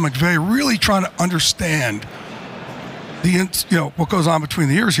 Him, Sean McVay, really trying to understand what goes on between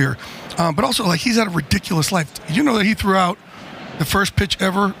the ears here. But also, like, he's had a ridiculous life. Did you know that he threw out the first pitch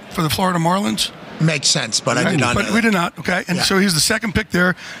ever for the Florida Marlins? Makes sense, but I did not know But we did not, okay? And so he's the second pick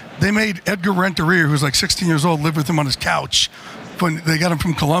there. They made Edgar Renteria, who's like 16 years old, live with him on his couch when they got him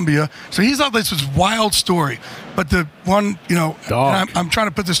from Colombia. So he's out this wild story. But the one, I'm trying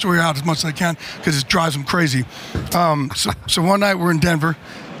to put this story out as much as I can because it drives him crazy. So one night we're in Denver,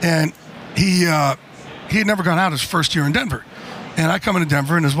 and he had never gone out his first year in Denver. And I come into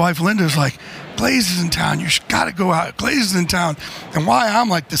Denver, and his wife, Linda, is like, Glaze is in town. You got to go out. Glaze is in town. And why I'm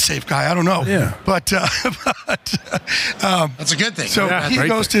like the safe guy, I don't know. Yeah. But that's a good thing. So he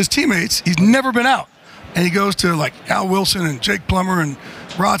goes to his teammates. He's never been out. And he goes to, like, Al Wilson and Jake Plummer and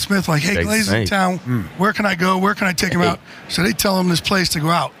Rod Smith, like, hey, Glaze is in town. Where can I go? Where can I take him out? So they tell him this place to go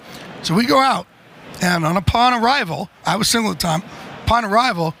out. So we go out. And upon arrival, I was single at the time. Upon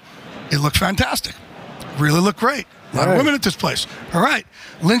arrival, it looked fantastic. Really looked great. A lot of women at this place. All right.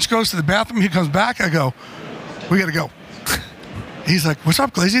 Lynch goes to the bathroom. He comes back. I go, we got to go. He's like, what's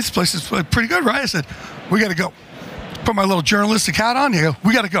up, Glazy? This place is pretty good, right? I said, we got to go. Put my little journalistic hat on. He goes,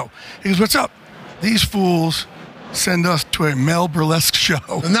 we got to go. He goes, what's up? These fools send us to a male burlesque show.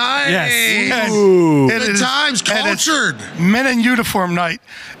 Nice. Yes. Ooh. And The times cultured. Men in uniform night.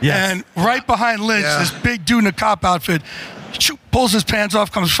 Yes. And right behind Lynch, this big dude in a cop outfit, pulls his pants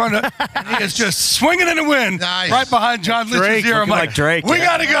off, comes in front of, and he is just swinging in the wind right behind John Lynch's ear. I'm like, Drake, we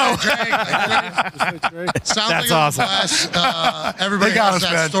got to go. Sounds That's like awesome. Everybody They got has us,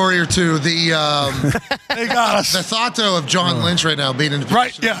 that man. story or two. They got us. The thought, though, of John Lynch right now being in the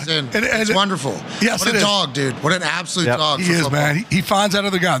position he's in, it's wonderful. Yes, what a it is. dog, dude. What an absolute dog. He for is, football. man. He finds that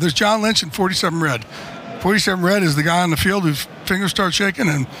other guy. There's John Lynch and 47 Red. 47 Red is the guy on the field whose fingers start shaking,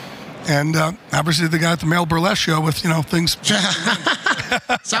 and obviously the guy at the male burlesque show with things.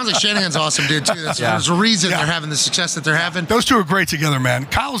 Sounds like Shanahan's awesome, dude, too. There's a reason they're having the success that they're having. Those two are great together, man.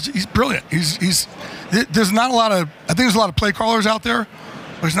 He's brilliant. There's not a lot of, I think there's a lot of play callers out there,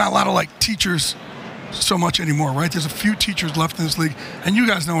 but there's not a lot of teachers so much anymore, right? There's a few teachers left in this league, and you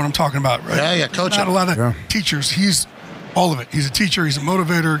guys know what I'm talking about, right? Yeah, coach. Not a lot of teachers. He's all of it. He's a teacher. He's a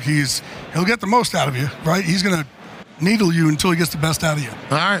motivator. He'll get the most out of you, right? He's gonna needle you until he gets the best out of you.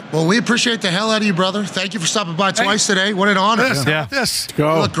 All right. Well, we appreciate the hell out of you, brother. Thank you for stopping by twice today. What an honor. This. You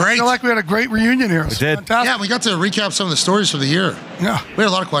look great. I feel like we had a great reunion here. We did. Fantastic. Yeah, we got to recap some of the stories for the year. Yeah. We had a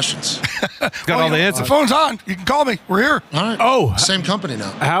lot of questions. Got all the answers. The phone's on. You can call me. We're here. All right. Oh. Same company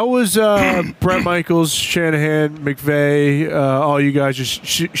now. How was Brett Michaels, Shanahan, McVay, all you guys just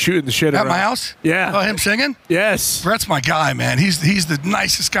shooting the shit At around? my house? Yeah. Oh, him singing? Yes. Brett's my guy, man. He's the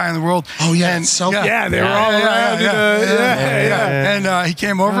nicest guy in the world. Oh, yeah. And, Yeah, they were all around. Yeah. And he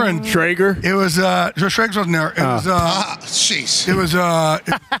came over and Traeger. It was Traeger wasn't there. It was jeez. It was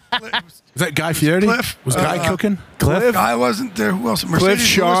Is that Guy Fieri? Cliff. Was Guy cooking? Cliff. Guy wasn't there. Who else? Cliff, Mercedes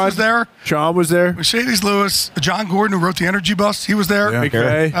Sean. Lewis was there. Sean was there. Mercedes Lewis. John Gordon, who wrote the Energy Bus, he was there. Yeah.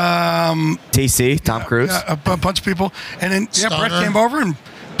 McVay. TC, Tom Cruise. Yeah, a bunch of people. And then Stoner. Brett came over and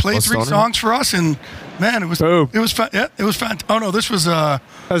played Was 3 Stoner? songs for us. And man, it was fun. Yeah, it was fun. Oh no, this was that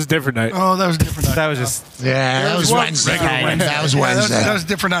was a different night. Oh, that was a different night. That was just that was Wednesday. That was Wednesday. That was a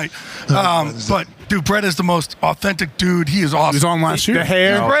different night. But dude, Brett is the most authentic dude. He is awesome. He was on last year. The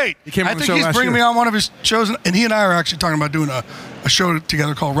hair. He's great. He came on I the think show he's last bringing year. me on one of his shows, and he and I are actually talking about doing a show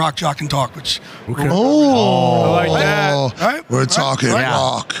together called Rock, Jock, and Talk, which Oh, I like that. All right. We're talking Yeah.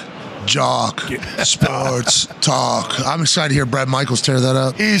 rock, jock, sports, talk. I'm excited to hear Brett Michaels tear that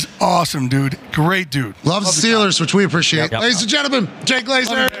up. He's awesome, dude. Great dude. Love the Steelers, which we appreciate. Yep. Ladies and gentlemen, Jake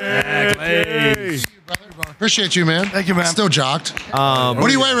Glazer. Appreciate you, man. Thank you, man. Still jocked. What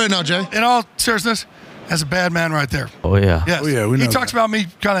do you weigh right now, Jay? In all seriousness, that's a bad man right there. Oh, yeah. Yes. Oh, yeah, we know he talks about me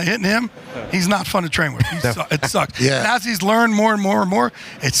kind of hitting him. He's not fun to train with. It sucks. Yeah. And as he's learned more and more and more,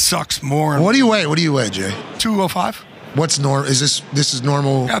 it sucks more and What do you weigh? What do you weigh, Jay? 205. What's normal? This is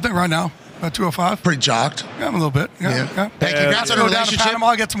normal? Yeah, I think right now, about 205. Pretty jocked. Yeah, I'm a little bit. Yeah. Hey, congrats on Go the down to relationship.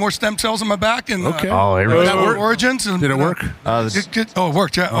 Panama, get some more stem cells in my back. And, Okay. Oh, here we Did go. that work? Origins. And, Did it work? oh, it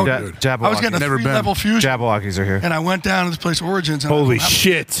worked, yeah. Oh, good. I was getting a Never been. 3-level fusion. Jabberwockies are here. And I went down to this place, Origins. And Holy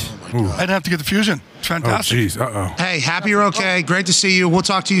shit. I didn't have to get the fusion. It's Oh, fantastic. jeez. Uh-oh. Hey, happy you're okay. Great to see you. We'll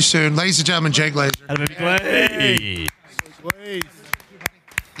talk to you soon. Ladies and gentlemen, Jay Glazer.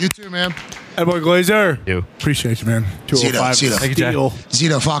 You too, man. Hey, boy Glazer. Appreciate you, man. 205 Zito. Thank you, Jay. Steel.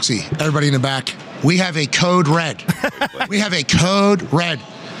 Zito, Foxy, everybody in the back. We have a code red. We have a code red.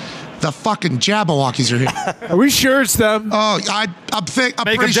 The fucking Jabberwockies are here. Are we sure it's them? Oh, I'm Make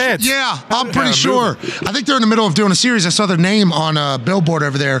pretty them sure. dance. Yeah, I'm pretty sure. I think they're in the middle of doing a series. I saw their name on a billboard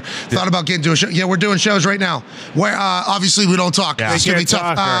over there. Thought about getting to a show. Yeah, we're doing shows right now. Where obviously we don't talk. Yeah. It's gonna be Can't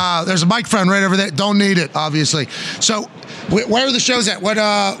tough. talk, There's a microphone right over there. Don't need it, obviously. So, where are the shows at? Where's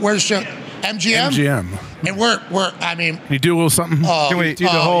the show? MGM. MGM. And we're. I mean. Can you do a little something? Can we do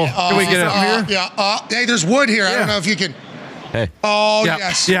the whole? Can we get it here? Yeah. Hey, there's wood here. I don't know if you can. Hey. Oh Yeah.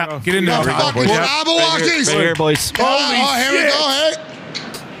 yes. Yeah. Get in there. The fucking Jabberwockies. Right here, boys. Oh, here we go. Hey.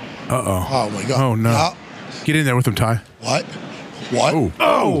 Uh-oh. Oh my God. Oh, no. Yeah. Get in there with him, Ty. What? What? Oh.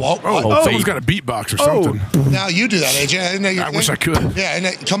 Oh. Someone's got a beatbox or something. Now you do that, AJ. I wish I could.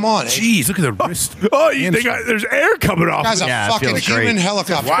 Yeah, come on. Jeez, look at the wrist. Oh, there's air coming off. That's a Yeah, it fucking feels human great.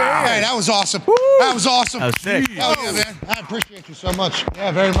 helicopter. Wow. Hey, that was awesome. That was awesome. That was sick. Hell yeah, man. I appreciate you so much.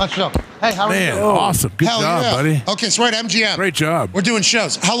 Yeah, very much so. Hey, how are Man, you? awesome. Good Hell job, yeah. buddy. Okay, so we're at MGM. Great job. We're doing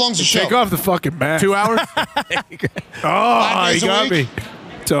shows. How long's the show? Take off the fucking mask. 2 hours? Oh, days you a got week? me.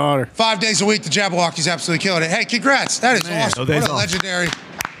 It's an honor. 5 days a week. The Jabberwockies absolutely killing it. Hey, congrats. That is awesome. no What days a off. legendary.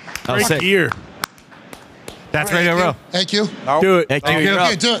 That was sick. Year. That's Radio Row. Thank you. Do it. Hey, Q, you're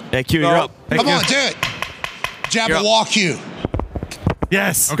Okay, up. do it. Hey, Q, you're up. Come on, do it. Jabberwock you.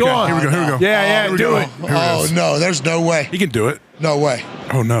 Yes. Okay, here we go. Yeah, Here we do go. it. Here it Oh, is. no. There's no way. He can do it. No way.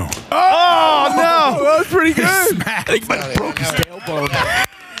 Oh, no. Oh, no. That was pretty good. I think he broke his tailbone.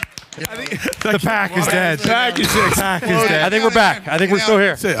 The pack is dead. Pack is I think we're back. I think we're still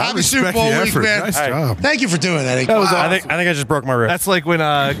here. Happy Super Bowl week, man. Nice job. Thank you for doing that. That was I think I just broke my rib. That's like when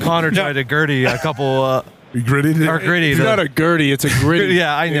Connor tried to Gertie a couple. Gritty? Gritty. It's not a Gertie, it's a gritty.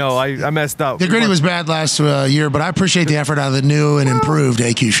 Yeah, I know. I messed up. The gritty was bad last year, but I appreciate the effort out of the new and improved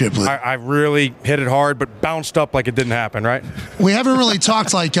AQ Shipley. I really hit it hard, but bounced up like it didn't happen, right? We haven't really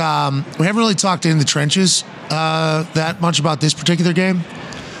talked in the trenches that much about this particular game.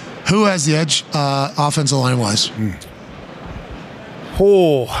 Who has the edge offensive line wise?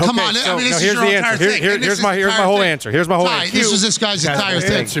 Oh, okay. Come on, So, this is here's your the entire answer. thing. Here's my whole answer. Here's my whole answer. This was this guy's entire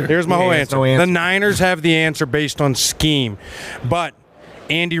thing. Here's my whole answer. The Niners have the answer based on scheme, but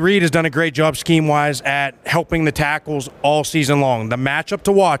Andy Reid has done a great job scheme-wise at helping the tackles all season long. The matchup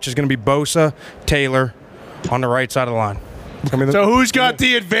to watch is going to be Bosa, Taylor on the right side of the line. So who's got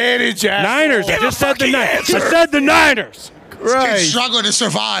the advantage? Niners. I just said the Niners. I said the Niners. Right. Struggling to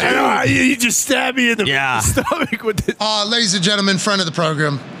survive. I know, you just stabbed me in the stomach with this. Ladies and gentlemen, friend of the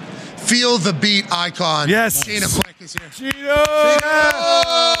program, Feel the Beat icon. Yes. Sheena Quick is here.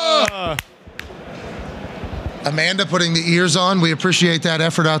 Sheena! Amanda putting the ears on. We appreciate that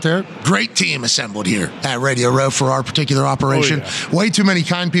effort out there. Great team assembled here at Radio Row for our particular operation. Way too many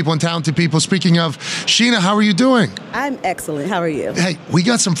kind people and talented people. Speaking of, Sheena, how are you doing? I'm excellent. How are you? Hey, we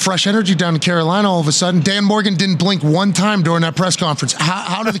got some fresh energy down in Carolina all of a sudden. Dan Morgan didn't blink one time during that press conference.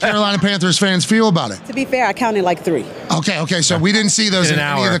 How do the Carolina Panthers fans feel about it? To be fair, I counted like 3. Okay, so we didn't see those in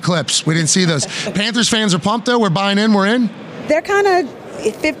any of the clips. We didn't see those. Panthers fans are pumped, though. We're buying in. We're in. They're kind of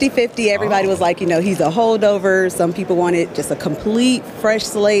 50-50. Everybody was like, he's a holdover. Some people wanted just a complete fresh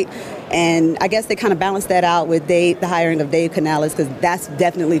slate. And I guess they kind of balanced that out with the hiring of Dave Canales, because that's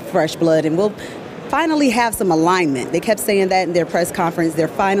definitely fresh blood. And we'll finally have some alignment. They kept saying that in their press conference. They're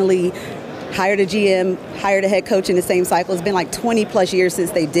finally hired a GM, hired a head coach in the same cycle. It's been like 20 plus years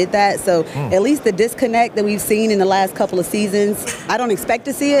since they did that. So at least the disconnect that we've seen in the last couple of seasons, I don't expect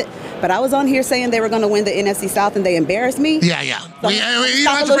to see it, but I was on here saying they were going to win the NFC South and they embarrassed me. Yeah. So you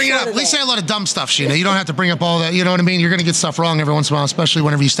don't have to bring it up. We say a lot of dumb stuff, Sheena. You don't have to bring up all that. You know what I mean? You're going to get stuff wrong every once in a while, especially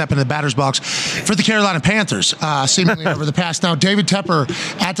whenever you step into the batter's box. For the Carolina Panthers, seemingly over the past now, David Tepper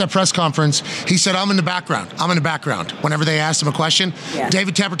at that press conference, he said, I'm in the background. Whenever they asked him a question. Yeah.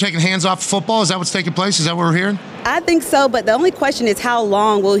 David Tepper taking hands off football. Is that what's taking place? Is that what we're hearing? I think so, but the only question is how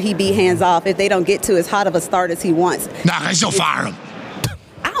long will he be hands off if they don't get to as hot of a start as he wants? Nah, he'll fire him.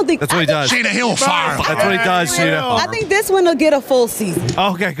 I don't think that's what he does. Sheena, he'll fire him. That's what he does, Sheena. I think this one will get a full season.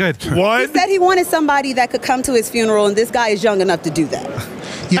 Okay, good. He said he wanted somebody that could come to his funeral, and this guy is young enough to do that.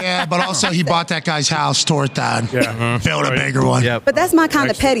 Yeah, but also he bought that guy's house, tore it down, built a bigger one. Yep. But that's my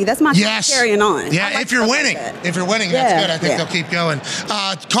kind of petty. That's my kind of carrying on. Yeah, if you're winning, that's good. I think they'll keep going.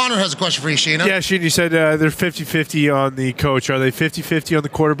 Connor has a question for you, Sheena. Yeah, Sheena, you said they're 50-50 on the coach. Are they 50-50 on the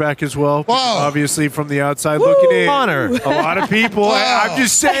quarterback as well? Whoa. Obviously, from the outside looking in. Connor. A lot of people. I'm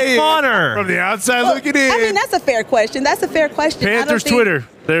just saying. Connor. From the outside looking in. I mean, that's a fair question. Panthers Twitter,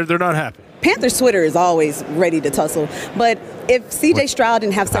 they're not happy. Panthers Twitter is always ready to tussle. But if CJ Stroud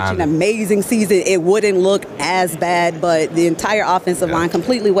didn't have such an amazing season, it wouldn't look as bad. But the entire offensive line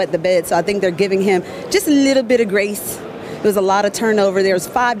completely wet the bed. So I think they're giving him just a little bit of grace. There was a lot of turnover. There was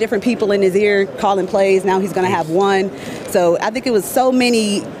 5 different people in his ear calling plays. Now he's going to have 1. So I think it was so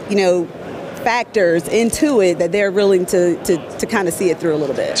many, factors into it that they're willing to kind of see it through a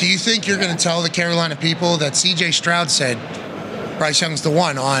little bit. Do you think you're going to tell the Carolina people that CJ Stroud said Bryce Young's the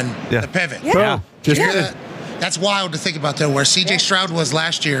one on the pivot? Yeah. Did you hear that? That's wild to think about, though, where CJ Stroud was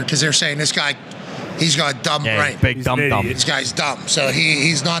last year, because they're saying this guy, he's got a dumb brain. Big dumb. This guy's dumb. So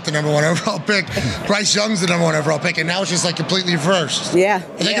he's not the number 1 overall pick. Bryce Young's the number 1 overall pick, and now it's just like completely reversed. Yeah.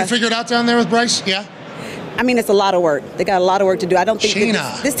 Are they going to figure it out down there with Bryce? Yeah. I mean, it's a lot of work. They got a lot of work to do. I don't think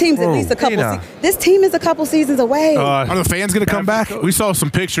this team's at least a couple. This team is a couple seasons away. Are the fans going to come back? We saw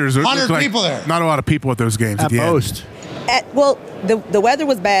some pictures. 100 people there. Not a lot of people at those games. At most. The weather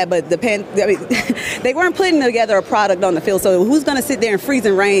was bad, but they weren't putting together a product on the field. So who's going to sit there in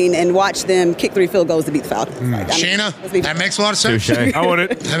freezing rain and watch them kick 3 field goals to beat the Falcons? Sheena, that makes a lot of sense. I want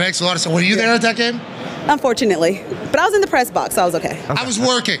it. That makes a lot of sense. Were you there at that game? Unfortunately. But I was in the press box, so I was okay. I was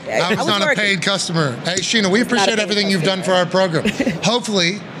working. I was not a paid customer. Hey, Sheena, we appreciate everything you've done for our program.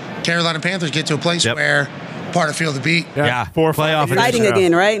 Hopefully, Carolina Panthers get to a place where part of Feel the Beat. Yeah. 4 or 5 playoff exciting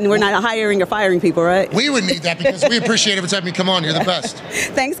again, right? And we're not hiring or firing people, right? We would need that because we appreciate every time you come on. You're the best.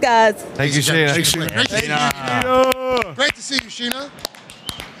 Thanks, guys. Thank you, Sheena. Great to see you, Sheena.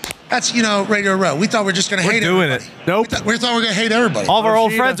 That's, Radio Row. We thought we were just going to hate everybody. We're doing it. Nope. We thought we were going to hate everybody. All of our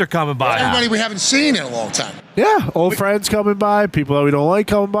old friends are coming by. Everybody we haven't seen in a long time. Yeah, old friends coming by, people that we don't like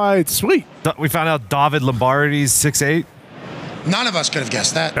coming by. It's sweet. We found out David Lombardi's 6'8". None of us could have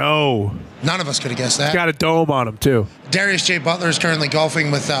guessed that. No. None of us could have guessed that. He's got a dome on him, too. Darius J. Butler is currently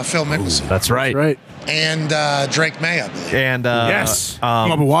golfing with Phil Mickelson. That's right. Right. And Drake May, I believe. And yes.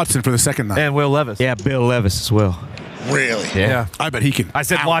 Bubba Watson for the second night. And Will Levis. Yeah, Bill Levis as well. Really? Yeah. I bet he can. I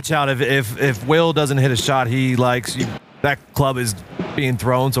said, watch out. If Will doesn't hit a shot he likes, that club is being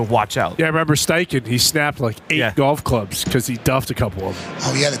thrown, so watch out. Yeah, I remember Steichen. He snapped like 8 golf clubs because he duffed a couple of them.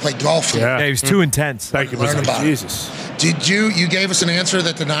 Oh, yeah, they played golf. Yeah, he was too intense. Steichen was like, Jesus. Did you gave us an answer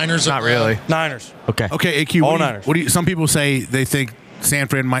that the Niners Not really. Niners. Okay. Okay, AQ. All Niners. What do you? Some people say they think San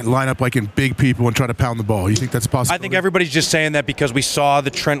Fran might line up like in big people and try to pound the ball. You think that's possible? I think everybody's just saying that because we saw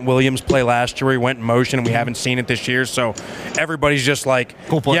the Trent Williams play last year. He went in motion, and we haven't seen it this year. So everybody's just like,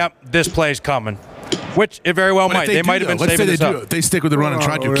 yep, this play's coming. Which it very well might. They might have been saving this up. If they stick with the run and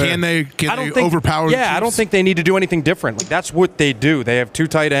try to. Can they overpower the Chiefs? I don't think they need to do anything different. Like, that's what they do. They have 2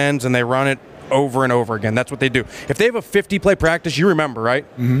 tight ends, and they run it over and over again. That's what they do. If they have a 50-play practice, you remember, right?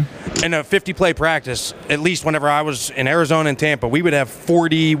 Mm-hmm. In a 50-play practice, at least whenever I was in Arizona and Tampa, we would have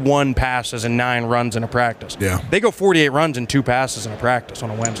 41 passes and 9 runs in a practice. Yeah. They go 48 runs and 2 passes in a practice on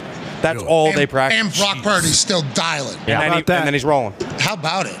a Wednesday. That's all they practice. And Brock Purdy's still dialing. Yeah. And then he's rolling. How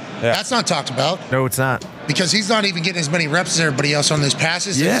about it? Yeah. That's not talked about. No, it's not. Because he's not even getting as many reps as everybody else on those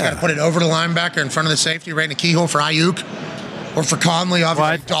passes. Yeah. He's got to put it over the linebacker in front of the safety, right in the keyhole for Ayuk. Or for Conley,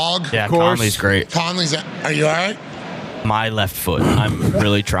 obviously, dog. Yeah, Conley's great. Conley's, are you all right? My left foot. I'm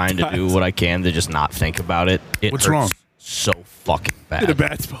really trying to do what I can to just not think about it. What's hurts wrong? So fucking bad. In a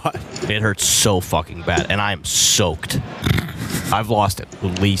bad spot. It hurts so fucking bad, and I am soaked. I've lost at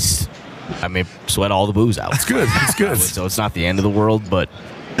least, sweat all the booze out. That's good. That's good. So it's not the end of the world, but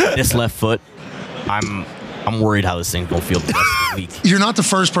this left foot, I'm worried how this thing's going to feel the rest of the week. You're not the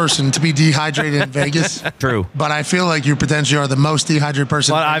first person to be dehydrated in Vegas. True. But I feel like you potentially are the most dehydrated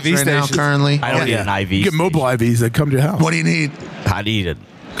person in Vegas right now currently. I don't need an IV. You get mobile IVs that come to your house. What do you need? I need a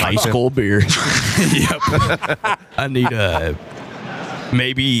nice cold beer. Yep. I need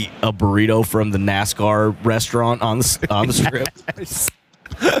maybe a burrito from the NASCAR restaurant on the strip.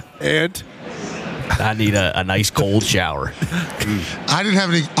 And I need a nice cold shower. I didn't have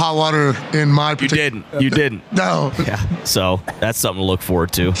any hot water in my particular. You didn't. No. Yeah. So that's something to look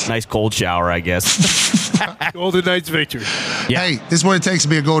forward to. Nice cold shower, I guess. Golden Knights victory. Yeah. Hey, this is what it takes to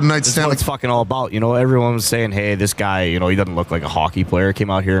be a Golden Knights This is what it's fucking all about. Everyone was saying, hey, this guy, he doesn't look like a hockey player. Came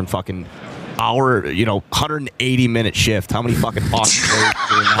out here and fucking 180-minute shift. How many fucking hockey players are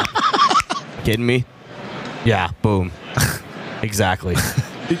doing that? Kidding me? Yeah. Boom. Exactly.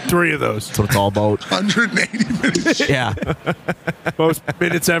 3 of those. That's what it's all about. 180 minutes. Yeah. Most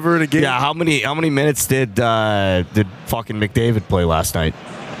minutes ever in a game. Yeah. How many minutes did fucking McDavid play last night?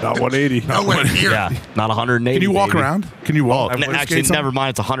 Not 180. Nowhere near. Yeah. Not 180. Can you walk around? Can you walk? Actually, never mind.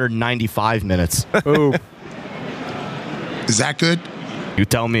 It's 195 minutes. Oh. Is that good? You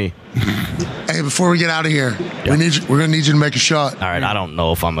tell me. Hey, before we get out of here, we're gonna need you to make a shot. All right. I don't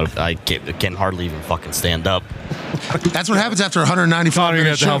know if I can hardly even fucking stand up. That's what happens after 195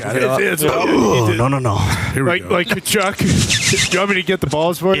 minutes. No. Here we go. Like Chuck. Do you want me to get the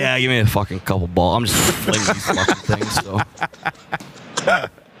balls for you? Yeah, give me a fucking couple balls. I'm just playing these fucking things. So.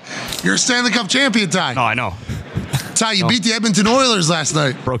 You're a Stanley Cup champion, Ty. No, I know. Ty, you beat the Edmonton Oilers last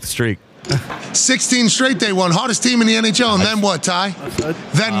night. Broke the streak. 16 straight they won. Hottest team in the NHL. And then what, Ty?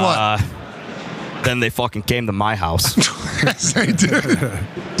 Then what? Then they fucking came to my house. Yes, they did.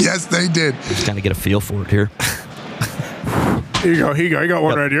 Yes, they did. Just kind of get a feel for it here. Here you go. I got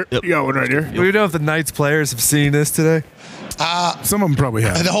one right here. Yep. You got one right here. Do we know if the Knights players have seen this today? Some of them probably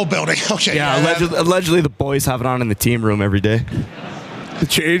have. The whole building. Okay. Yeah, allegedly the boys have it on in the team room every day. The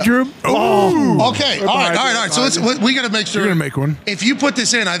change room? Oh. Okay. All right. So we got to make sure. You're going to make one. If you put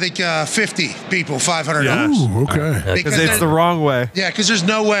this in, I think 50 people, $500. Ooh, okay. Because it's the wrong way. Yeah, because there's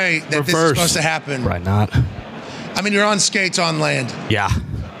no way that this is supposed to happen. Right, not. I mean, you're on skates on land. Yeah.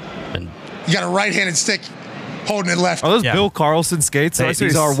 You got a right-handed stick holding it left. Are those Bill Carlson skates? Hey,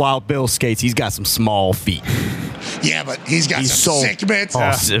 these are Wild Bill skates. He's got some small feet. Yeah, but he's got some sick mitts.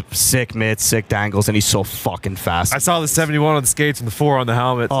 Sick mitts, sick dangles, and he's so fucking fast. I saw the 71 on the skates and the 4 on the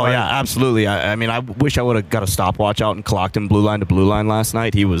helmet. Oh, yeah, absolutely. I mean, I wish I would have got a stopwatch out and clocked him blue line to blue line last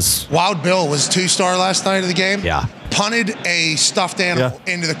night. He was... Wild Bill was 2-star last night of the game. Yeah. Punted a stuffed animal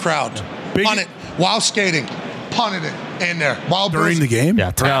into the crowd. Punted while skating. Punted it in there. Wild During Bill's- the game? Yeah,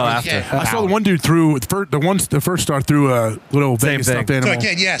 after. I saw the one dude threw the first star threw a little Vegas thing. stuffed animal. So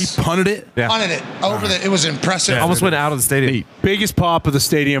again, yes. He punted it. Yeah. Punted it over the. It was impressive. Almost went out of the stadium. Biggest pop of the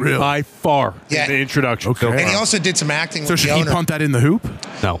stadium by far Yeah. in the introduction. Okay. And he also did some acting So with should the he owner. punt that in the hoop?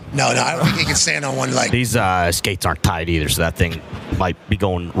 No. No, I don't think he can stand on one leg. These skates aren't tied either, so that thing might be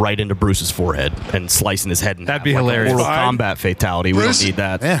going right into Bruce's forehead and slicing his head in That'd half be like hilarious. a Mortal Kombat fatality. We Bruce- don't need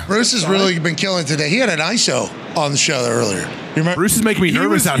that. Yeah. Bruce has really been killing today. He had an ISO on the show earlier. You remember? Bruce is making me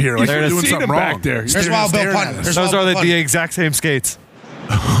nervous out here. Like you we're should doing have seen something him wrong. back there. There's Wild Bill punting. There's Those Wild are Bill the punting. exact same skates.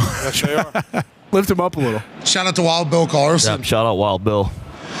 Lift him up a little. Shout out to Wild Bill Carlson. Yep, shout out Wild Bill.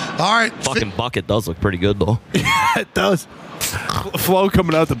 All right. Fucking bucket does look pretty good, though. It does. Flow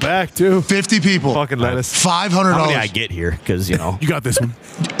coming out the back, too. 50 people. Fucking lettuce. $500. How many I get here? Because, you know. You got this one.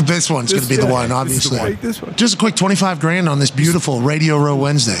 This one's going to be the one, obviously. This one. Just a quick 25 grand on this beautiful Radio Row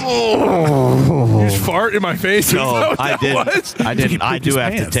Wednesday. You just fart in my face. Is that No, what I that didn't. was? I didn't. He I pooped do his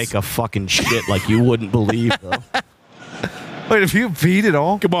have to pants. take a fucking shit like you wouldn't believe, though. Wait, if you beat it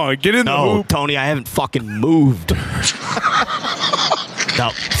all? Come on, get in the No, hoop. Tony, I haven't fucking moved. No,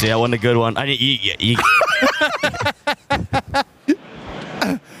 see, that wasn't a good one. I didn't.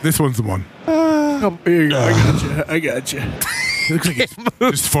 This one's the one. Here you go. I got you. It looks like he's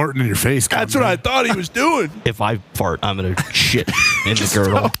just farting in your face. That's what I thought he was doing. If I fart, I'm gonna shit in the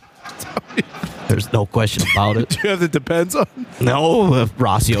girdle. There's no question about it. Do you have the depends on? No, if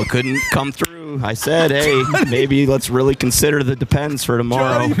Rossio couldn't come through, I said, hey, maybe let's really consider the depends for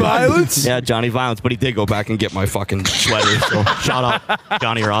tomorrow. Johnny Violence? Yeah, Johnny Violence, but he did go back and get my fucking sweater. So shout out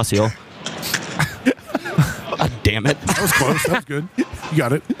Johnny Rossio. God damn it. That was close. That was good. You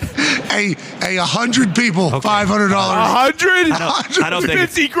got it. Hey, 100 people, $500. 100? I don't think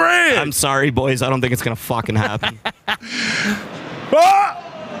 50 grand. I'm sorry, boys. I don't think it's gonna fucking happen.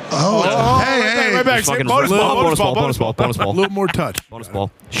 Hey. Right back. Fucking Bonus ball, bonus ball. A little more touch. Bonus ball.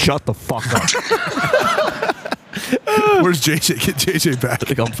 Shut the fuck up. Where's JJ? Get JJ back. I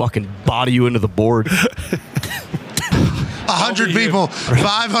think I'm fucking body you into the board. 100 people,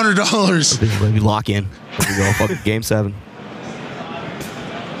 $500. Let me lock in. Here we go. Fucking game 7.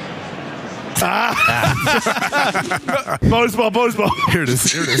 Bonus ball. Here it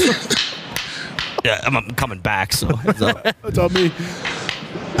is. Yeah, I'm coming back, so heads up. That's on me.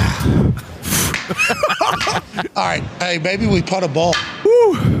 All right. Hey, maybe we putt a ball.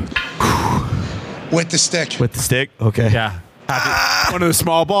 With the stick. With the stick? Okay. Yeah. One of the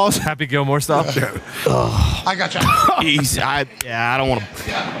small balls. Happy Gilmore stuff. I got you. Easy. I don't want to.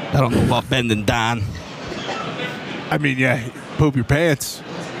 I don't know about bending down. I mean, yeah, poop your pants.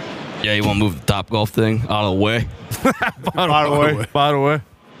 Yeah, you want to move the top golf thing out of the way? By the way. By the way.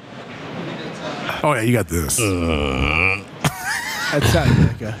 Oh, yeah, you got this. That's not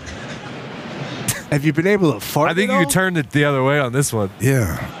like a. Have you been able to fart? I think at you all? turned it the other way on this one.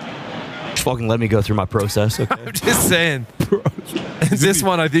 Yeah. Just fucking let me go through my process, okay? I'm just saying. This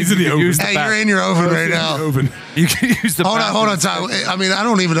one, I think you can use the Hey, back. you're in your oven right now. You can use the Hold on, Ty. I mean, I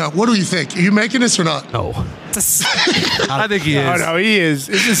don't even know. What do you think? Are you making this or not? No. I think he is. Oh, no, he is.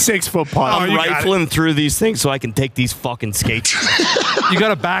 It's a 6-foot putt. I'm rifling through these things so I can take these fucking skates. You got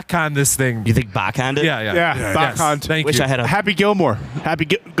to backhand this thing. You think backhand it? Yeah. Yeah, backhand. Thank Wish you. I had a. Happy Gilmore.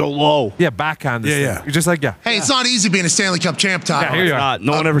 Go low. Yeah, backhand this thing. You're just like, yeah. Hey, it's not easy being a Stanley Cup champ, Ty. Yeah, here you are.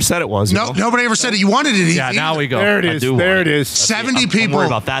 No one ever said it was. No, nobody ever said it. You wanted it easy. Yeah, now we go. There it is. There it is. 70 Don't people. worry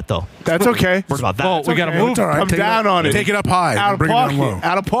about that, though. That's okay. Worry about that. Well, we got to move. Come down on it. Take it up high. Out of bring it down low. pocket.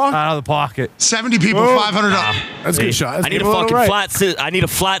 Out of pocket. Out of the pocket. 70 people, Oh. $500. That's a good shot. That's I need good. a fucking right. flat. I need a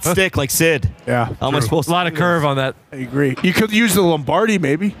flat stick like Sid. Yeah. How am I supposed A to? lot of curve on that. I agree. You could use the Lombardi,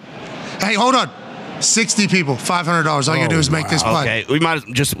 maybe. Hey, hold on. 60 people, $500. All you gotta do is make this putt. Okay,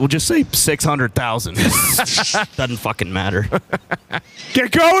 we'll just say 600,000. Doesn't fucking matter.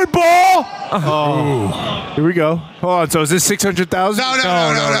 Get going, ball! Oh. Here we go. Hold on. So is this 600,000? No.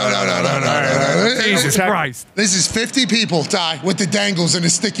 Jesus Christ. This is 50 people, Ty, with the dangles and the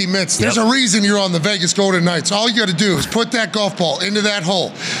sticky mitts. There's a reason you're on the Vegas Golden Knights. All you got to do is put that golf ball into that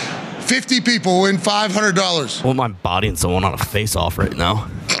hole. 50 people win $500. Well, I'm bodying someone on a face-off right now.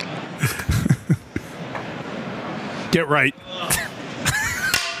 Get right.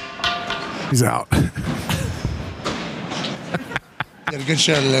 He's out. Get a good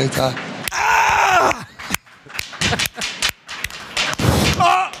shot today, Ty.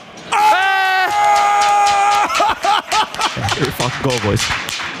 Here we fucking go, boys.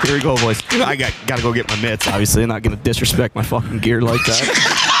 Here we go, boys. I gotta go get my mitts. Obviously, I'm not gonna disrespect my fucking gear like that.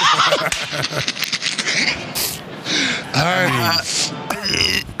 All right.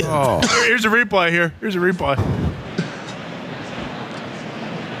 Oh. Here's a replay here. Here's a replay.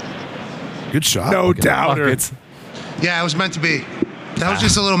 Good shot. No doubter. Buckets. Yeah, it was meant to be. That was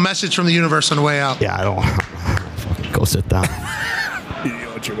just a little message from the universe on the way out. Yeah, I don't. Go sit down. You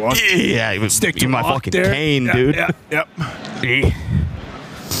know what you want? Yeah, Stick to my fucking cane, yeah, dude. Yep.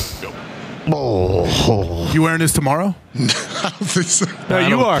 You wearing this tomorrow? I don't think so. No,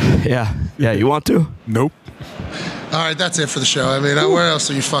 you are. Yeah. You want to? Nope. All right, that's it for the show. I mean, where else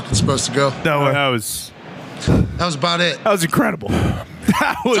are you fucking supposed to go? No, that was about it. That was incredible.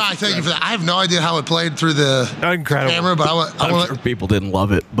 Ty, thank you for that. I have no idea how it played through the camera, but I'm sure people didn't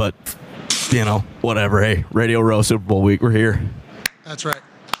love it, but whatever. Hey, Radio Row Super Bowl week, we're here. That's right.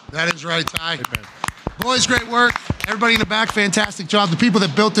 That is right, Ty. Boys, great work. Everybody in the back, fantastic job. The people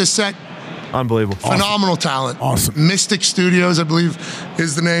that built this set, unbelievable. Phenomenal talent. Awesome. Mystic Studios, I believe,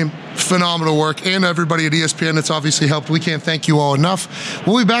 is the name. Phenomenal work. And everybody at ESPN that's obviously helped. We can't thank you all enough.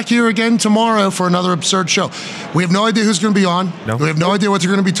 We'll be back here again tomorrow for another absurd show. We have no idea who's going to be on. No. We have no idea what they're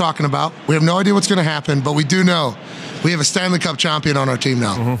going to be talking about. We have no idea what's going to happen, but we do know we have a Stanley Cup champion on our team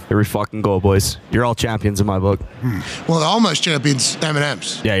now. Here we fucking go, boys. You're all champions in my book. Well, the almost champions,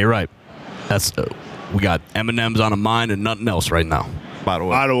 M&M's. Yeah, you're right. That's we got M&M's on a mind and nothing else right now. By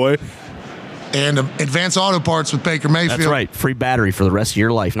the way. And Advanced Auto Parts with Baker Mayfield. That's right. Free battery for the rest of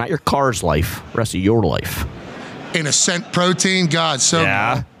your life. Not your car's life. Rest of your life. In Ascent Protein. God, so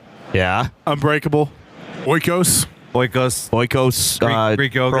Yeah. Yeah. Unbreakable. Oikos.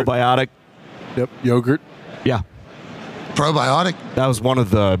 Greek yogurt. Probiotic. Yep. Yogurt. Yeah. Probiotic? That was one of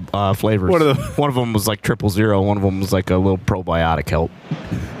the flavors. One of them was like 000. One of them was like a little probiotic help.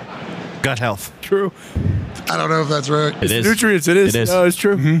 Gut health. True. I don't know if that's right. It is. Nutrients, it is. It is. No, it's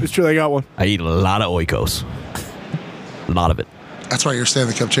true. It's true. They got one. I eat a lot of Oikos. A lot of it. That's why you're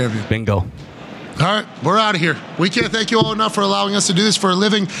Stanley Cup champion. Bingo. All right, we're out of here. We can't thank you all enough for allowing us to do this for a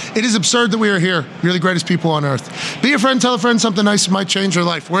living. It is absurd that we are here. You're the greatest people on earth. Be a friend, tell a friend something nice that might change your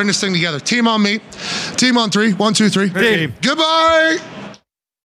life. We're in this thing together. Team on me. Team on 3. 1, 2, 3. Team. Goodbye.